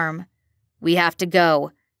my arm. We have to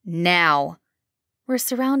go. Now. We're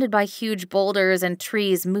surrounded by huge boulders and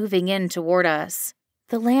trees moving in toward us.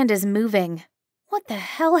 The land is moving. What the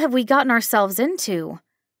hell have we gotten ourselves into?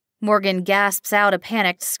 Morgan gasps out a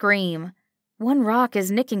panicked scream. One rock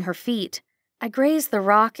is nicking her feet. I graze the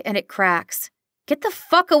rock and it cracks. "Get the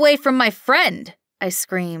fuck away from my friend!" I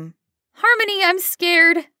scream. "Harmony, I'm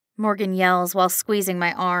scared!" Morgan yells while squeezing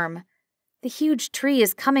my arm. The huge tree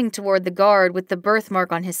is coming toward the guard with the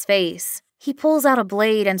birthmark on his face. He pulls out a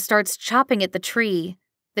blade and starts chopping at the tree.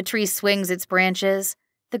 The tree swings its branches.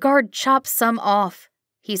 The guard chops some off.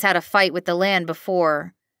 He's had a fight with the land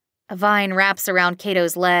before. A vine wraps around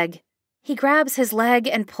Cato's leg. He grabs his leg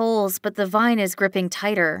and pulls, but the vine is gripping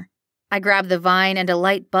tighter. I grab the vine and a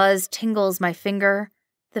light buzz tingles my finger.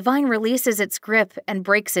 The vine releases its grip and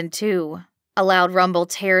breaks in two. A loud rumble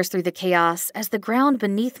tears through the chaos as the ground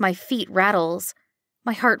beneath my feet rattles.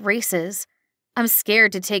 My heart races. I'm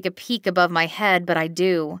scared to take a peek above my head, but I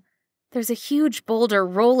do. There's a huge boulder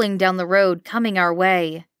rolling down the road coming our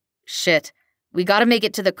way. "Shit, we gotta make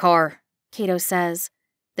it to the car," Cato says.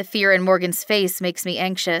 The fear in Morgan's face makes me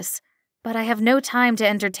anxious, but I have no time to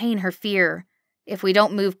entertain her fear. If we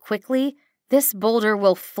don't move quickly, this boulder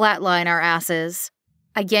will flatline our asses.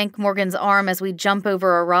 I yank Morgan's arm as we jump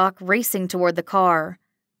over a rock, racing toward the car.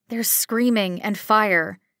 There's screaming and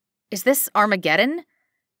fire. Is this Armageddon?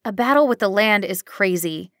 A battle with the land is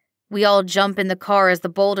crazy. We all jump in the car as the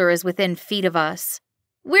boulder is within feet of us.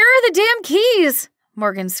 "Where are the damn keys?"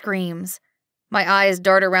 Morgan screams. My eyes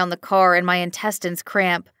dart around the car and my intestines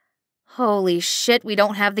cramp. Holy shit, we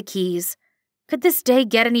don't have the keys. Could this day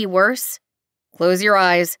get any worse? "Close your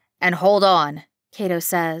eyes and hold on," Cato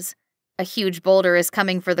says. A huge boulder is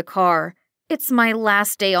coming for the car. It's my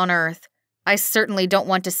last day on Earth. I certainly don't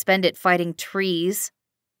want to spend it fighting trees.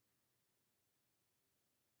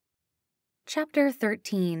 Chapter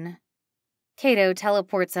 13. Cato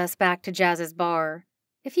teleports us back to Jazz's bar,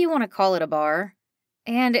 if you want to call it a bar,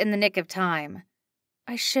 and in the nick of time.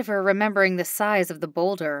 I shiver remembering the size of the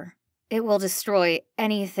boulder. It will destroy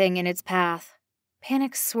anything in its path.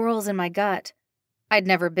 Panic swirls in my gut. I'd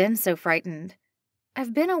never been so frightened.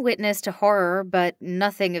 I've been a witness to horror, but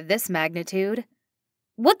nothing of this magnitude.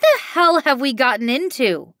 "What the hell have we gotten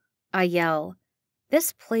into?" I yell.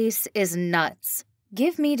 This place is nuts.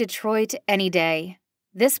 Give me Detroit any day.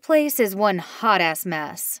 This place is one hot-ass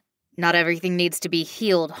mess. "Not everything needs to be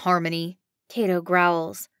healed, Harmony," Cato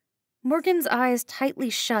growls. Morgan's eyes tightly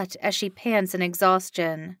shut as she pants in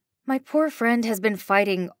exhaustion. My poor friend has been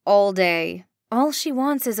fighting all day. All she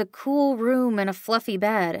wants is a cool room and a fluffy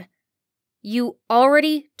bed. "You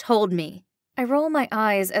already told me." I roll my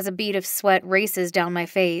eyes as a bead of sweat races down my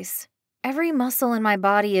face. Every muscle in my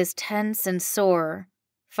body is tense and sore.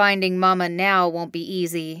 Finding Mama now won't be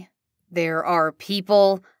easy. There are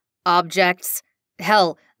people, objects,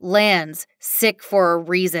 hell, lands sick for a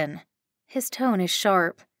reason. His tone is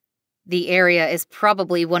sharp. The area is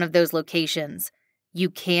probably one of those locations. You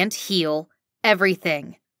can't heal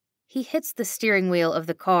everything. He hits the steering wheel of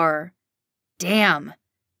the car. Damn.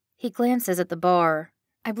 He glances at the bar.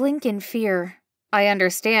 I blink in fear. I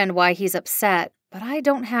understand why he's upset, but I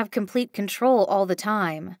don't have complete control all the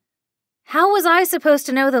time. How was I supposed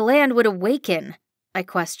to know the land would awaken? I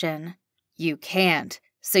question. You can't,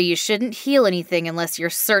 so you shouldn't heal anything unless you're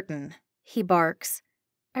certain, he barks.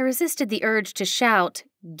 I resisted the urge to shout,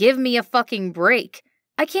 "Give me a fucking break.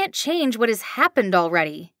 I can't change what has happened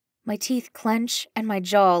already." My teeth clench and my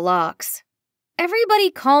jaw locks.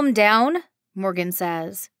 "Everybody calm down," Morgan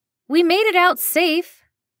says. "We made it out safe."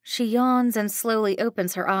 She yawns and slowly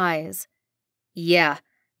opens her eyes. "Yeah,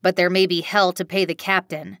 but there may be hell to pay the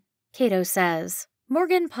captain," Cato says.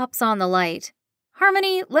 Morgan pops on the light.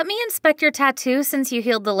 "Harmony, let me inspect your tattoo since you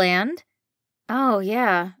healed the land." Oh,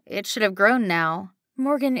 yeah, it should have grown now.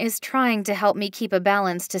 Morgan is trying to help me keep a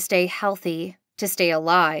balance to stay healthy, to stay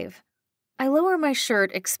alive. I lower my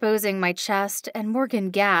shirt, exposing my chest, and Morgan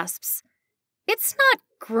gasps. "It's not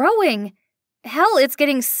growing. Hell, it's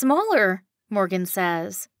getting smaller," Morgan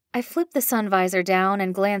says. I flip the sun visor down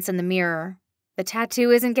and glance in the mirror. The tattoo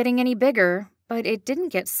isn't getting any bigger, but it didn't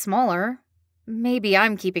get smaller. Maybe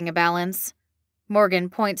I'm keeping a balance. Morgan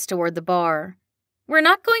points toward the bar. "We're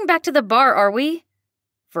not going back to the bar, are we?"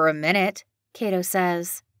 "For a minute," Cato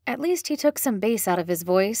says. At least he took some bass out of his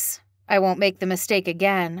voice. I won't make the mistake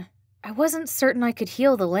again. I wasn't certain I could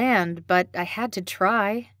heal the land, but I had to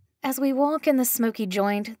try. As we walk in the smoky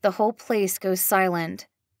joint, the whole place goes silent.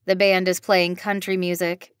 The band is playing country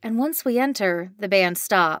music, and once we enter, the band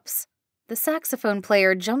stops. The saxophone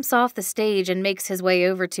player jumps off the stage and makes his way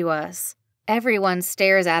over to us. Everyone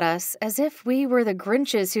stares at us as if we were the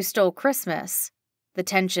Grinches who stole Christmas. The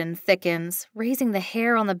tension thickens, raising the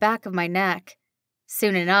hair on the back of my neck.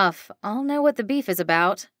 Soon enough, I'll know what the beef is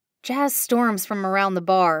about. Jazz storms from around the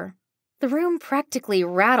bar. The room practically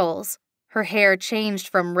rattles. Her hair changed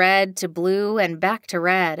from red to blue and back to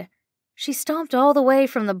red. She stomped all the way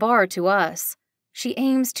from the bar to us. She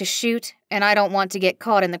aims to shoot, and I don't want to get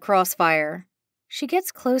caught in the crossfire. She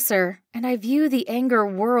gets closer, and I view the anger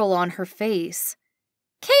whirl on her face.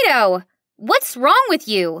 "Kato! What's wrong with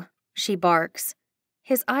you?" she barks.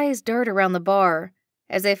 His eyes dart around the bar,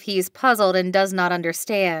 as if he's puzzled and does not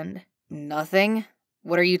understand. "Nothing?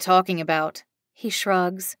 What are you talking about?" He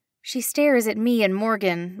shrugs. She stares at me and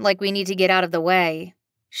Morgan like we need to get out of the way.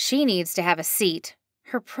 She needs to have a seat.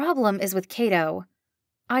 Her problem is with Kato.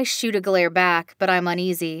 I shoot a glare back, but I'm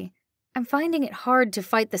uneasy. I'm finding it hard to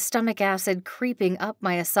fight the stomach acid creeping up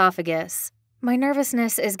my esophagus. My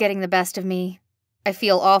nervousness is getting the best of me. I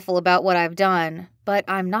feel awful about what I've done, but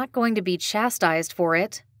I'm not going to be chastised for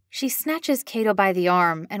it. She snatches Kato by the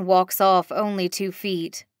arm and walks off only 2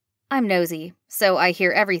 feet. I'm nosy, so I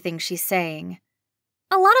hear everything she's saying.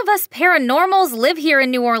 "A lot of us paranormals live here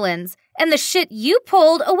in New Orleans, and the shit you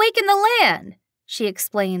pulled awakened the land," she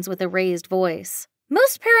explains with a raised voice.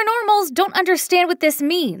 "Most paranormals don't understand what this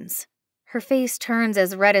means." Her face turns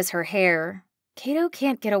as red as her hair. Kato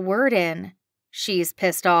can't get a word in. She's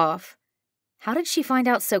pissed off. How did she find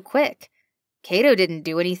out so quick? Kato didn't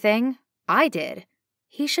do anything. I did.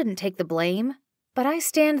 He shouldn't take the blame. But I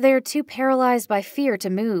stand there too paralyzed by fear to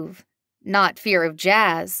move. Not fear of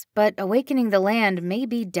Jazz, but awakening the land may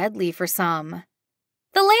be deadly for some.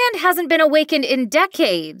 "The land hasn't been awakened in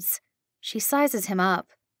decades." She sizes him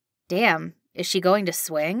up. Damn, is she going to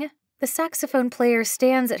swing? The saxophone player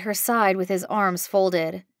stands at her side with his arms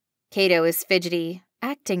folded. Kato is fidgety,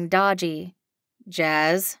 acting dodgy.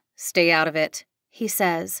 "Jazz, stay out of it," he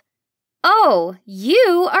says. "Oh,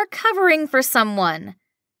 you are covering for someone."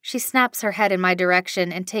 She snaps her head in my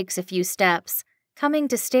direction and takes a few steps, coming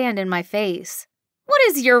to stand in my face. "What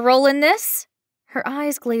is your role in this?" Her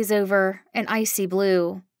eyes glaze over, an icy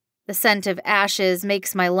blue. The scent of ashes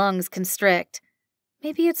makes my lungs constrict.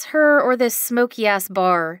 Maybe it's her or this smoky-ass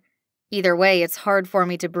bar. Either way, it's hard for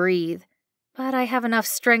me to breathe. But I have enough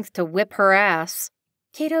strength to whip her ass.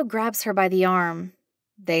 Kato grabs her by the arm.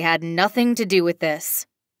 "They had nothing to do with this."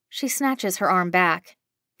 She snatches her arm back.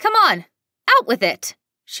 "Come on, out with it!"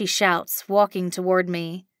 she shouts, walking toward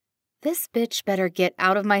me. This bitch better get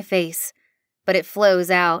out of my face. But it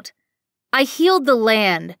flows out. "I healed the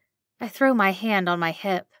land." I throw my hand on my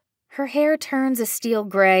hip. Her hair turns a steel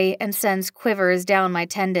gray and sends quivers down my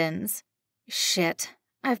tendons. Shit,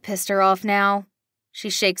 I've pissed her off now. She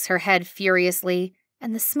shakes her head furiously,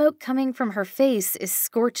 and the smoke coming from her face is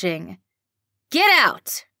scorching. "Get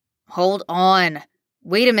out!" "Hold on.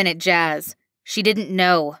 Wait a minute, Jazz. She didn't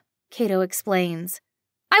know," Kato explains.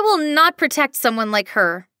 "I will not protect someone like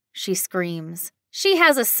her," she screams. "She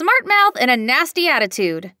has a smart mouth and a nasty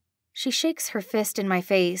attitude." She shakes her fist in my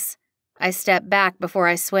face. I step back before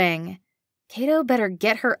I swing. Kato better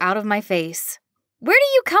get her out of my face. "Where do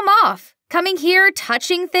you come off? Coming here,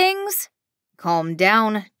 touching things?" "Calm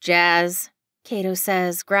down, Jazz," Kato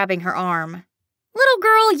says, grabbing her arm. "Little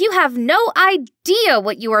girl, you have no idea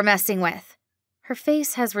what you are messing with." Her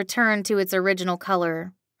face has returned to its original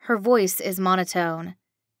color. Her voice is monotone.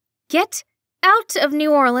 "Get out of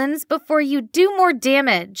New Orleans before you do more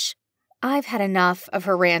damage." I've had enough of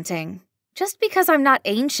her ranting. Just because I'm not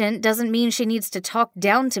ancient doesn't mean she needs to talk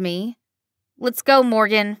down to me. "Let's go,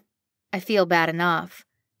 Morgan." I feel bad enough.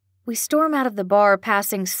 We storm out of the bar,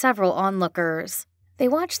 passing several onlookers. They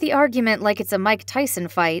watch the argument like it's a Mike Tyson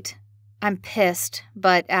fight. I'm pissed,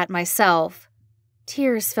 but at myself.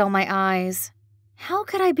 Tears fill my eyes. How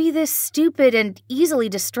could I be this stupid and easily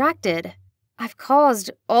distracted? I've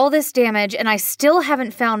caused all this damage and I still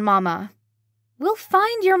haven't found Mama. "We'll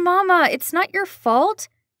find your Mama. It's not your fault.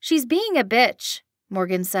 She's being a bitch,"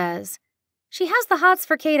 Morgan says. "She has the hots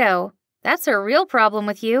for Kato. That's her real problem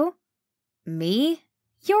with you." "Me?"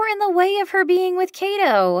 "You're in the way of her being with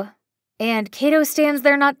Kato." And Kato stands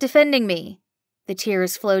there not defending me. The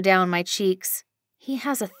tears flow down my cheeks. He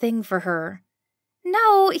has a thing for her.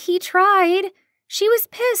 "No, he tried. She was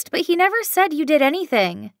pissed, but he never said you did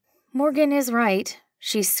anything." Morgan is right.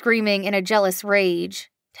 She's screaming in a jealous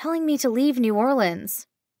rage, telling me to leave New Orleans.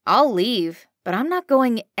 I'll leave, but I'm not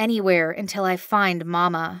going anywhere until I find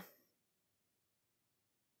Mama.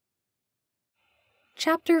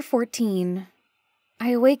 Chapter 14.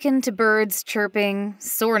 I awaken to birds chirping,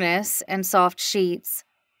 soreness, and soft sheets.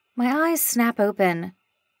 My eyes snap open.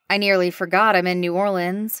 I nearly forgot I'm in New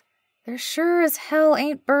Orleans. There sure as hell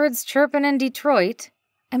ain't birds chirping in Detroit.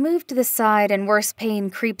 I move to the side and worse pain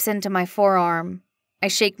creeps into my forearm. I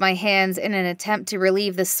shake my hands in an attempt to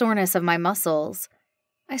relieve the soreness of my muscles.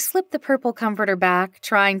 I slip the purple comforter back,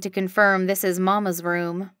 trying to confirm this is Mama's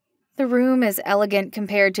room. The room is elegant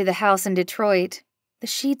compared to the house in Detroit. The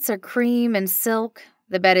sheets are cream and silk,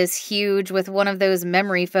 The bed is huge with one of those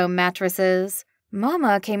memory foam mattresses.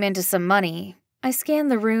 Mama came into some money. I scan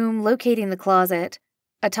the room, locating the closet.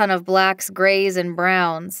 A ton of blacks, grays, and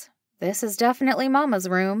browns. This is definitely Mama's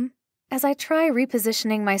room. As I try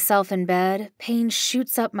repositioning myself in bed, pain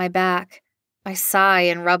shoots up my back. I sigh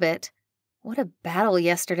and rub it. What a battle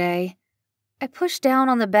yesterday. I push down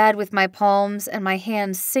on the bed with my palms and my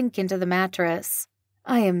hands sink into the mattress.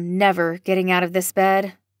 I am never getting out of this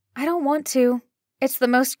bed. I don't want to. It's the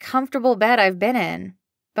most comfortable bed I've been in.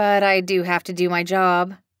 But I do have to do my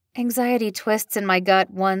job. Anxiety twists in my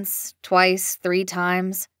gut once, twice, 3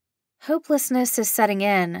 times. Hopelessness is setting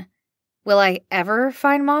in. Will I ever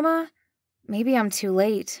find Mama? Maybe I'm too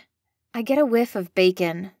late. I get a whiff of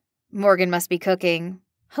bacon. Morgan must be cooking.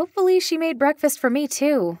 Hopefully she made breakfast for me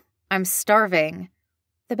too. I'm starving.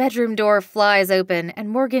 The bedroom door flies open and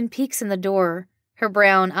Morgan peeks in the door, her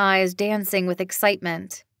brown eyes dancing with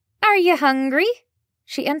excitement. Are you hungry?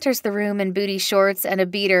 She enters the room in booty shorts and a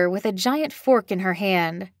beater with a giant fork in her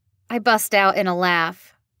hand. I bust out in a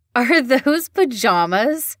laugh. Are those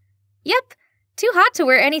pajamas? Yep, too hot to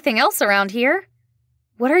wear anything else around here.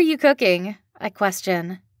 What are you cooking? I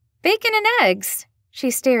question. Bacon and eggs.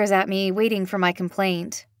 She stares at me, waiting for my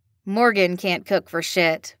complaint. Morgan can't cook for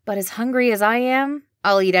shit, but as hungry as I am,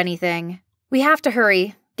 I'll eat anything. We have to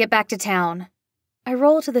hurry. Get back to town. I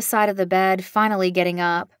roll to the side of the bed, finally getting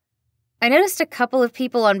up. I noticed a couple of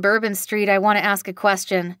people on Bourbon Street I want to ask a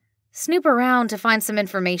question. Snoop around to find some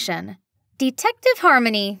information. Detective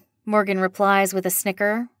Harmony, Morgan replies with a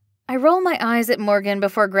snicker. I roll my eyes at Morgan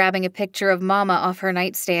before grabbing a picture of Mama off her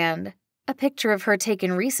nightstand. A picture of her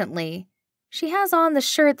taken recently. She has on the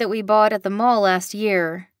shirt that we bought at the mall last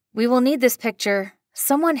year. We will need this picture.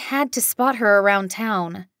 Someone had to spot her around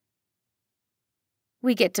town.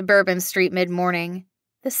 We get to Bourbon Street mid-morning.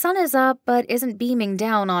 The sun is up but isn't beaming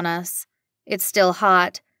down on us. It's still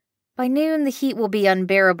hot. By noon, the heat will be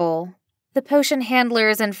unbearable. The potion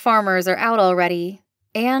handlers and farmers are out already,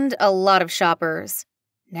 and a lot of shoppers.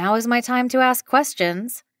 Now is my time to ask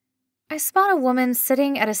questions. I spot a woman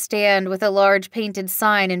sitting at a stand with a large painted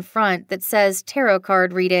sign in front that says tarot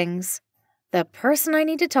card readings. The person I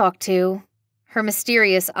need to talk to. Her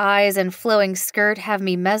mysterious eyes and flowing skirt have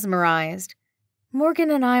me mesmerized. Morgan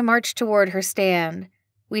and I march toward her stand.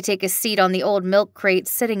 We take a seat on the old milk crate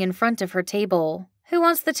sitting in front of her table. Who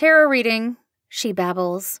wants the tarot reading? She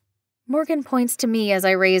babbles. Morgan points to me as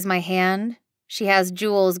I raise my hand. She has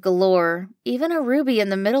jewels galore, even a ruby in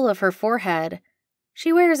the middle of her forehead.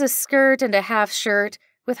 She wears a skirt and a half shirt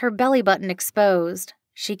with her belly button exposed.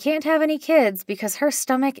 She can't have any kids because her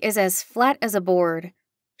stomach is as flat as a board.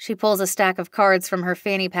 She pulls a stack of cards from her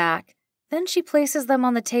fanny pack. Then she places them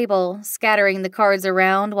on the table, scattering the cards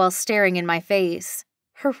around while staring in my face.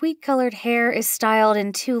 Her wheat-colored hair is styled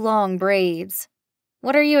in 2 long braids.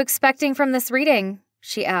 What are you expecting from this reading?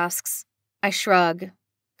 She asks. I shrug.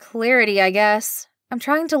 Clarity, I guess. I'm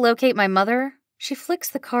trying to locate my mother. She flicks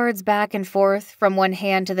the cards back and forth from one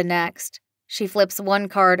hand to the next. She flips one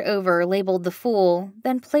card over, labeled the Fool,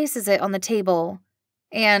 then places it on the table.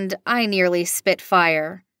 And I nearly spit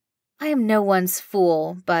fire. I am no one's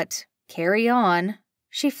fool, but carry on.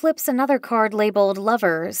 She flips another card labeled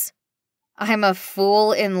Lovers. I'm a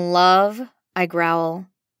fool in love, I growl.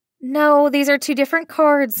 No, these are 2 different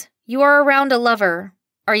cards. You are around a lover.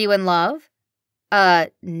 Are you in love?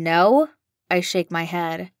 No. I shake my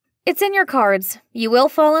head. It's in your cards. You will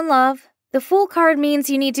fall in love. The Fool card means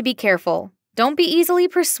you need to be careful. Don't be easily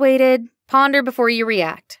persuaded. Ponder before you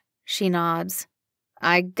react. She nods.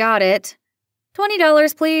 I got it.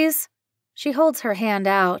 $20, please. She holds her hand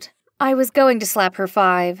out. I was going to slap her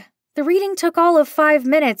 5. The reading took all of 5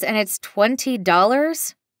 minutes and it's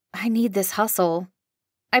 $20? I need this hustle.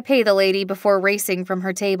 I pay the lady before racing from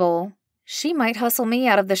her table. She might hustle me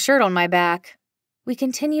out of the shirt on my back. We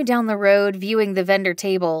continue down the road, viewing the vendor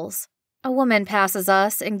tables. A woman passes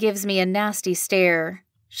us and gives me a nasty stare.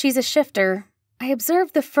 She's a shifter. I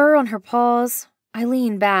observe the fur on her paws. I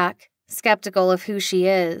lean back, skeptical of who she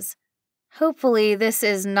is. Hopefully, this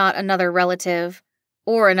is not another relative,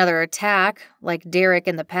 or another attack, like Derek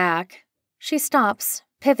in the pack. She stops,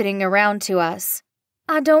 pivoting around to us.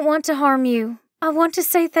 I don't want to harm you. I want to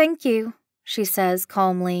say thank you, she says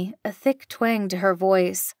calmly, a thick twang to her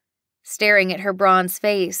voice. Staring at her bronze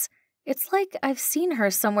face, it's like I've seen her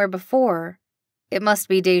somewhere before. It must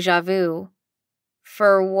be déjà vu.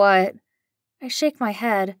 For what? I shake my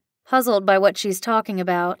head, puzzled by what she's talking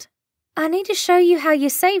about. I need to show you how you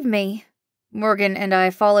saved me. Morgan and I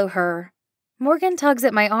follow her. Morgan tugs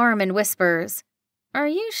at my arm and whispers, Are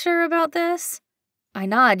you sure about this? I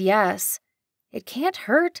nod yes. It can't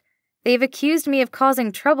hurt. They've accused me of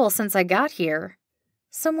causing trouble since I got here.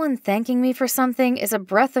 Someone thanking me for something is a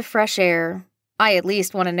breath of fresh air. I at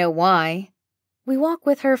least want to know why. We walk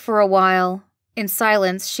with her for a while. In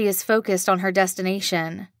silence, she is focused on her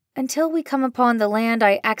destination, until we come upon the land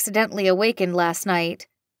I accidentally awakened last night.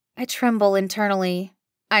 I tremble internally.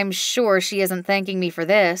 I'm sure she isn't thanking me for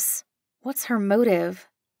this. What's her motive?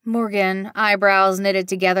 Morgan, eyebrows knitted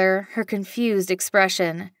together, her confused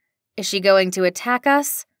expression. Is she going to attack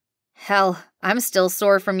us? Hell, I'm still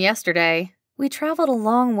sore from yesterday. We traveled a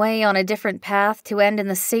long way on a different path to end in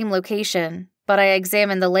the same location, but I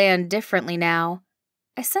examine the land differently now.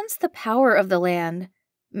 I sense the power of the land,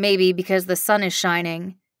 maybe because the sun is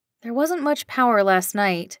shining. There wasn't much power last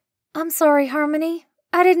night. I'm sorry, Harmony.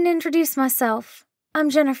 I didn't introduce myself.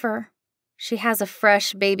 I'm Jennifer. She has a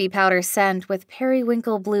fresh baby powder scent with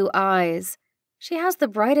periwinkle blue eyes. She has the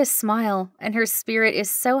brightest smile, and her spirit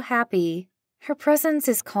is so happy. Her presence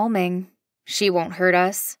is calming. She won't hurt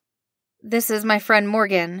us. This is my friend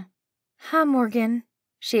Morgan. Hi, Morgan.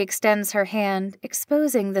 She extends her hand,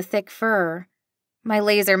 exposing the thick fur. My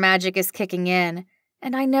laser magic is kicking in,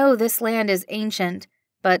 and I know this land is ancient,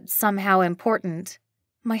 but somehow important.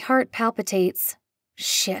 My heart palpitates.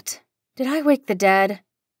 Shit. Did I wake the dead?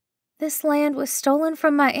 This land was stolen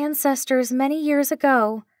from my ancestors many years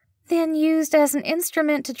ago, then used as an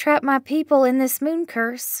instrument to trap my people in this moon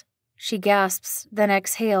curse. She gasps, then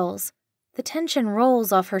exhales. The tension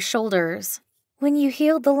rolls off her shoulders. When you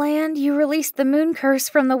healed the land, you released the moon curse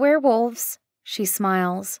from the werewolves. She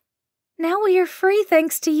smiles. Now we are free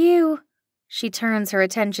thanks to you. She turns her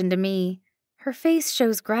attention to me. Her face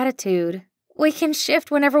shows gratitude. We can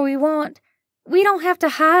shift whenever we want. We don't have to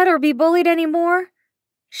hide or be bullied anymore.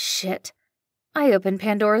 Shit. I open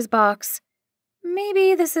Pandora's box.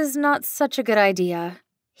 Maybe this is not such a good idea.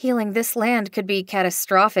 Healing this land could be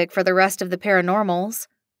catastrophic for the rest of the paranormals.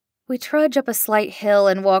 We trudge up a slight hill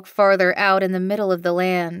and walk farther out in the middle of the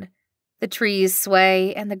land. The trees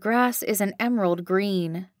sway, and the grass is an emerald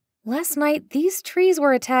green. Last night, these trees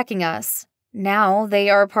were attacking us. Now they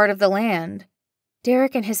are part of the land.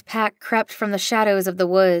 Derek and his pack crept from the shadows of the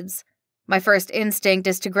woods. My first instinct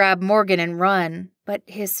is to grab Morgan and run, but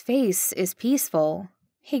his face is peaceful.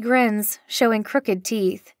 He grins, showing crooked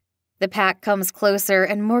teeth. The pack comes closer,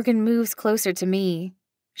 and Morgan moves closer to me.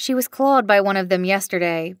 She was clawed by one of them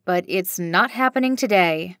yesterday, but it's not happening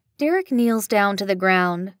today. Derek kneels down to the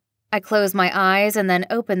ground. I close my eyes and then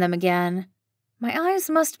open them again. My eyes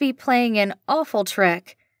must be playing an awful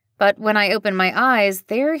trick, but when I open my eyes,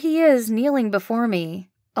 there he is kneeling before me,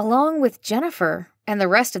 along with Jennifer and the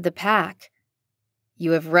rest of the pack.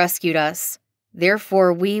 You have rescued us.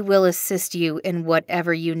 Therefore, we will assist you in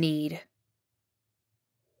whatever you need.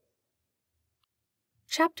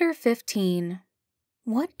 Chapter 15.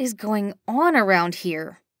 What is going on around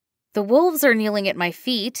here? The wolves are kneeling at my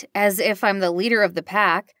feet, as if I'm the leader of the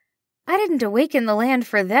pack. I didn't awaken the land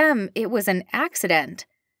for them, it was an accident.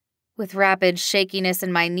 With rapid shakiness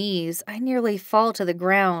in my knees, I nearly fall to the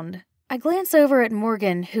ground. I glance over at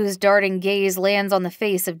Morgan, whose darting gaze lands on the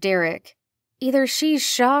face of Derek. Either she's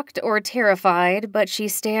shocked or terrified, but she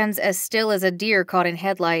stands as still as a deer caught in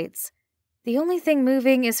headlights. The only thing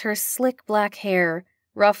moving is her slick black hair,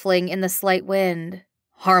 ruffling in the slight wind.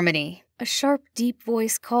 Harmony. A sharp, deep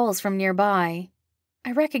voice calls from nearby.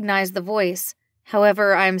 I recognize the voice.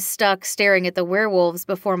 However, I'm stuck staring at the werewolves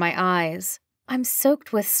before my eyes. I'm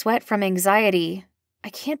soaked with sweat from anxiety.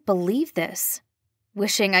 I can't believe this.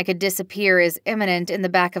 Wishing I could disappear is imminent in the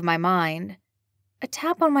back of my mind. A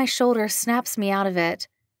tap on my shoulder snaps me out of it.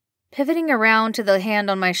 Pivoting around to the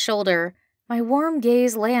hand on my shoulder, my warm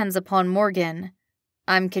gaze lands upon Morgan.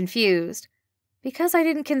 I'm confused, because I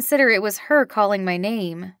didn't consider it was her calling my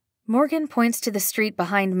name. Morgan points to the street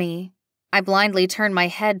behind me. I blindly turn my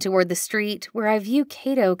head toward the street, where I view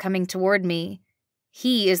Cato coming toward me.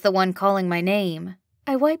 He is the one calling my name.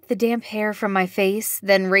 I wipe the damp hair from my face,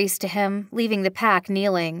 then race to him, leaving the pack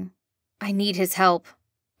kneeling. I need his help.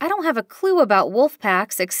 I don't have a clue about wolf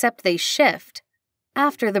packs except they shift.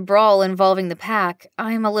 After the brawl involving the pack,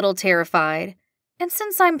 I'm a little terrified. And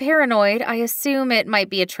since I'm paranoid, I assume it might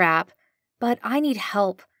be a trap. But I need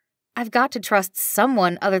help. I've got to trust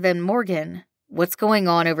someone other than Morgan. What's going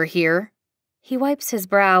on over here? He wipes his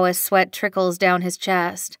brow as sweat trickles down his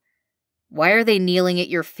chest. Why are they kneeling at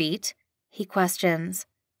your feet? He questions.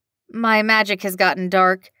 My magic has gotten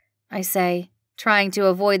dark, I say, trying to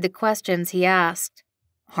avoid the questions he asked.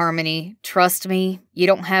 Harmony, trust me, you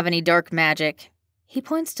don't have any dark magic. He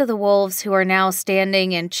points to the wolves who are now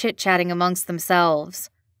standing and chit-chatting amongst themselves.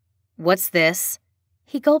 What's this?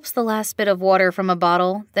 He gulps the last bit of water from a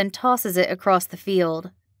bottle, then tosses it across the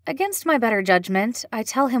field. Against my better judgment, I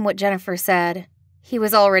tell him what Jennifer said. He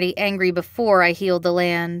was already angry before I healed the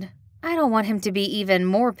land. I don't want him to be even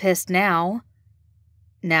more pissed now.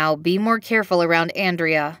 Now be more careful around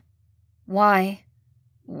Andrea. Why?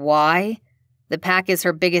 Why? The pack is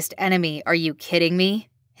her biggest enemy. Are you kidding me?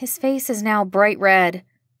 His face is now bright red.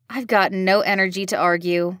 I've got no energy to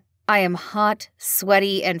argue. I am hot,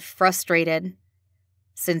 sweaty, and frustrated.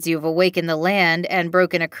 Since you've awakened the land and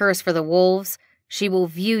broken a curse for the wolves, she will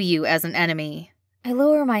view you as an enemy. I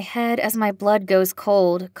lower my head as my blood goes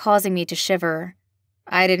cold, causing me to shiver.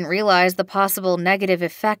 I didn't realize the possible negative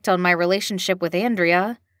effect on my relationship with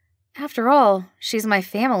Andrea. After all, she's my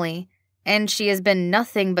family, and she has been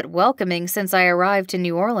nothing but welcoming since I arrived to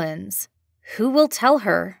New Orleans. Who will tell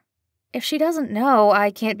her? If she doesn't know,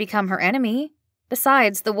 I can't become her enemy.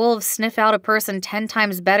 Besides, the wolves sniff out a person 10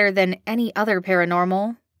 times better than any other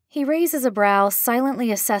paranormal. He raises a brow,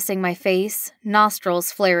 silently assessing my face,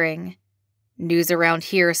 nostrils flaring. News around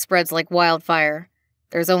here spreads like wildfire.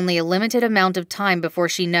 There's only a limited amount of time before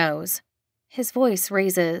she knows. His voice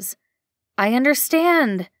raises. I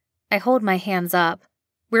understand. I hold my hands up.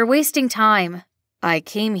 We're wasting time. I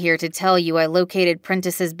came here to tell you I located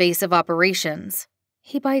Prentice's base of operations.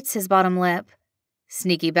 He bites his bottom lip.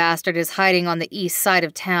 Sneaky bastard is hiding on the east side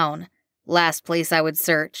of town. Last place I would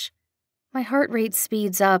search. My heart rate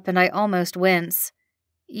speeds up and I almost wince.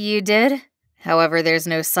 You did? However, there's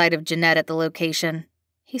no sight of Jeanette at the location.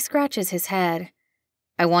 He scratches his head.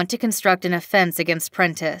 I want to construct an offense against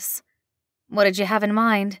Prentice. What did you have in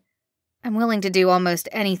mind? I'm willing to do almost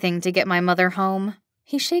anything to get my mother home.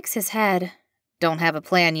 He shakes his head. Don't have a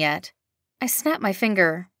plan yet. I snap my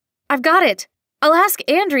finger. I've got it! I'll ask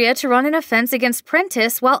Andrea to run an offense against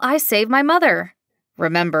Prentice while I save my mother.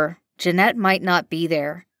 Remember, Jeanette might not be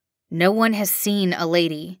there. No one has seen a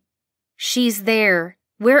lady. She's there.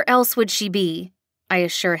 Where else would she be? I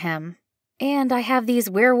assure him. And I have these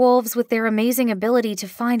werewolves with their amazing ability to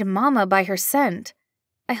find Mama by her scent.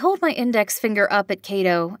 I hold my index finger up at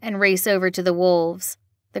Cato and race over to the wolves.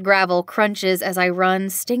 The gravel crunches as I run,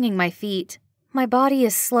 stinging my feet. My body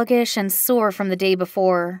is sluggish and sore from the day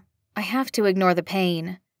before. I have to ignore the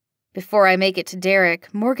pain. Before I make it to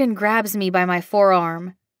Derek, Morgan grabs me by my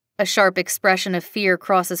forearm. A sharp expression of fear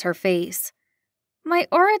crosses her face. My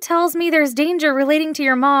aura tells me there's danger relating to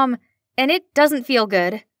your mom, and it doesn't feel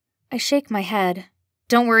good. I shake my head.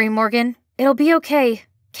 Don't worry, Morgan. It'll be okay.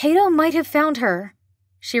 Cato might have found her.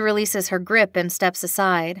 She releases her grip and steps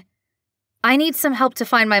aside. I need some help to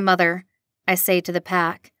find my mother, I say to the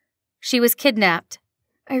pack. She was kidnapped.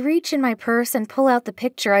 I reach in my purse and pull out the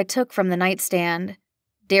picture I took from the nightstand.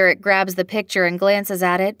 Derek grabs the picture and glances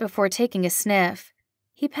at it before taking a sniff.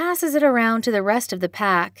 He passes it around to the rest of the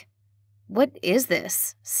pack. What is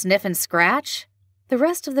this? Sniff and scratch? The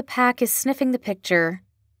rest of the pack is sniffing the picture.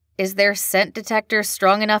 Is their scent detector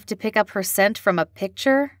strong enough to pick up her scent from a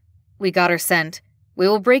picture? We got her scent. We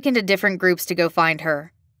will break into different groups to go find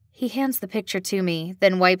her. He hands the picture to me,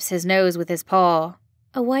 then wipes his nose with his paw.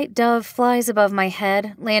 A white dove flies above my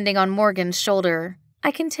head, landing on Morgan's shoulder.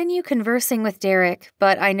 I continue conversing with Derek,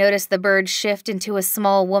 but I notice the bird shift into a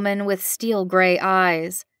small woman with steel gray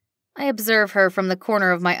eyes. I observe her from the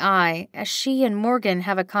corner of my eye as she and Morgan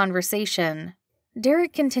have a conversation.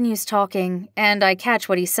 Derek continues talking, and I catch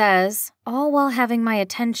what he says, all while having my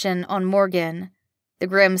attention on Morgan. The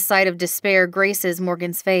grim sight of despair graces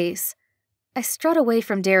Morgan's face. I strut away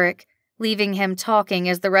from Derek, leaving him talking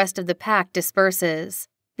as the rest of the pack disperses.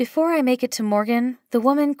 Before I make it to Morgan, the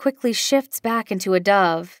woman quickly shifts back into a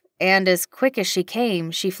dove, and as quick as she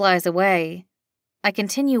came, she flies away. I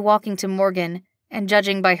continue walking to Morgan, and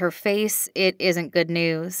judging by her face, it isn't good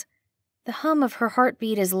news. The hum of her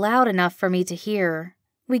heartbeat is loud enough for me to hear.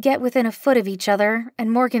 We get within a foot of each other,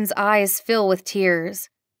 and Morgan's eyes fill with tears.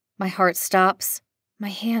 My heart stops. My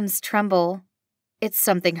hands tremble. It's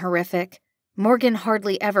something horrific. Morgan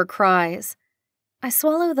hardly ever cries. I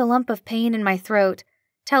swallow the lump of pain in my throat,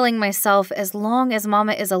 telling myself as long as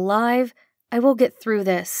Mama is alive, I will get through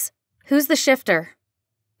this. Who's the shifter?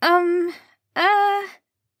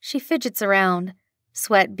 She fidgets around.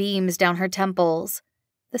 Sweat beams down her temples.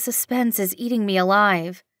 The suspense is eating me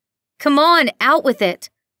alive. Come on, out with it,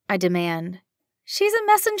 I demand. She's a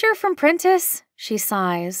messenger from Prentice, she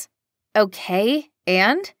sighs. Okay,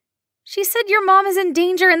 and? She said your mom is in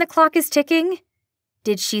danger and the clock is ticking.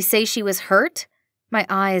 Did she say she was hurt? My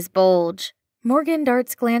eyes bulge. Morgan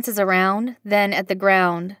darts glances around, then at the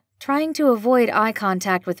ground, trying to avoid eye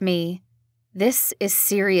contact with me. This is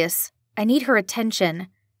serious. I need her attention.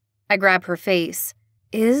 I grab her face.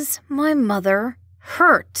 Is my mother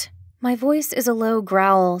hurt? My voice is a low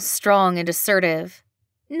growl, strong and assertive.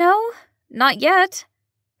 No, not yet.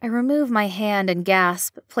 I remove my hand and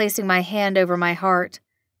gasp, placing my hand over my heart.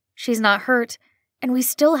 She's not hurt, and we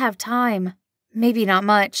still have time. Maybe not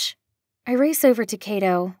much. I race over to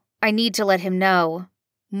Cato. I need to let him know.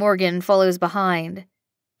 Morgan follows behind.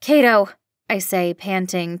 Cato, I say,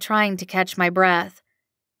 panting, trying to catch my breath.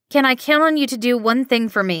 Can I count on you to do one thing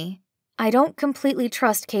for me? I don't completely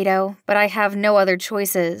trust Cato, but I have no other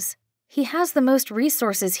choices. He has the most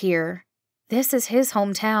resources here. This is his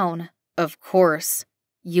hometown. Of course.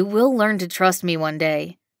 You will learn to trust me one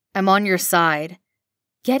day. I'm on your side.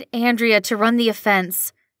 Get Andrea to run the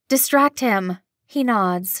offense. Distract him. He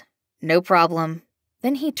nods. No problem.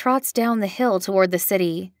 Then he trots down the hill toward the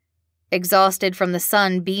city. Exhausted from the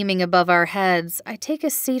sun beaming above our heads, I take a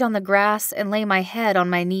seat on the grass and lay my head on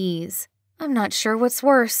my knees. I'm not sure what's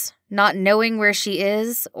worse, not knowing where she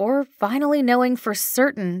is, or finally knowing for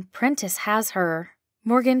certain Prentice has her.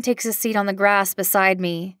 Morgan takes a seat on the grass beside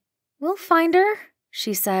me. We'll find her,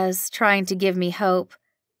 she says, trying to give me hope.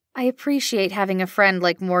 I appreciate having a friend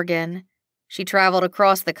like Morgan. She traveled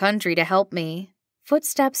across the country to help me.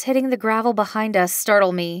 Footsteps hitting the gravel behind us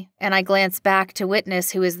startle me, and I glance back to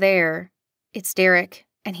witness who is there. It's Derek,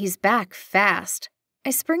 and he's back fast.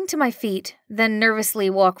 I spring to my feet, then nervously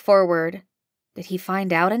walk forward. Did he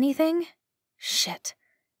find out anything? Shit.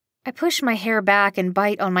 I push my hair back and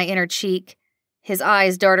bite on my inner cheek. His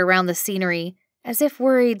eyes dart around the scenery, as if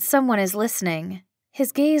worried someone is listening.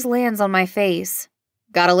 His gaze lands on my face.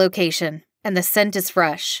 Got a location, and the scent is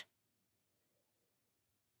fresh.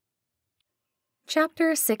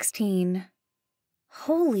 Chapter 16.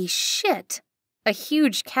 Holy shit! A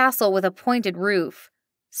huge castle with a pointed roof.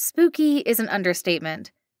 Spooky is an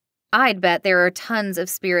understatement. I'd bet there are tons of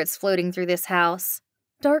spirits floating through this house.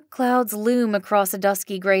 Dark clouds loom across a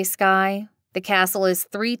dusky gray sky. The castle is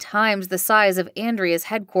 3 times the size of Andrea's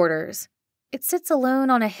headquarters. It sits alone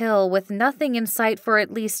on a hill with nothing in sight for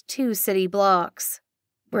at least 2 city blocks.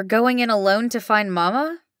 We're going in alone to find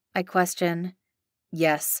Mama? I question.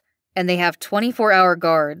 Yes. And they have 24-hour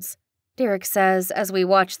guards, Derek says as we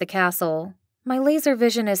watch the castle. My laser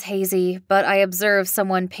vision is hazy, but I observe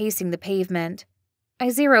someone pacing the pavement.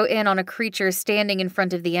 I zero in on a creature standing in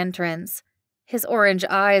front of the entrance. His orange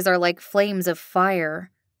eyes are like flames of fire.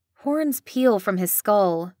 Horns peel from his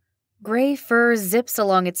skull. Gray fur zips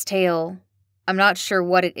along its tail. I'm not sure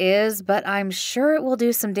what it is, but I'm sure it will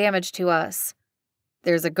do some damage to us.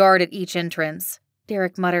 There's a guard at each entrance,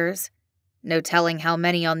 Derek mutters. No telling how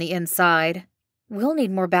many on the inside. We'll need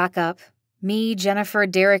more backup. Me, Jennifer,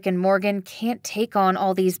 Derek, and Morgan can't take on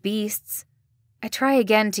all these beasts. I try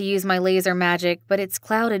again to use my laser magic, but it's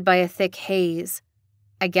clouded by a thick haze.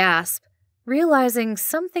 I gasp, realizing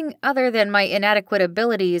something other than my inadequate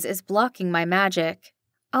abilities is blocking my magic.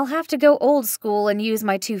 I'll have to go old school and use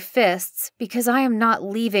my 2 fists, because I am not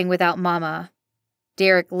leaving without Mama.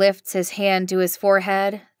 Derek lifts his hand to his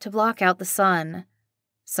forehead to block out the sun.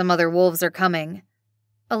 Some other wolves are coming.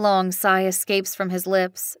 A long sigh escapes from his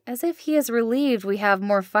lips, as if he is relieved we have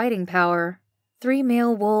more fighting power. 3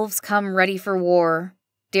 male wolves come ready for war.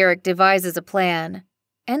 Derek devises a plan.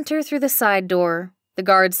 Enter through the side door. The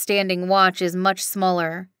guard's standing watch is much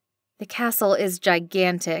smaller. The castle is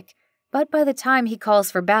gigantic, but by the time he calls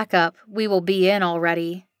for backup, we will be in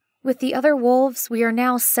already. With the other wolves, we are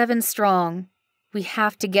now 7 strong. We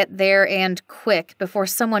have to get there and quick before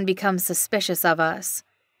someone becomes suspicious of us.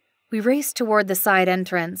 We race toward the side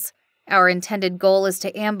entrance. Our intended goal is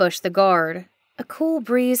to ambush the guard. A cool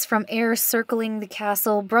breeze from air circling the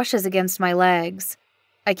castle brushes against my legs.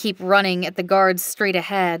 I keep running at the guards straight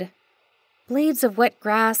ahead. Blades of wet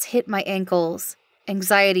grass hit my ankles.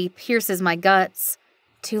 Anxiety pierces my guts.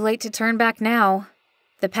 Too late to turn back now.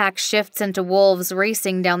 The pack shifts into wolves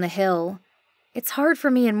racing down the hill. It's hard for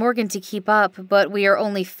me and Morgan to keep up, but we are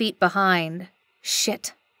only feet behind.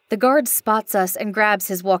 Shit. The guard spots us and grabs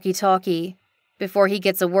his walkie-talkie. Before he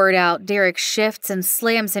gets a word out, Derek shifts and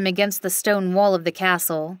slams him against the stone wall of the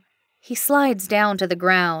castle. He slides down to the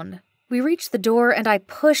ground. We reach the door and I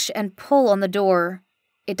push and pull on the door.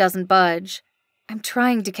 It doesn't budge. I'm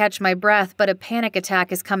trying to catch my breath, but a panic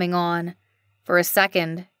attack is coming on. For a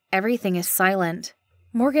second, everything is silent.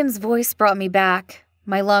 Morgan's voice brought me back.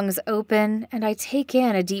 My lungs open and I take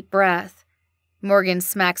in a deep breath. Morgan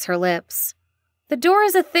smacks her lips. The door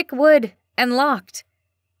is a thick wood and locked.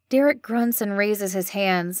 Derek grunts and raises his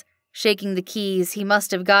hands, shaking the keys he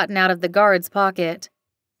must have gotten out of the guard's pocket.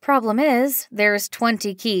 Problem is, there's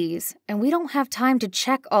 20 keys, and we don't have time to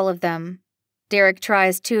check all of them. Derek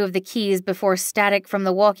tries 2 of the keys before static from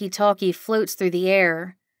the walkie-talkie floats through the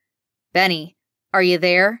air. Benny, are you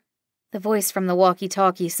there? The voice from the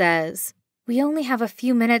walkie-talkie says. We only have a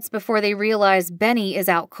few minutes before they realize Benny is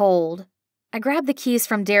out cold. I grab the keys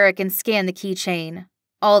from Derek and scan the keychain.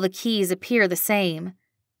 All the keys appear the same.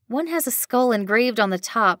 One has a skull engraved on the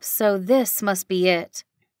top, so this must be it.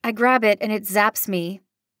 I grab it and it zaps me.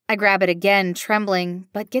 I grab it again, trembling,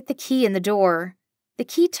 but get the key in the door. The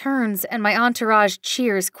key turns and my entourage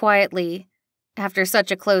cheers quietly. After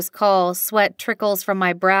such a close call, sweat trickles from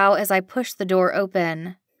my brow as I push the door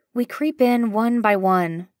open. We creep in one by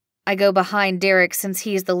one. I go behind Derek since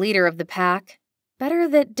he's the leader of the pack. Better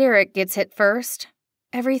that Derek gets hit first.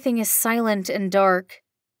 Everything is silent and dark.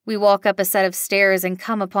 We walk up a set of stairs and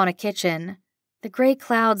come upon a kitchen. The gray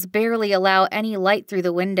clouds barely allow any light through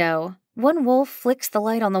the window. One wolf flicks the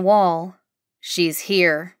light on the wall. "She's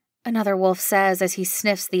here," another wolf says as he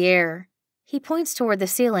sniffs the air. He points toward the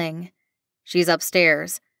ceiling. "She's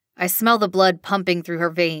upstairs. I smell the blood pumping through her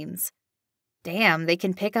veins." Damn, they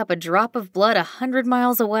can pick up a drop of blood 100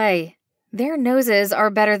 miles away. Their noses are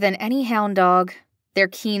better than any hound dog. Their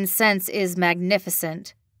keen sense is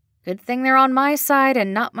magnificent. Good thing they're on my side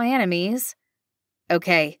and not my enemies.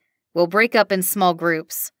 "Okay, we'll break up in small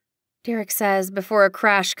groups," Derek says before a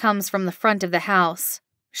crash comes from the front of the house.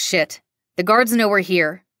 "Shit, the guards know we're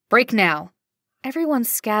here. Break now." Everyone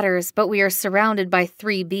scatters, but we are surrounded by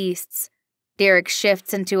 3 beasts. Derek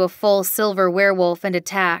shifts into a full silver werewolf and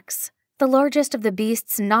attacks. The largest of the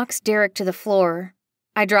beasts knocks Derek to the floor.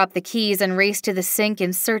 I drop the keys and race to the sink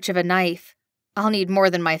in search of a knife. I'll need more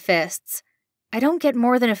than my fists. I don't get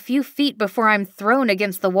more than a few feet before I'm thrown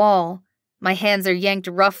against the wall. My hands are yanked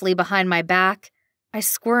roughly behind my back. I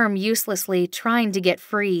squirm uselessly, trying to get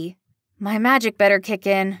free. My magic better kick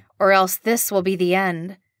in, or else this will be the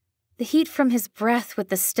end. The heat from his breath with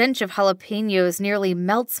the stench of jalapenos nearly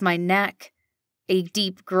melts my neck. A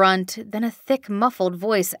deep grunt, then a thick, muffled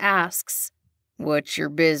voice asks, "What's your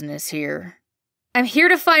business here?" "I'm here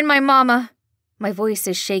to find my mama." My voice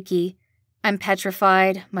is shaky. I'm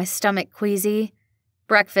petrified, my stomach queasy.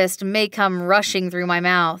 Breakfast may come rushing through my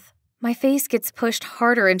mouth. My face gets pushed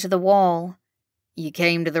harder into the wall. "You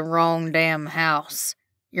came to the wrong damn house.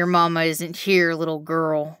 Your mama isn't here, little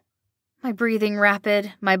girl." My breathing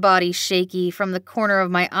rapid, my body shaky. From the corner of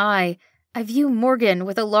my eye, I view Morgan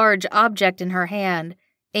with a large object in her hand,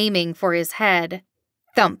 aiming for his head.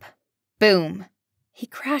 Thump. Boom. He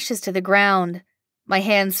crashes to the ground. My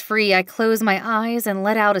hands free, I close my eyes and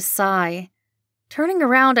let out a sigh. Turning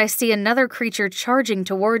around, I see another creature charging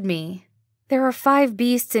toward me. There are 5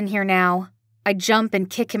 beasts in here now. I jump and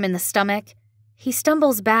kick him in the stomach. He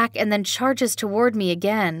stumbles back and then charges toward me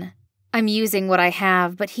again. I'm using what I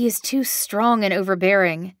have, but he is too strong and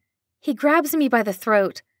overbearing. He grabs me by the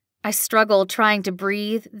throat. I struggle, trying to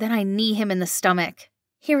breathe, then I knee him in the stomach.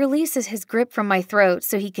 He releases his grip from my throat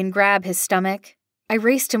so he can grab his stomach. I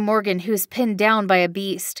race to Morgan, who is pinned down by a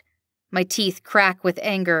beast. My teeth crack with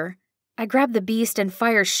anger. I grab the beast and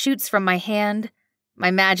fire shoots from my hand.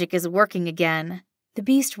 My magic is working again. The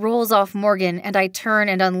beast rolls off Morgan, and I turn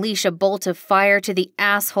and unleash a bolt of fire to the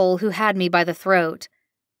asshole who had me by the throat.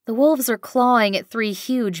 The wolves are clawing at 3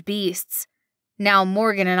 huge beasts. Now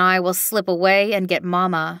Morgan and I will slip away and get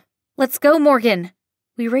Mama. "Let's go, Morgan!"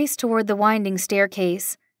 We race toward the winding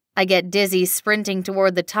staircase. I get dizzy sprinting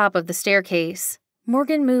toward the top of the staircase.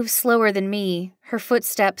 Morgan moves slower than me. Her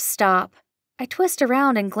footsteps stop. I twist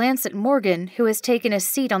around and glance at Morgan, who has taken a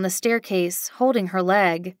seat on the staircase, holding her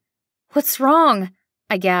leg. "What's wrong?"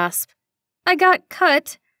 I gasp. "I got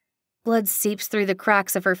cut." Blood seeps through the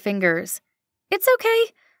cracks of her fingers. "It's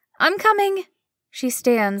okay. I'm coming." She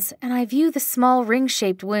stands, and I view the small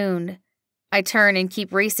ring-shaped wound. I turn and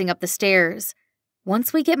keep racing up the stairs.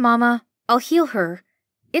 Once we get Mama, I'll heal her.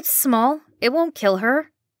 It's small. It won't kill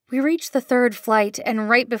her. We reach the 3rd flight, and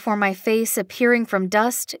right before my face, appearing from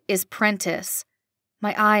dust, is Prentice.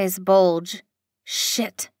 My eyes bulge.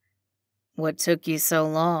 Shit. "What took you so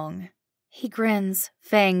long?" He grins,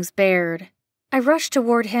 fangs bared. I rush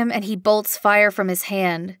toward him, and he bolts fire from his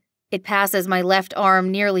hand. It passes my left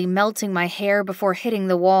arm, nearly melting my hair before hitting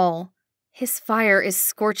the wall. His fire is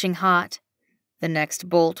scorching hot. "The next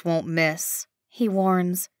bolt won't miss," he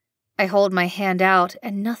warns. I hold my hand out,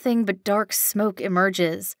 and nothing but dark smoke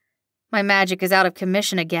emerges. My magic is out of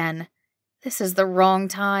commission again. This is the wrong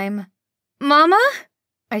time. "Mama?"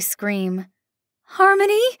 I scream.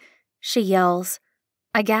 "Harmony?" she yells.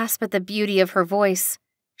 I gasp at the beauty of her voice.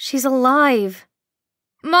 She's alive.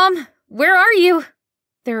 "Mom, where are you?"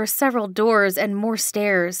 There are several doors and more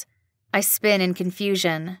stairs. I spin in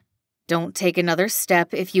confusion. "Don't take another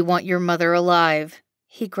step if you want your mother alive,"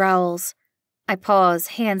 he growls. I pause,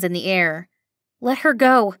 hands in the air. "Let her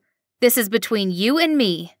go. This is between you and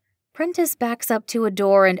me." Prentice backs up to a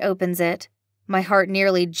door and opens it. My heart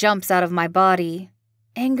nearly jumps out of my body.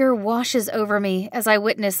 Anger washes over me as I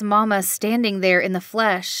witness Mama standing there in the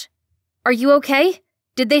flesh. "Are you okay?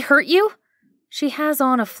 Did they hurt you?" She has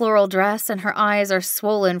on a floral dress and her eyes are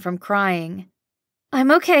swollen from crying.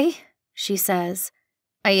 "I'm okay," she says.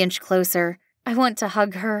 I inch closer. I want to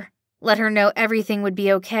hug her, let her know everything would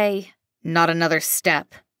be okay. "Not another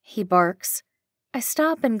step," he barks. I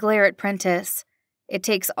stop and glare at Prentice. It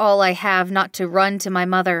takes all I have not to run to my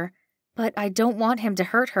mother, but I don't want him to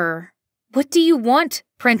hurt her. "What do you want,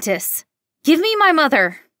 Prentice? Give me my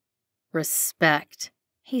mother!" "Respect,"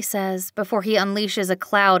 he says before he unleashes a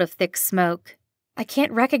cloud of thick smoke. I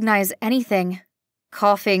can't recognize anything.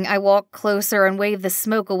 Coughing, I walk closer and wave the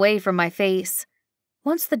smoke away from my face.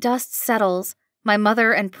 Once the dust settles, my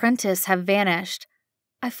mother and Prentice have vanished.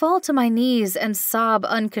 I fall to my knees and sob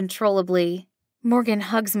uncontrollably. Morgan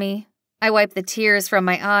hugs me. I wipe the tears from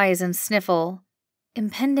my eyes and sniffle.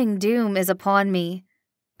 Impending doom is upon me.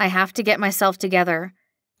 I have to get myself together.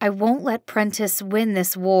 I won't let Prentice win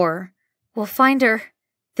this war. We'll find her.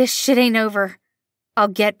 This shit ain't over. I'll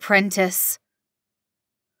get Prentice.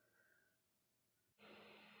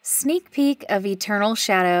 Sneak peek of Eternal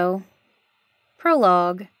Shadow.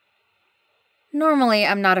 Prologue. Normally,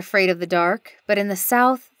 I'm not afraid of the dark, but in the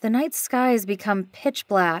south, the night skies become pitch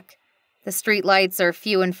black. The street lights are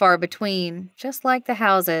few and far between, just like the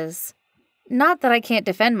houses. Not that I can't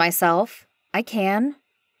defend myself. I can.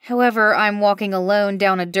 However, I'm walking alone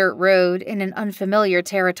down a dirt road in an unfamiliar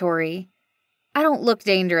territory. I don't look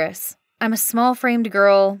dangerous. I'm a small-framed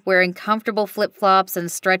girl wearing comfortable flip-flops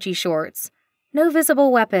and stretchy shorts. No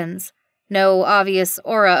visible weapons. No obvious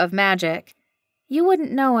aura of magic. You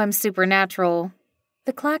wouldn't know I'm supernatural.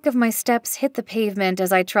 The clack of my steps hit the pavement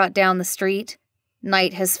as I trot down the street.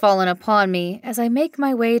 Night has fallen upon me as I make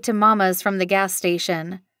my way to Mama's from the gas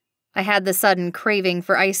station. I had the sudden craving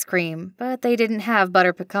for ice cream, but they didn't have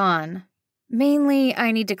butter pecan. Mainly,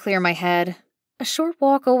 I need to clear my head. A short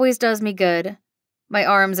walk always does me good. My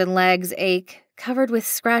arms and legs ache, covered with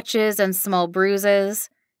scratches and small bruises.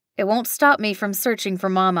 It won't stop me from searching for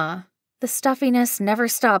Mama. The stuffiness never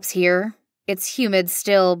stops here. It's humid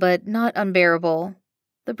still, but not unbearable.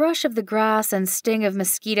 The brush of the grass and sting of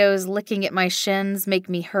mosquitoes licking at my shins make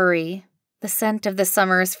me hurry. The scent of the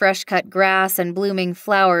summer's fresh-cut grass and blooming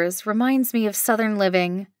flowers reminds me of southern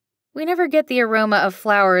living. We never get the aroma of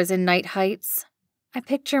flowers in Night Heights. I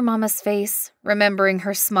picture Mama's face, remembering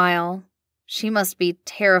her smile. She must be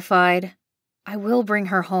terrified. I will bring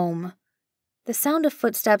her home. The sound of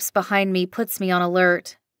footsteps behind me puts me on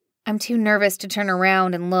alert. I'm too nervous to turn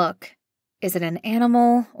around and look. Is it an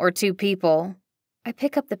animal or two people? I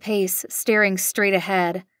pick up the pace, staring straight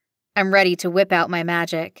ahead. I'm ready to whip out my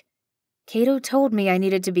magic. Cato told me I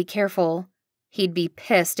needed to be careful. He'd be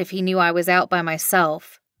pissed if he knew I was out by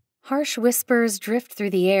myself. Harsh whispers drift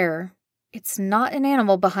through the air. It's not an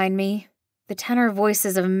animal behind me. The tenor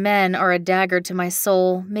voices of men are a dagger to my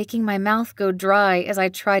soul, making my mouth go dry as I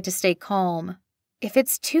try to stay calm. If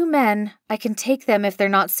it's two men, I can take them if they're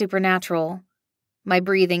not supernatural. My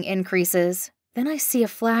breathing increases. Then I see a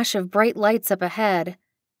flash of bright lights up ahead.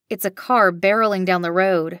 It's a car barreling down the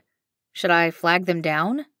road. Should I flag them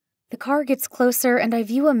down? The car gets closer and I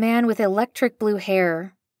view a man with electric blue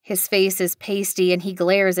hair. His face is pasty and he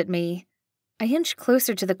glares at me. I inch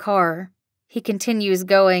closer to the car. He continues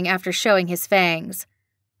going after showing his fangs.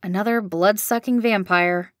 Another blood-sucking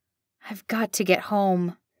vampire. I've got to get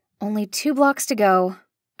home. Only 2 blocks to go.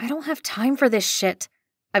 I don't have time for this shit.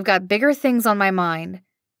 I've got bigger things on my mind.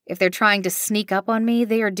 If they're trying to sneak up on me,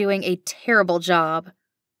 they are doing a terrible job.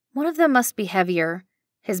 One of them must be heavier.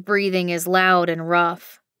 His breathing is loud and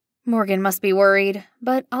rough. Morgan must be worried,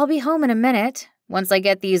 but I'll be home in a minute, once I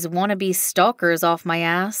get these wannabe stalkers off my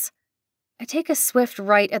ass. I take a swift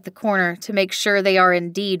right at the corner to make sure they are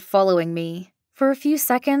indeed following me. For a few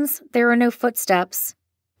seconds, there are no footsteps.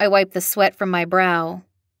 I wipe the sweat from my brow.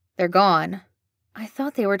 They're gone. I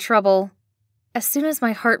thought they were trouble. As soon as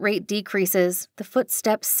my heart rate decreases, the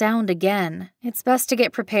footsteps sound again. It's best to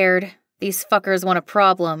get prepared. These fuckers want a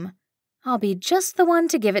problem. I'll be just the one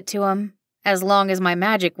to give it to 'em, as long as my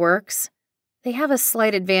magic works. They have a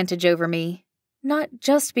slight advantage over me. Not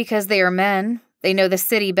just because they are men. They know the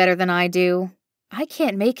city better than I do. I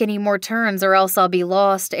can't make any more turns or else I'll be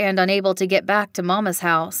lost and unable to get back to Mama's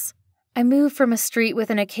house. I move from a street with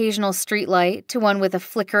an occasional streetlight to one with a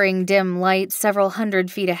flickering dim light several hundred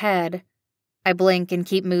feet ahead. I blink and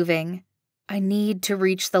keep moving. I need to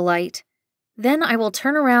reach the light. Then I will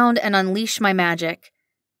turn around and unleash my magic.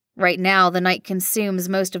 Right now, the night consumes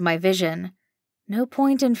most of my vision. No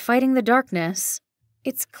point in fighting the darkness.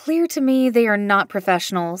 It's clear to me they are not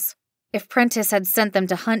professionals. If Prentice had sent them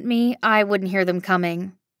to hunt me, I wouldn't hear them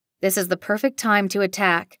coming. This is the perfect time to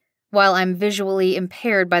attack, while I'm visually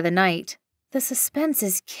impaired by the night. The suspense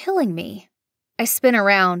is killing me. I spin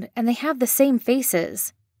around, and they have the same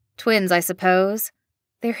faces. Twins, I suppose.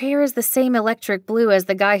 Their hair is the same electric blue as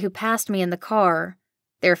the guy who passed me in the car.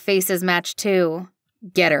 Their faces match too.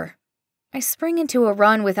 Get her. I spring into a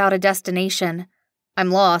run without a destination.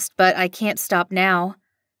 I'm lost, but I can't stop now.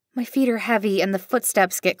 My feet are heavy and the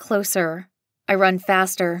footsteps get closer. I run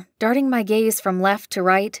faster, darting my gaze from left to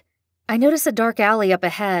right. I notice a dark alley up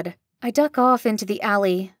ahead. I duck off into the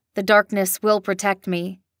alley. The darkness will protect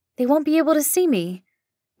me. They won't be able to see me.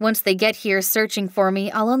 Once they get here searching for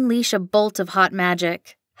me, I'll unleash a bolt of hot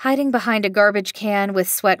magic. Hiding behind a garbage can with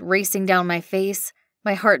sweat racing down my face,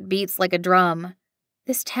 my heart beats like a drum.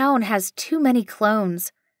 This town has too many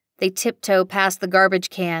clones. They tiptoe past the garbage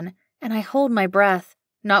can, and I hold my breath,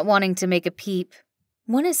 not wanting to make a peep.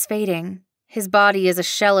 One is fading. His body is a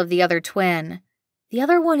shell of the other twin. The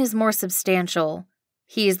other one is more substantial.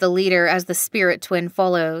 He's the leader as the spirit twin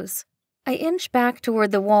follows. I inch back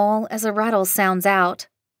toward the wall as a rattle sounds out.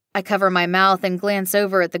 I cover my mouth and glance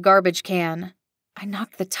over at the garbage can. I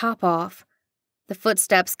knock the top off. The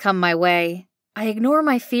footsteps come my way. I ignore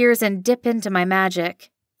my fears and dip into my magic.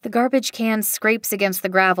 The garbage can scrapes against the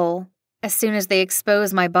gravel. As soon as they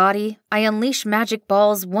expose my body, I unleash magic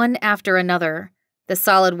balls one after another. The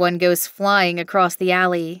solid one goes flying across the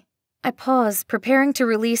alley. I pause, preparing to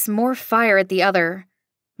release more fire at the other.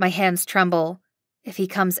 My hands tremble. If he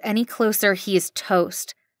comes any closer, he is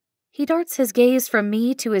toast. He darts his gaze from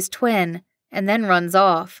me to his twin, and then runs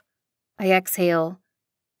off. I exhale.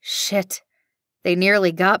 Shit, they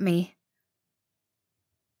nearly got me.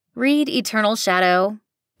 Read Eternal Shadow.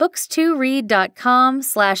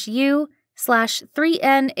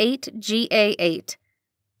 book2read.com/u/3n8ga8.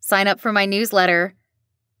 Sign up for my newsletter.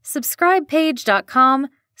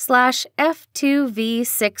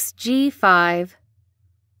 subscribepage.com/f2v6g5.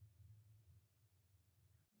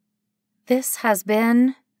 This has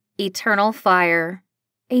been Eternal Fire,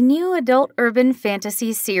 a new adult urban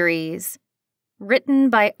fantasy series. Written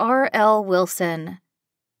by R.L.Wilson.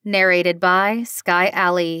 Narrated by Sky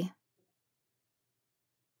Alley.